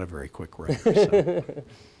you. I'm not a very quick writer.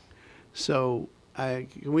 So can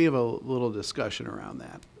we have a little discussion around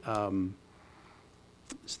that? How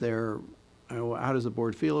does the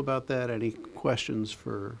board feel about that? Any questions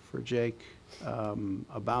for Jake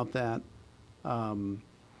about that?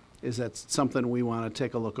 Is that something we want to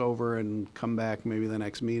take a look over and come back maybe the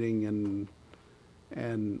next meeting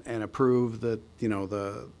and approve the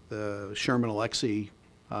Sherman Alexie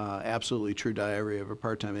Absolutely True Diary of a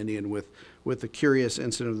Part-Time Indian with the Curious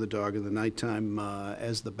Incident of the Dog in the Nighttime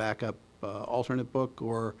as the backup alternate book,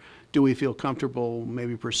 or do we feel comfortable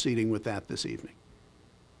maybe proceeding with that this evening?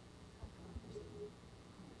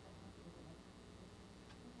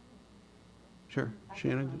 Sure.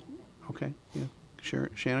 Shannon? Okay. Yeah.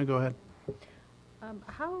 Sure. Shannon, go ahead.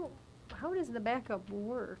 How does the backup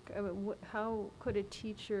work? I mean, how could a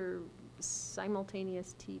teacher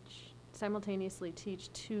simultaneously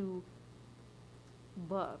teach two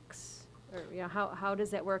books? Or how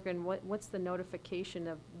does that work, and what's the notification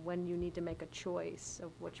of when you need to make a choice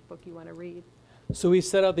of which book you want to read? So we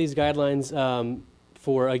set out these guidelines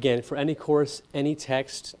for any course, any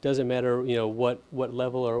text, doesn't matter what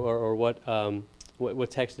level or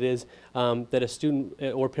what text it is, that a student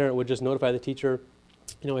or parent would just notify the teacher,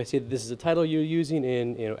 I see that this is a title you're using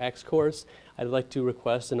in X course. I'd like to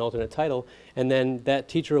request an alternate title, and then that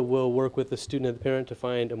teacher will work with the student and the parent to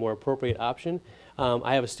find a more appropriate option.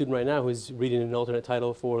 I have a student right now who's reading an alternate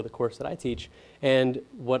title for the course that I teach, and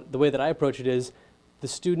the way that I approach it is the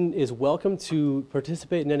student is welcome to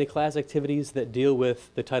participate in any class activities that deal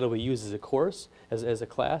with the title we use as a course, as a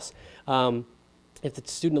class. If the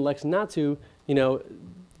student elects not to,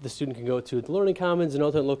 the student can go to the Learning Commons, an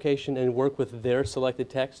alternate location, and work with their selected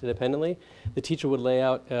text independently. The teacher would lay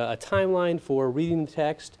out a timeline for reading the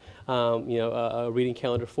text, a reading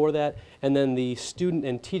calendar for that, and then the student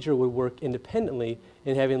and teacher would work independently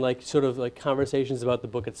in having sort of conversations about the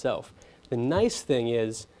book itself. The nice thing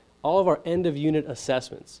is all of our end-of-unit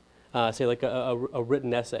assessments, say like a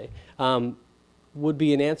written essay, would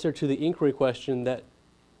be an answer to the inquiry question that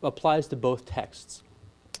applies to both texts.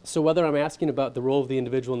 So whether I'm asking about the role of the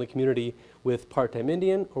individual in the community with Part-Time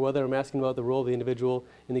Indian, or whether I'm asking about the role of the individual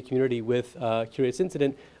in the community with Curious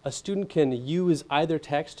Incident, a student can use either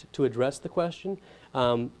text to address the question.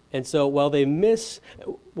 And so while they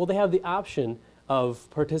have the option of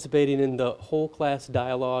participating in the whole class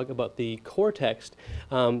dialogue about the core text,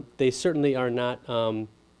 they certainly are not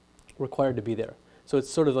required to be there. So it's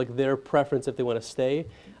sort of like their preference if they want to stay.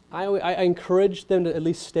 I encourage them to at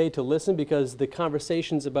least stay to listen, because the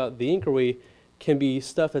conversations about the inquiry can be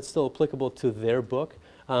stuff that's still applicable to their book.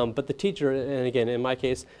 But the teacher, and again, in my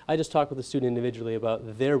case, I just talk with the student individually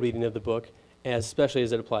about their reading of the book, especially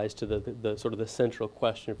as it applies to the sort of the central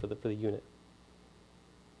question for the unit.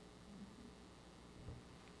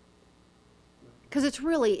 Because it's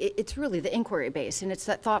really the inquiry base, and it's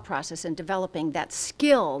that thought process and developing that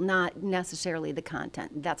skill, not necessarily the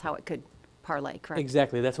content. That's how it could parlay, correct?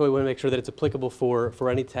 Exactly. That's why we want to make sure that it's applicable for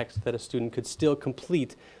any text, that a student could still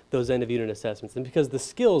complete those end of unit assessments. And because the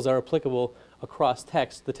skills are applicable across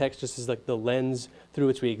text, the text just is like the lens through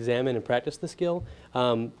which we examine and practice the skill.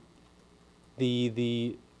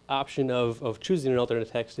 The option of choosing an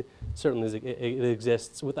alternate text certainly it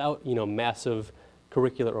exists without, you know, massive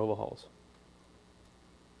curricular overhauls.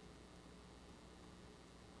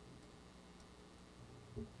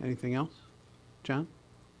 Anything else? John?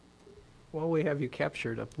 Well, we have you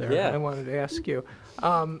captured up there. Yeah. I wanted to ask you.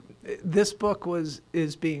 This book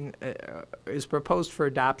is proposed for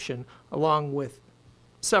adoption along with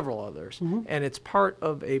several others, and it's part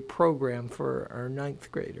of a program for our 9th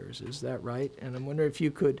graders. Is that right? And I'm wondering if you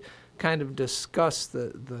could kind of discuss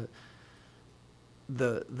the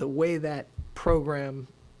way that program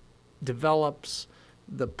develops,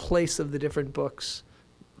 the place of the different books,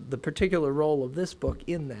 the particular role of this book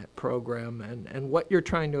in that program, and what you're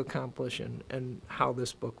trying to accomplish, and how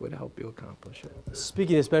this book would help you accomplish it.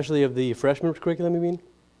 Speaking especially of the freshman curriculum, you mean?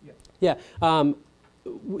 Yeah. So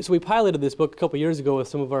we piloted this book a couple years ago with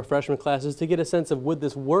some of our freshman classes to get a sense of, would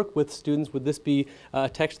this work with students? Would this be a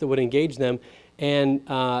text that would engage them? And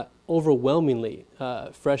overwhelmingly,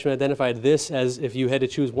 freshmen identified this as, if you had to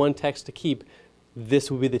choose one text to keep,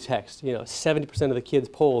 this would be the text. You know, 70% of the kids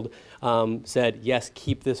polled said, yes,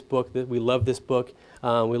 keep this book. We love this book.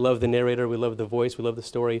 We love the narrator. We love the voice. We love the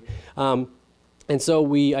story. And so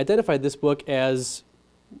we identified this book as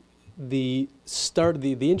the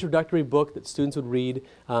introductory book that students would read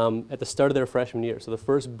at the start of their freshman year. So the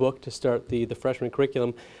first book to start the freshman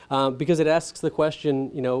curriculum, because it asks the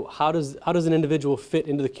question, you know, how does an individual fit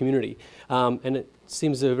into the community? And it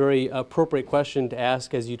seems a very appropriate question to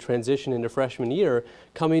ask as you transition into freshman year,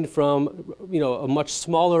 coming from, you know, a much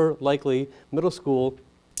smaller, likely middle school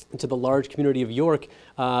into the large community of York.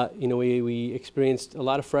 You know, we experienced a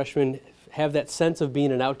lot of freshmen have that sense of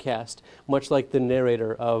being an outcast, much like the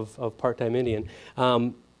narrator of Part-Time Indian.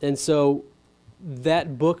 And so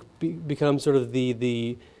that book becomes sort of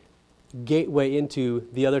the gateway into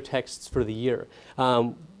the other texts for the year.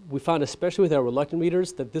 We found, especially with our reluctant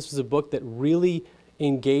readers, that this was a book that really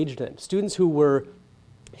engaged them. Students who were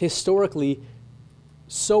historically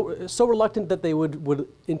so reluctant that they would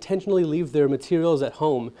intentionally leave their materials at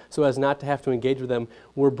home so as not to have to engage with them,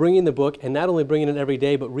 were bringing the book, and not only bringing it every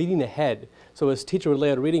day, but reading ahead. So as teacher would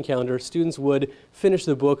lay out a reading calendar, students would finish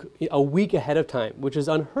the book a week ahead of time, which is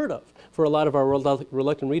unheard of for a lot of our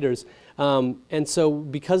reluctant readers. And so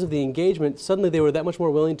because of the engagement, suddenly they were that much more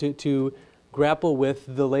willing to grapple with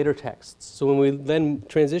the later texts. So when we then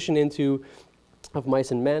transition into Of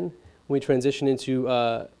Mice and Men, when we transition into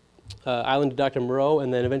Island of Dr. Moreau,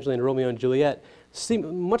 and then eventually into Romeo and Juliet,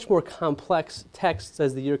 seem much more complex texts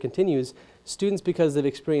as the year continues. Students, because they've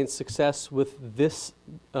experienced success with this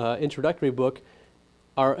introductory book,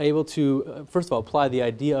 are able to, first of all, apply the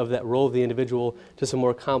idea of that role of the individual to some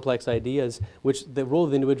more complex ideas, which the role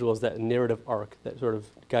of the individual is that narrative arc that sort of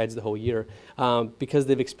guides the whole year. Because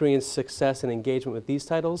they've experienced success and engagement with these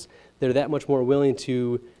titles, they're that much more willing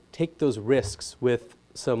to take those risks with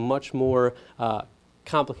some much more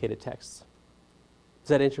complicated texts. Does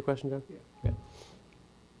that answer your question, John? Yeah. Okay.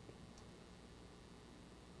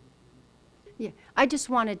 Yeah, I just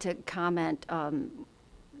wanted to comment.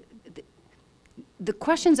 The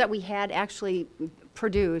questions that we had actually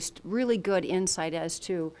produced really good insight as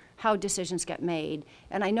to how decisions get made.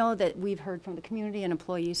 And I know that we've heard from the community and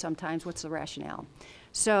employees sometimes, what's the rationale?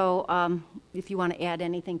 So if you want to add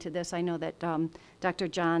anything to this, I know that Dr.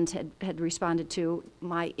 Johns had responded to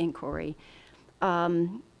my inquiry.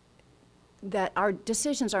 That our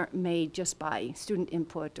decisions aren't made just by student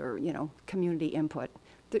input or, you know, community input.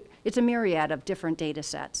 It's a myriad of different data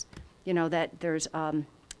sets. You know, that there's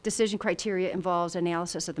decision criteria involves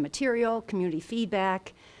analysis of the material, community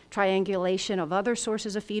feedback, triangulation of other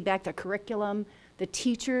sources of feedback, the curriculum, the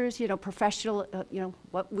teachers, you know, professional, you know,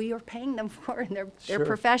 what we are paying them for in their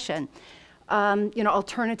profession. You know,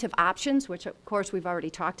 alternative options, which of course we've already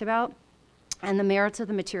talked about, and the merits of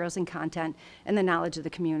the materials and content, and the knowledge of the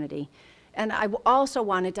community. And I also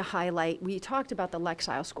wanted to highlight, we talked about the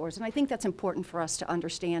Lexile scores, and I think that's important for us to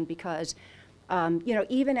understand because, you know,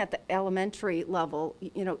 even at the elementary level,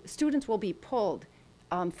 you know, students will be pulled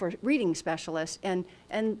for reading specialists, and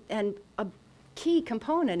a key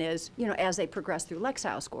component is, you know, as they progress through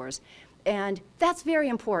Lexile scores. And that's very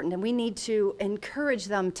important, and we need to encourage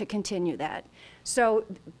them to continue that. So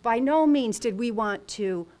by no means did we want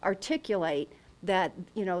to articulate that,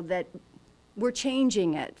 that we're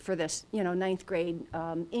changing it for this, ninth grade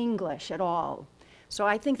English at all. So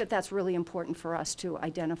I think that that's really important for us to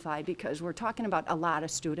identify, because we're talking about a lot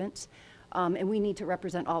of students, and we need to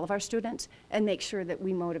represent all of our students and make sure that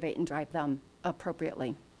we motivate and drive them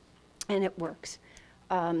appropriately. And it works.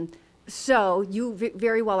 So you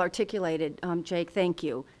very well articulated, Jake, thank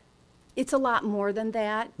you. It's a lot more than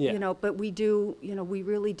that, Yeah. but we do, we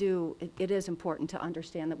really do, it is important to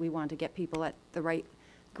understand that we want to get people at the right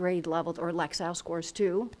grade levels or Lexile scores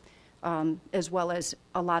too, as well as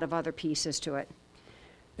a lot of other pieces to it.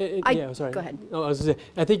 Yeah, sorry. Go ahead. Oh, I was gonna say,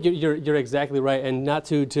 I think you're exactly right, and not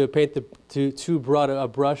to paint too broad a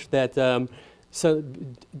brush that so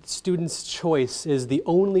students' choice is the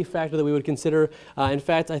only factor that we would consider. In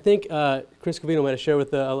fact, I think Chris Covino might have shared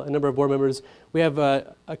with a number of board members, we have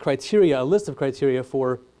a list of criteria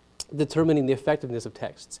for determining the effectiveness of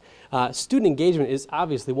texts. Student engagement is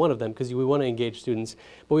obviously one of them, because we want to engage students,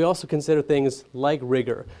 but we also consider things like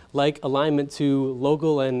rigor, like alignment to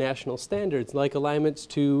local and national standards, like alignment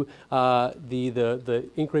to the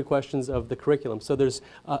inquiry questions of the curriculum. So there's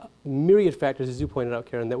myriad factors, as you pointed out,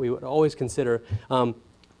 Karen, that we would always consider.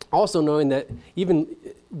 Also knowing that even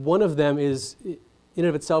one of them is, in and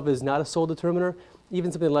of itself, is not a sole determiner.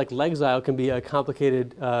 Even something like Lexile can be a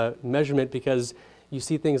complicated measurement, because you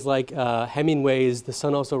see things like Hemingway's The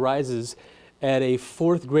Sun Also Rises at a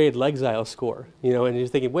 4th grade Lexile score, and you're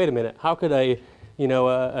thinking, wait a minute, how could a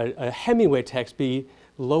Hemingway text be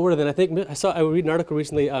lower than, I read an article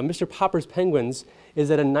recently, Mr. Popper's Penguins is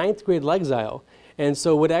at a 9th grade Lexile, and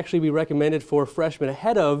so would actually be recommended for freshmen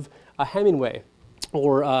ahead of a Hemingway,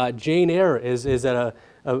 or Jane Eyre is at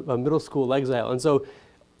a middle school Lexile. And so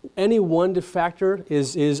any one factor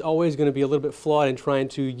is always going to be a little bit flawed in trying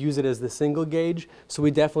to use it as the single gauge. So we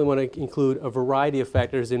definitely want to include a variety of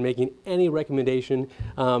factors in making any recommendation.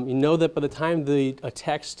 You know that by the time a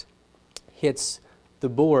text hits the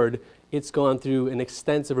board, it's gone through an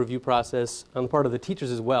extensive review process on the part of the teachers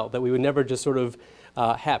as well, that we would never just sort of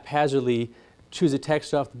haphazardly choose a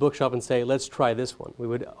text off the bookshelf and say, let's try this one. We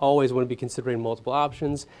would always want to be considering multiple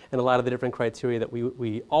options and a lot of the different criteria that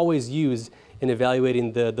we always use in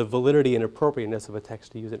evaluating the validity and appropriateness of a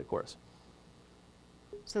text to use in a course.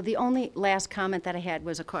 So the only last comment that I had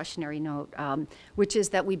was a cautionary note, which is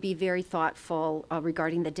that we be very thoughtful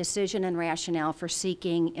regarding the decision and rationale for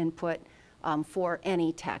seeking input for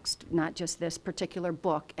any text, not just this particular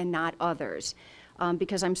book and not others,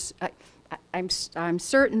 because I'm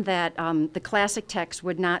certain that the classic text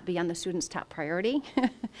would not be on the student's top priority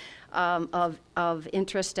of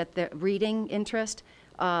interest, at the reading interest,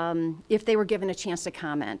 if they were given a chance to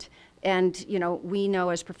comment. And, we know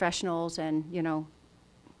as professionals and,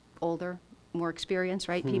 older, more experienced,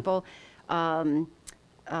 right, people,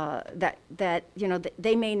 that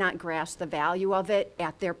they may not grasp the value of it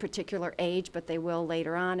at their particular age, but they will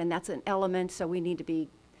later on, and that's an element, so we need to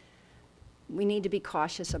be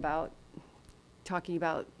cautious about talking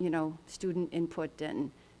about, student input,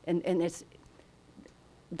 and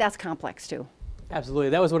that's complex too. Absolutely.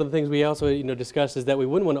 That was one of the things we also discussed, is that we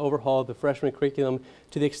wouldn't want to overhaul the freshman curriculum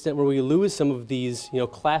to the extent where we lose some of these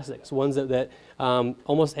classics, ones that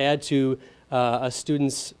almost add to a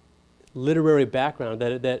student's literary background,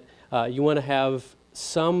 that you want to have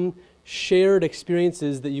some shared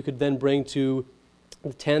experiences that you could then bring to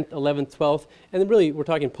 10th, 11th, 12th, and then really we're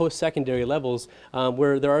talking post-secondary levels,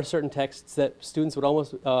 where there are certain texts that students would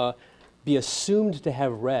almost be assumed to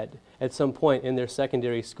have read at some point in their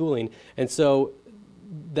secondary schooling. And so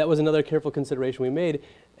that was another careful consideration we made,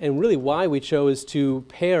 and really why we chose to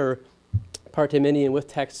pair Parteminian with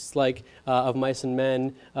texts like Of Mice and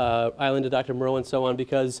Men, Island of Dr. Moreau, and so on,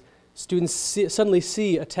 because students suddenly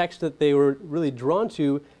see a text that they were really drawn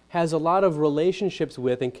to has a lot of relationships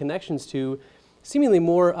with and connections to seemingly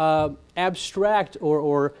more abstract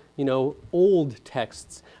or old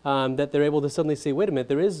texts, that they're able to suddenly say, wait a minute,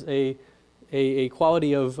 there is a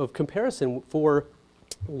quality of comparison for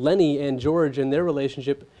Lenny and George and their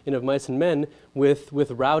relationship in Of Mice and Men with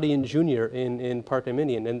Rowdy and Junior in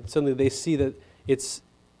Parteminian, and suddenly they see that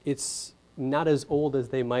it's not as old as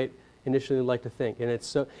they might initially like to think, and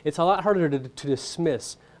it's a lot harder to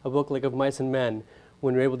dismiss a book like Of Mice and Men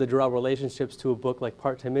when you're able to draw relationships to a book like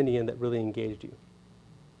Parteminian that really engaged you.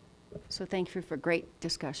 So thank you for great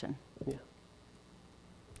discussion. Yeah.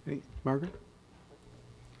 Hey, Margaret?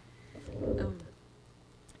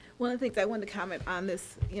 One of the things I wanted to comment on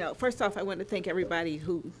this, first off, I want to thank everybody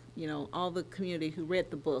who, all the community who read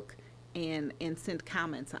the book and sent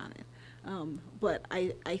comments on it. But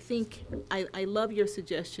I think, I love your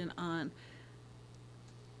suggestion on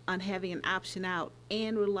having an option out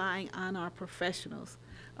and relying on our professionals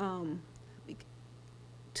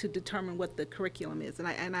to determine what the curriculum is. And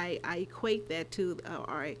I equate that to,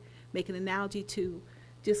 or I make an analogy to,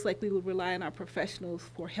 just like we would rely on our professionals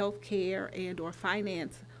for health care and or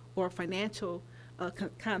finance or financial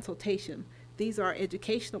consultation. These are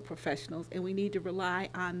educational professionals, and we need to rely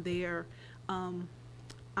on their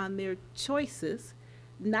choices.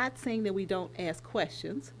 Not saying that we don't ask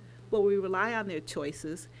questions, but we rely on their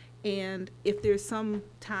choices. And if there's some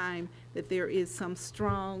time that there is some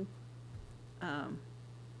strong,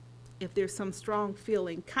 if there's some strong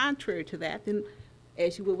feeling contrary to that, then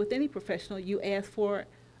as you would with any professional, you ask for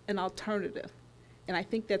an alternative. And I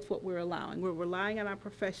think that's what we're allowing. We're relying on our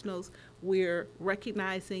professionals. We're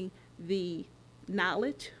recognizing the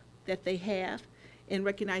knowledge that they have and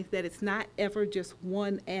recognize that it's not ever just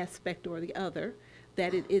one aspect or the other,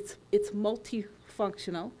 that it's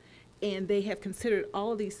multifunctional, and they have considered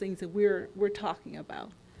all of these things that we're talking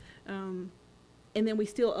about. And then we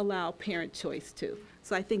still allow parent choice too.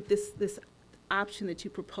 So I think this option that you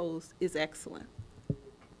proposed is excellent.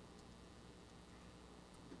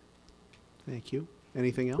 Thank you.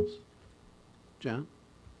 Anything else? John?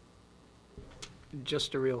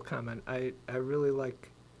 Just a real comment. I really like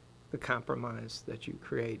the compromise that you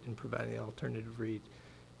create in providing the alternative read.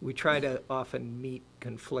 We try to often meet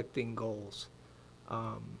conflicting goals.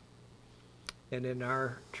 And in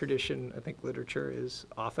our tradition, I think literature is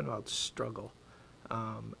often about struggle.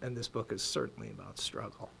 And this book is certainly about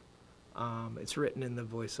struggle. It's written in the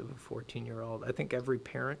voice of a 14-year-old. I think every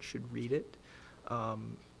parent should read it.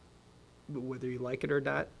 Whether you like it or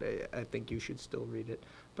not, I think you should still read it.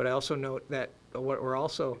 But I also note that what we're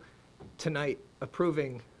also tonight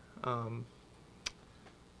approving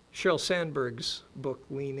Sheryl Sandberg's book,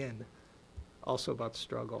 Lean In, also about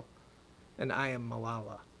struggle, and I Am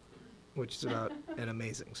Malala, which is about an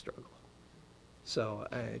amazing struggle. So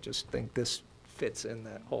I just think this fits in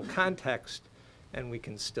that whole context, and we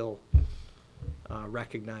can still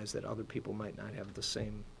recognize that other people might not have the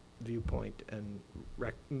same viewpoint and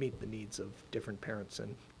meet the needs of different parents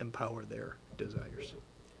and empower their desires.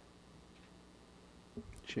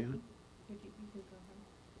 Shannon?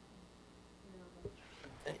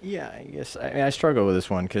 Yeah, I guess I struggle with this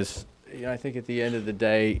one because I think at the end of the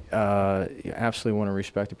day, you absolutely want to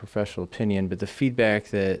respect the professional opinion, but the feedback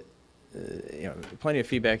that plenty of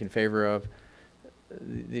feedback in favor of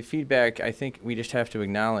the feedback. I think we just have to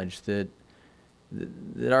acknowledge that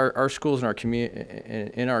our schools and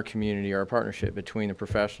in our community are a partnership between the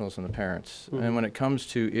professionals and the parents. Mm-hmm. And when it comes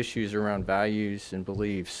to issues around values and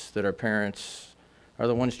beliefs, that our parents are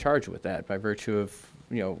the ones charged with that by virtue of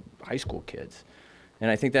high school kids. And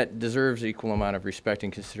I think that deserves equal amount of respect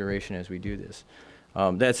and consideration as we do this.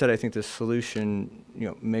 That said, I think the solution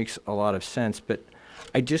makes a lot of sense, but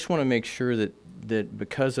I just want to make sure that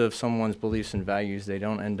because of someone's beliefs and values, they're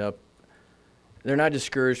not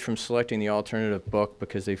discouraged from selecting the alternative book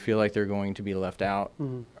because they feel like they're going to be left out,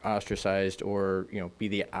 mm-hmm. ostracized, or be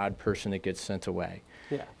the odd person that gets sent away.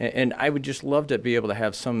 Yeah. And I would just love to be able to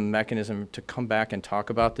have some mechanism to come back and talk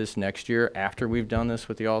about this next year after we've done this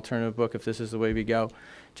with the alternative book, if this is the way we go,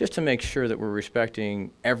 just to make sure that we're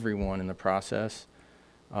respecting everyone in the process.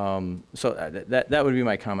 So that would be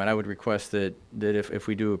my comment. I would request that if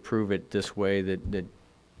we do approve it this way, that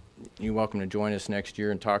you're welcome to join us next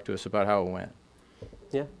year and talk to us about how it went.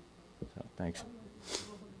 Yeah. So, thanks.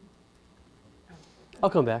 I'll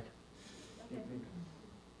come back.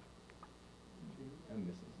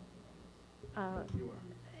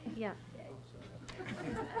 Yeah.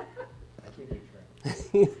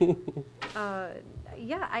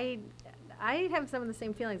 Yeah, I have some of the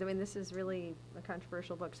same feelings. I mean, this is really a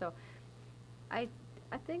controversial book, so I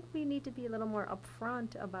think we need to be a little more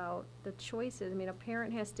upfront about the choices. I mean, a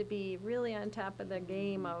parent has to be really on top of the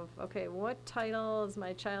game of, okay, what title is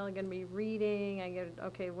my child going to be reading?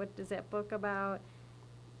 Okay, what is that book about?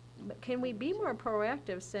 But can we be more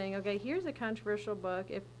proactive, saying, okay, here's a controversial book.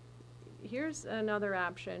 Here's another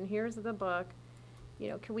option. Here's the book.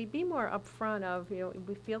 Can we be more upfront of,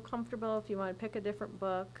 we feel comfortable if you want to pick a different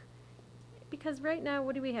book? Because right now,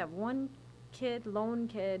 what do we have? One lone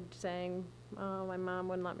kid saying, oh, my mom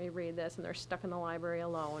wouldn't let me read this, and they're stuck in the library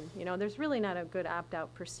alone. There's really not a good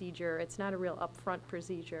opt-out procedure. It's not a real upfront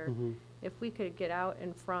procedure. Mm-hmm. If we could get out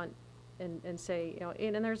in front and say,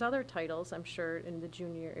 and there's other titles, I'm sure, in the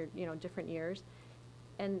junior, different years,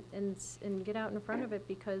 and get out in front of it,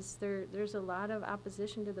 because there's a lot of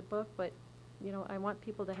opposition to the book, but, I want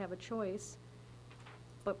people to have a choice.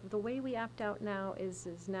 But the way we opt out now is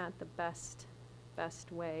not the best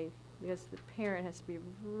way. because the parent has to be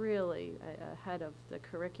really ahead of the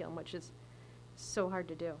curriculum, which is so hard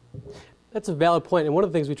to do. That's a valid point, and one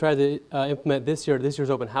of the things we tried to implement this year's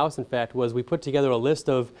open house, in fact, was we put together a list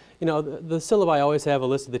of, the syllabi always have a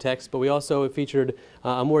list of the texts, but we also featured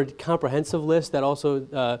a more comprehensive list that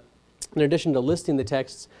also, in addition to listing the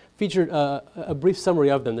texts, featured a brief summary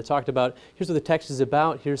of them that talked about, here's what the text is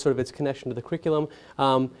about, here's sort of its connection to the curriculum.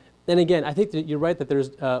 And again, I think that you're right that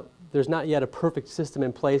there's not yet a perfect system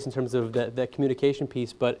in place in terms of that communication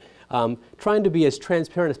piece, but trying to be as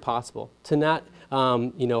transparent as possible, to not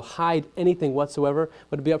hide anything whatsoever,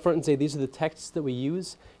 but to be upfront and say, these are the texts that we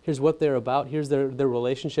use, here's what they're about, here's their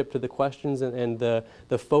relationship to the questions and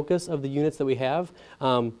the focus of the units that we have,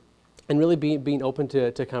 and really being open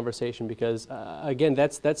to conversation, because again,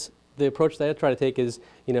 that's the approach that I try to take is,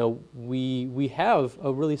 we have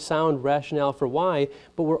a really sound rationale for why,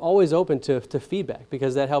 but we're always open to feedback,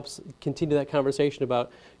 because that helps continue that conversation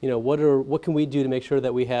about, what can we do to make sure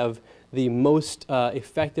that we have the most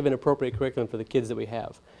effective and appropriate curriculum for the kids that we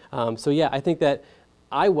have. So yeah, I think that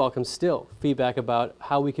I welcome still feedback about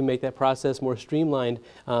how we can make that process more streamlined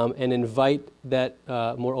and invite that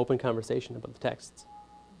more open conversation about the texts.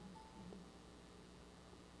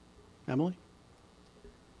 Emily?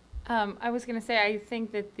 I was going to say, I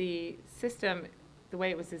think that the system, the way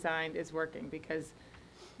it was designed, is working, because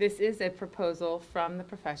this is a proposal from the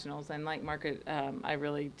professionals, and like Margaret, I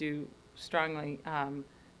really do strongly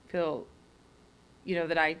feel,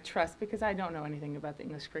 that I trust, because I don't know anything about the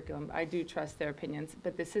English curriculum. I do trust their opinions,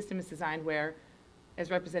 but the system is designed where, as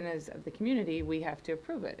representatives of the community, we have to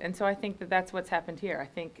approve it. And so I think that that's what's happened here. I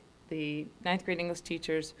think the 9th grade English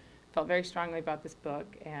teachers felt very strongly about this book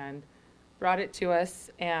and brought it to us,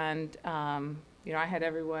 and I had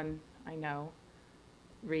everyone I know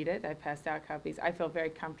read it. I passed out copies. I feel very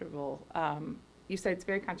comfortable. You said it's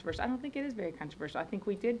very controversial. I don't think it is very controversial. I think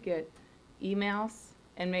we did get emails,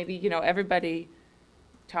 and maybe, everybody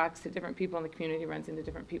talks to different people in the community, runs into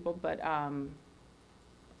different people, but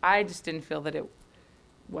I just didn't feel that it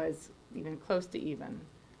was even close to even,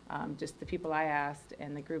 just the people I asked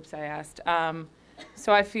and the groups I asked.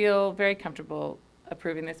 So I feel very comfortable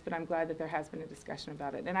approving this, but I'm glad that there has been a discussion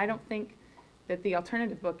about it. And I don't think that the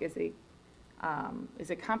alternative book is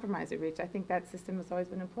a compromise at reach. I think that system has always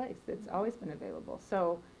been in place. It's always been available.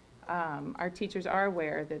 So our teachers are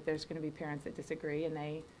aware that there's going to be parents that disagree, and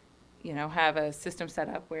they, have a system set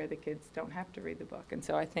up where the kids don't have to read the book. And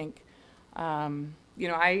so I think, some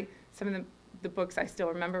of the books I still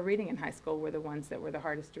remember reading in high school were the ones that were the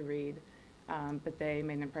hardest to read. But they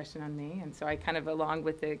made an impression on me, and so I kind of, along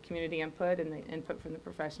with the community input and the input from the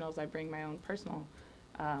professionals, I bring my own personal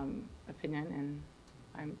opinion, and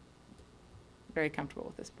I'm very comfortable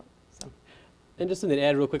with this book. So. And just something to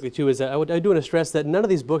add real quickly too is that I do want to stress that none of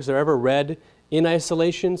these books are ever read in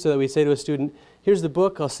isolation, so that we say to a student, here's the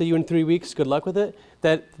book, I'll see you in 3 weeks, good luck with it.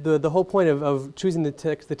 That the whole point of choosing the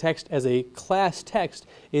text as a class text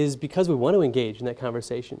is because we want to engage in that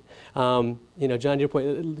conversation. John, to your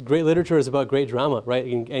point, great literature is about great drama, right,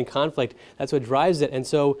 and conflict. That's what drives it. And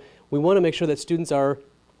so we want to make sure that students are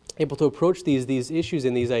able to approach these issues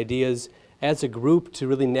and these ideas as a group to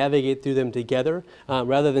really navigate through them together,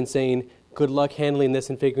 rather than saying, good luck handling this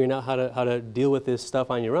and figuring out how to deal with this stuff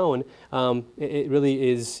on your own. It really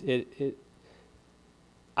is,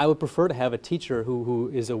 I would prefer to have a teacher who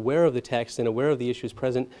is aware of the text and aware of the issues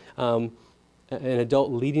present, an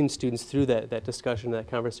adult leading students through that discussion, that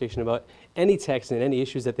conversation about any text and any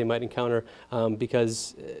issues that they might encounter,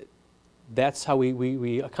 because that's how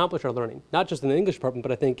we accomplish our learning. Not just in the English department,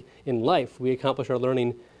 but I think in life we accomplish our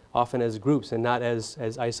learning often as groups and not as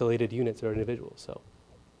isolated units or individuals. So.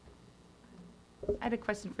 I had a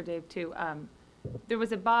question for Dave, too. There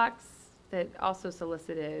was a box that also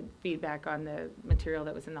solicited feedback on the material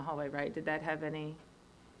that was in the hallway, right? Did that have any?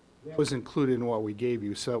 That was included in what we gave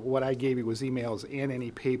you. So what I gave you was emails and any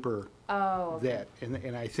paper okay.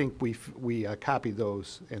 and I think we copied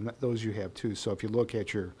those, and those you have too. So if you look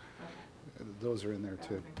at your, those are in there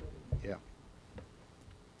too. Yeah.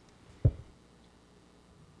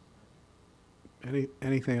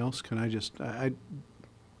 Anything else? Can I just, I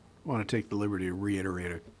want to take the liberty to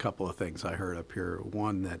reiterate a couple of things I heard up here.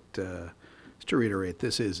 One, that just to reiterate,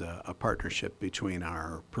 this is a partnership between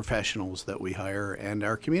our professionals that we hire and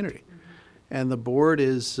our community. Mm-hmm. And the board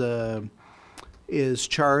is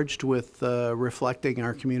charged with reflecting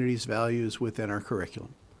our community's values within our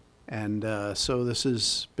curriculum. And so this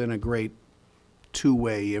has been a great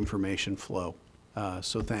two-way information flow.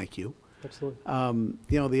 So thank you. Absolutely.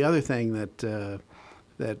 The other thing that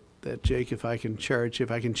Jake, if I can challenge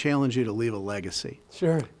you to leave a legacy.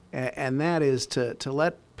 Sure. and that is to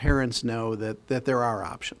let parents know that there are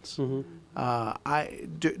options.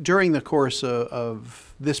 During the course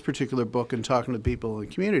of this particular book and talking to people in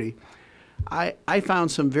the community, I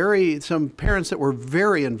found some parents that were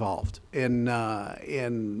very involved in high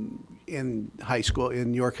school,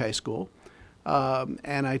 in York High School,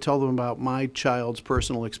 and I told them about my child's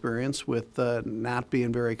personal experience with not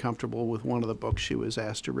being very comfortable with one of the books she was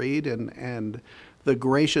asked to read, and the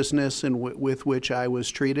graciousness with which I was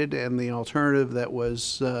treated, and the alternative that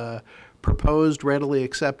was proposed, readily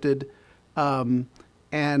accepted,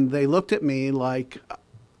 and they looked at me like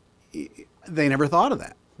they never thought of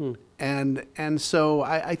that. And so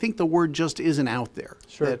I think the word just isn't out there.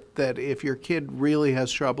 Sure. That if your kid really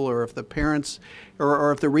has trouble, or if the parents,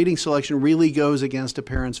 or if the reading selection really goes against a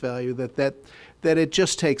parent's value, that it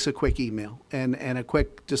just takes a quick email and a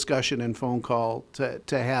quick discussion and phone call to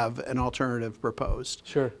have an alternative proposed.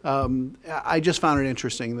 Sure. I just found it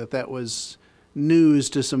interesting that was news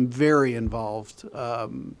to some very involved,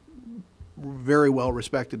 very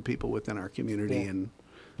well-respected people within our community. Yeah. And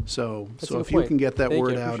so That's a so good if you point. can get that Thank you.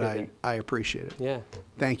 word I out, appreciate I appreciate it. Yeah,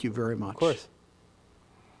 Thank you very much. of course.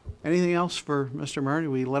 Anything else for Mr. Murray?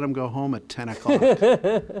 We let him go home at 10 o'clock.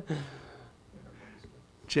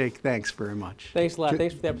 Jake, thanks very much. Thanks a lot.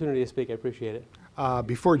 Thanks for the opportunity to speak. I appreciate it.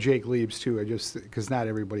 Before Jake leaves, too, because not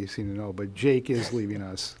everybody seems to know, but Jake is leaving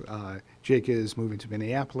us. Jake is moving to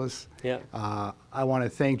Minneapolis. Yeah. I want to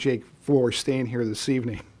thank Jake for staying here this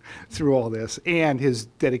evening through all this, and his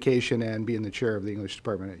dedication and being the chair of the English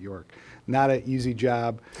department at York. Not an easy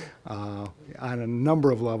job on a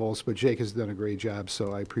number of levels, but Jake has done a great job,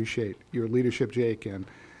 so I appreciate your leadership, Jake, and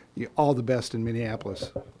all the best in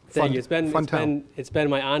Minneapolis. Thank you. It's been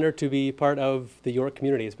my honor to be part of the York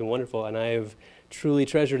community. It's been wonderful, and I have truly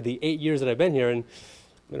treasured the 8 years that I've been here, and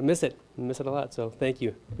I'm going to miss it. I miss it a lot, so thank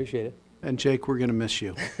you. Appreciate it. And Jake, we're going to miss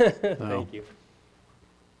you. Thank you.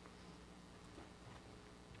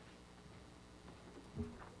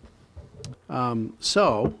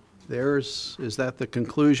 So is that the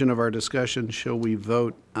conclusion of our discussion? Shall we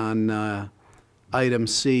vote on item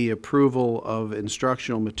C, approval of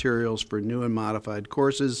instructional materials for new and modified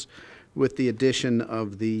courses with the addition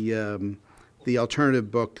of the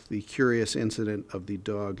alternative book, The Curious Incident of the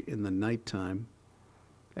Dog in the Nighttime,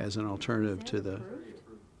 as an alternative to the...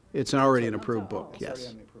 It's already an approved book,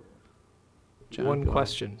 yes. John, One go ahead.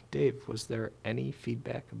 question, Dave, was there any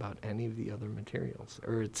feedback about any of the other materials?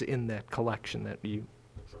 Or it's in that collection that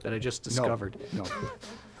I just discovered? No.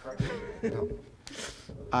 No.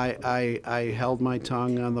 I held my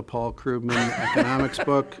tongue on the Paul Krugman economics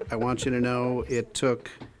book. I want you to know it took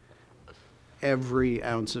every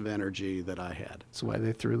ounce of energy that I had. That's why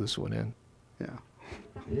they threw this one in. Yeah.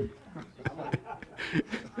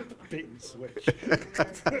 Bait and switch.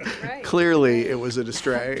 Right. Clearly, it was an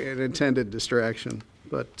intended distraction,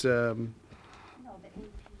 but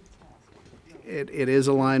it is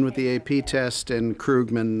aligned with the AP test, and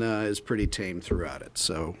Krugman is pretty tame throughout it,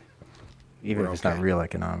 so. Even We're if it's okay. not real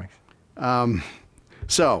economics.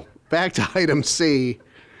 So, back to item C.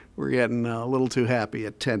 We're getting a little too happy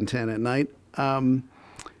at 10:10 at night.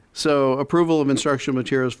 So, approval of instructional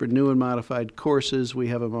materials for new and modified courses. We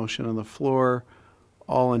have a motion on the floor.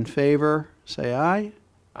 All in favor, say aye.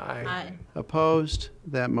 Aye. Opposed?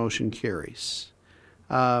 That motion carries.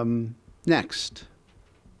 Next,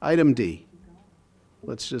 item D.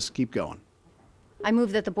 Let's just keep going. I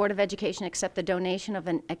move that the Board of Education accept the donation of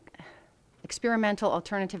an experimental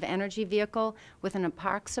alternative energy vehicle with an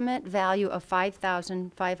approximate value of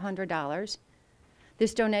 $5,500.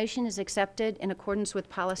 This donation is accepted in accordance with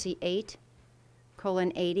Policy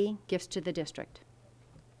 8:80, Gifts to the District.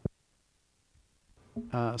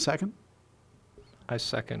 Second? I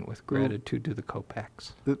second with gratitude to the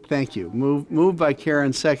Kopacks. Thank you. Moved by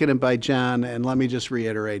Karen, seconded by John, and let me just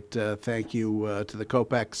reiterate, thank you to the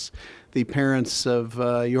Kopacks, the parents of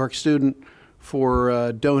York student,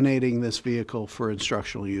 for donating this vehicle for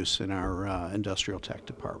instructional use in our industrial tech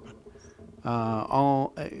department.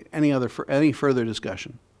 Any further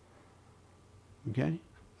discussion? Okay.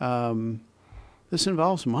 This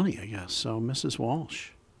involves money, I guess. So, Mrs.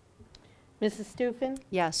 Walsh. Mrs. Stufen,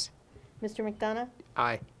 Yes. Mr. McDonough,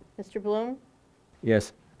 Aye. Mr. Bloom,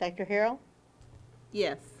 Yes. Dr. Harrell,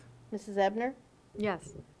 Yes. Mrs. Ebner,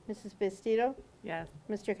 Yes. Mrs. Bastido, Yes.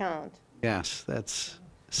 Mr. Collins. Yes, that's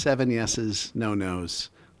 7 yeses, no nos.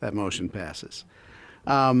 That motion passes.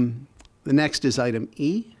 The next is item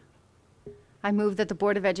E. I move that the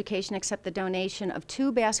Board of Education accept the donation of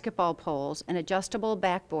 2 basketball poles and adjustable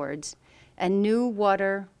backboards and new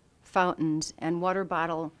water fountains and water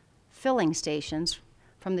bottle filling stations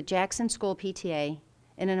from the Jackson School PTA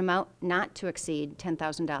in an amount not to exceed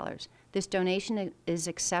 $10,000. This donation is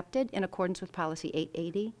accepted in accordance with Policy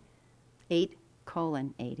 880,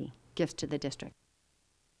 8:80, gifts to the district.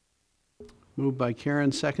 Moved by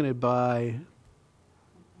Karen, seconded by...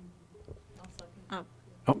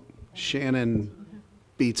 Oh, Shannon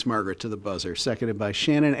beats Margaret to the buzzer, seconded by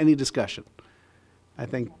Shannon. Any discussion? I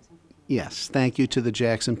think, yes, thank you to the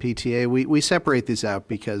Jackson PTA. We separate these out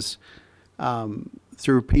because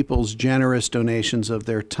through people's generous donations of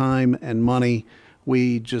their time and money,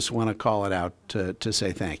 we just want to call it out to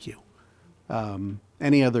say thank you.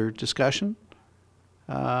 Any other discussion?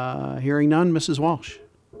 Hearing none, Mrs. Walsh.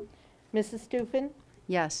 Mrs. Stufen,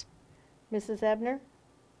 Yes. Mrs. Ebner?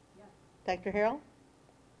 Dr. Harrell?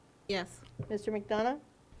 Yes. Mr. McDonough?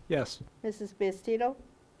 Yes. Mrs. Bastido?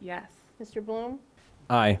 Yes. Mr. Bloom?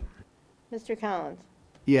 Aye. Mr. Collins?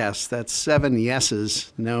 Yes, that's 7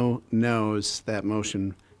 yeses, no nos. That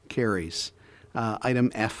motion carries.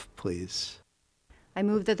 Item F, please. I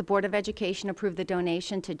move that the Board of Education approve the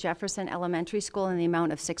donation to Jefferson Elementary School in the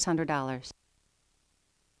amount of $600.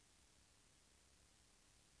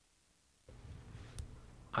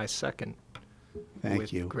 I second.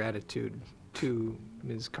 Thank you. With gratitude to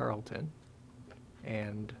Ms. Carlton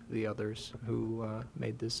and the others who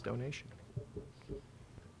made this donation.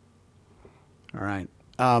 All right.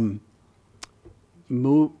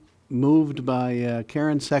 Moved by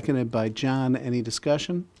Karen, seconded by John. Any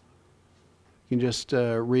discussion? You can just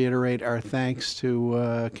reiterate our thanks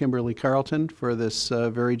to Kimberly Carlton for this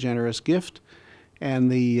very generous gift and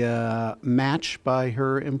the match by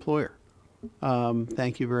her employer.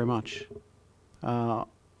 Thank you very much.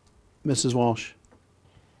 Mrs. Walsh?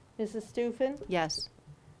 Mrs. Stufen, Yes.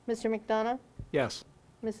 Mr. McDonough? Yes.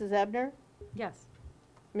 Mrs. Ebner? Yes.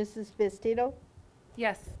 Mrs. Bastido?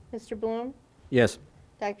 Yes. Mr. Bloom? Yes.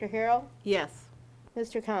 Dr. Harrell? Yes.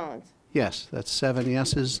 Mr. Collins? Yes, that's 7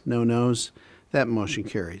 yeses, no nos. That motion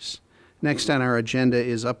carries. Next on our agenda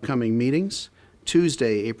is upcoming meetings.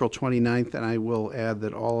 Tuesday, April 29th, and I will add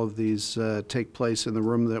that all of these take place in the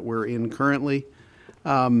room that we're in currently.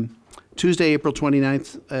 Tuesday, April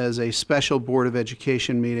 29th, as a special Board of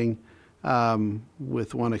Education meeting,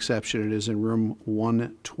 with one exception. It is in room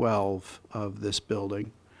 112 of this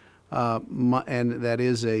building. And that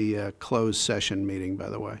is a closed session meeting, by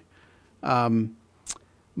the way.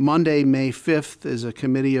 Monday, May 5th, is a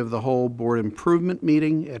Committee of the Whole Board Improvement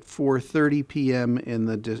meeting at 4:30 p.m. in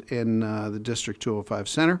the District 205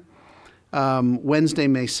 Center. Wednesday,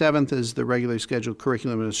 May 7th, is the regularly scheduled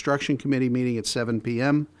Curriculum and Instruction Committee meeting at 7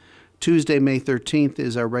 p.m. Tuesday, May 13th,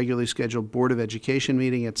 is our regularly scheduled Board of Education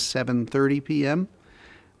meeting at 7:30 p.m.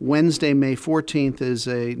 Wednesday, May 14th, is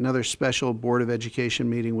another special Board of Education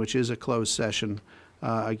meeting, which is a closed session,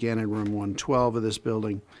 again in room 112 of this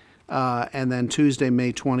building. And then Tuesday,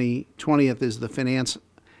 May 20th, is the Finance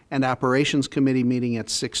and Operations Committee meeting at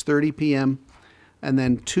 6:30 p.m. And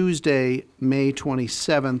then Tuesday, May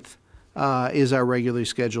 27th, is our regularly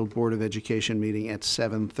scheduled Board of Education meeting at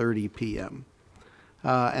 7:30 p.m.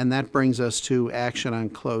 And that brings us to action on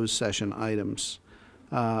closed session items.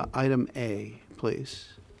 Item A, please.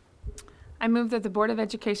 I move that the Board of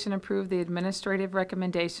Education approve the administrative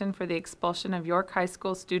recommendation for the expulsion of York High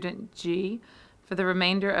School student G for the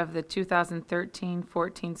remainder of the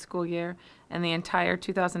 2013-14 school year and the entire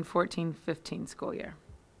 2014-15 school year.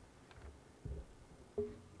 Do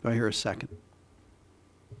I hear a second?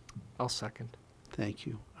 I'll second. Thank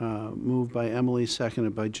you. Moved by Emily,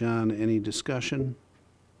 seconded by John. Any discussion?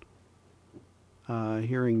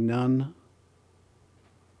 Hearing none.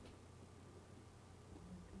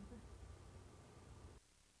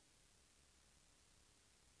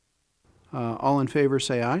 All in favor,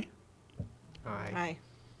 say aye. Aye.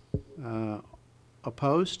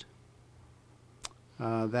 Opposed?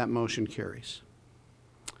 That motion carries.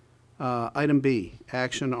 Item B,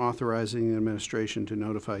 action authorizing the administration to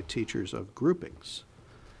notify teachers of groupings.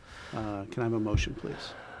 Can I have a motion,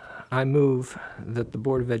 please? I move that the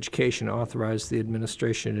Board of Education authorize the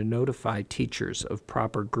administration to notify teachers of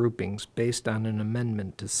proper groupings based on an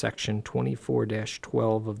amendment to Section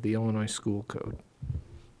 24-12 of the Illinois School Code.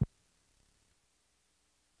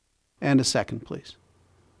 And a second, please.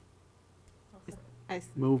 I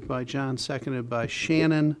Moved by John, seconded by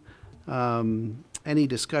Shannon. Any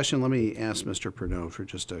discussion? Let me ask Mr. Pernod for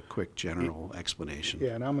just a quick general explanation.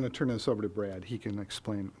 Yeah, and I'm going to turn this over to Brad. He can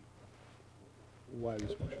explain. why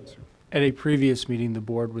these motions, sir. At a previous meeting, the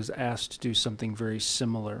board was asked to do something very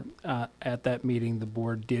similar. At that meeting, the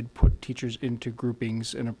board did put teachers into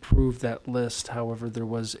groupings and approve that list. However, there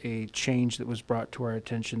was a change that was brought to our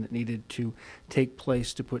attention that needed to take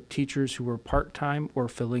place to put teachers who were part-time or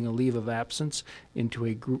filling a leave of absence into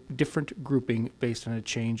a different grouping based on a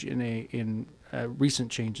change in a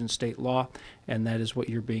recent change in state law, and that is what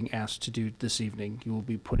you're being asked to do this evening. You will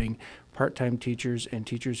be putting part-time teachers and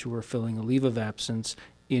teachers who are filling a leave of absence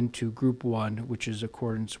into Group 1, which is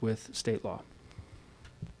accordance with state law.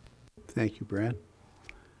 Thank you, Brad.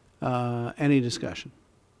 Any discussion?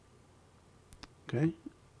 Okay.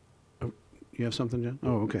 Oh, you have something, Jen?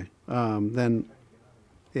 Oh, okay. Then,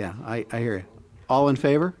 yeah, I hear you. All in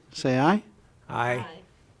favor, say aye. Aye.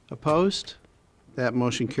 Opposed? That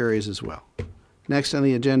motion carries as well. Next on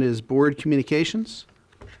the agenda is board communications.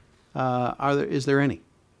 Is there any?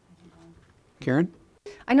 Karen?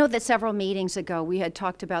 I know that several meetings ago, we had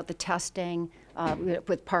talked about the testing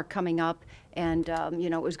with Park coming up, and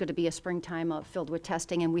it was going to be a springtime filled with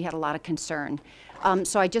testing, and we had a lot of concern.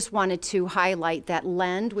 So I just wanted to highlight that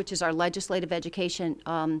LEND, which is our Legislative Education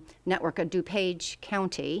Network of DuPage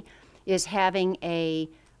County, is having a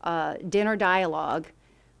dinner dialogue,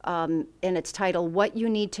 and it's titled, What You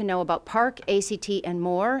Need to Know About Park, ACT, and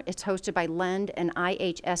More. It's hosted by LEND and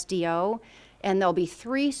IHSDO, and there'll be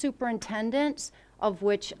 3 superintendents, of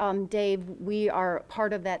which, Dave, we are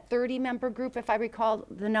part of that 30-member group, if I recall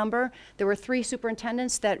the number. There were 3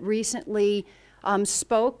 superintendents that recently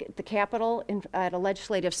spoke at the Capitol at a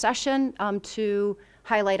legislative session to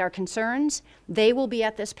highlight our concerns. They will be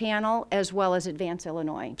at this panel, as well as Advance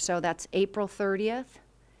Illinois. So that's April 30th,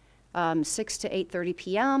 6 to 8:30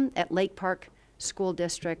 p.m. at Lake Park School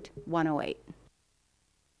District 108.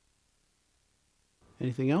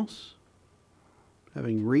 Anything else?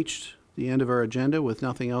 Having reached the end of our agenda with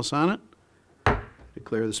nothing else on it,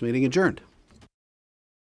 declare this meeting adjourned.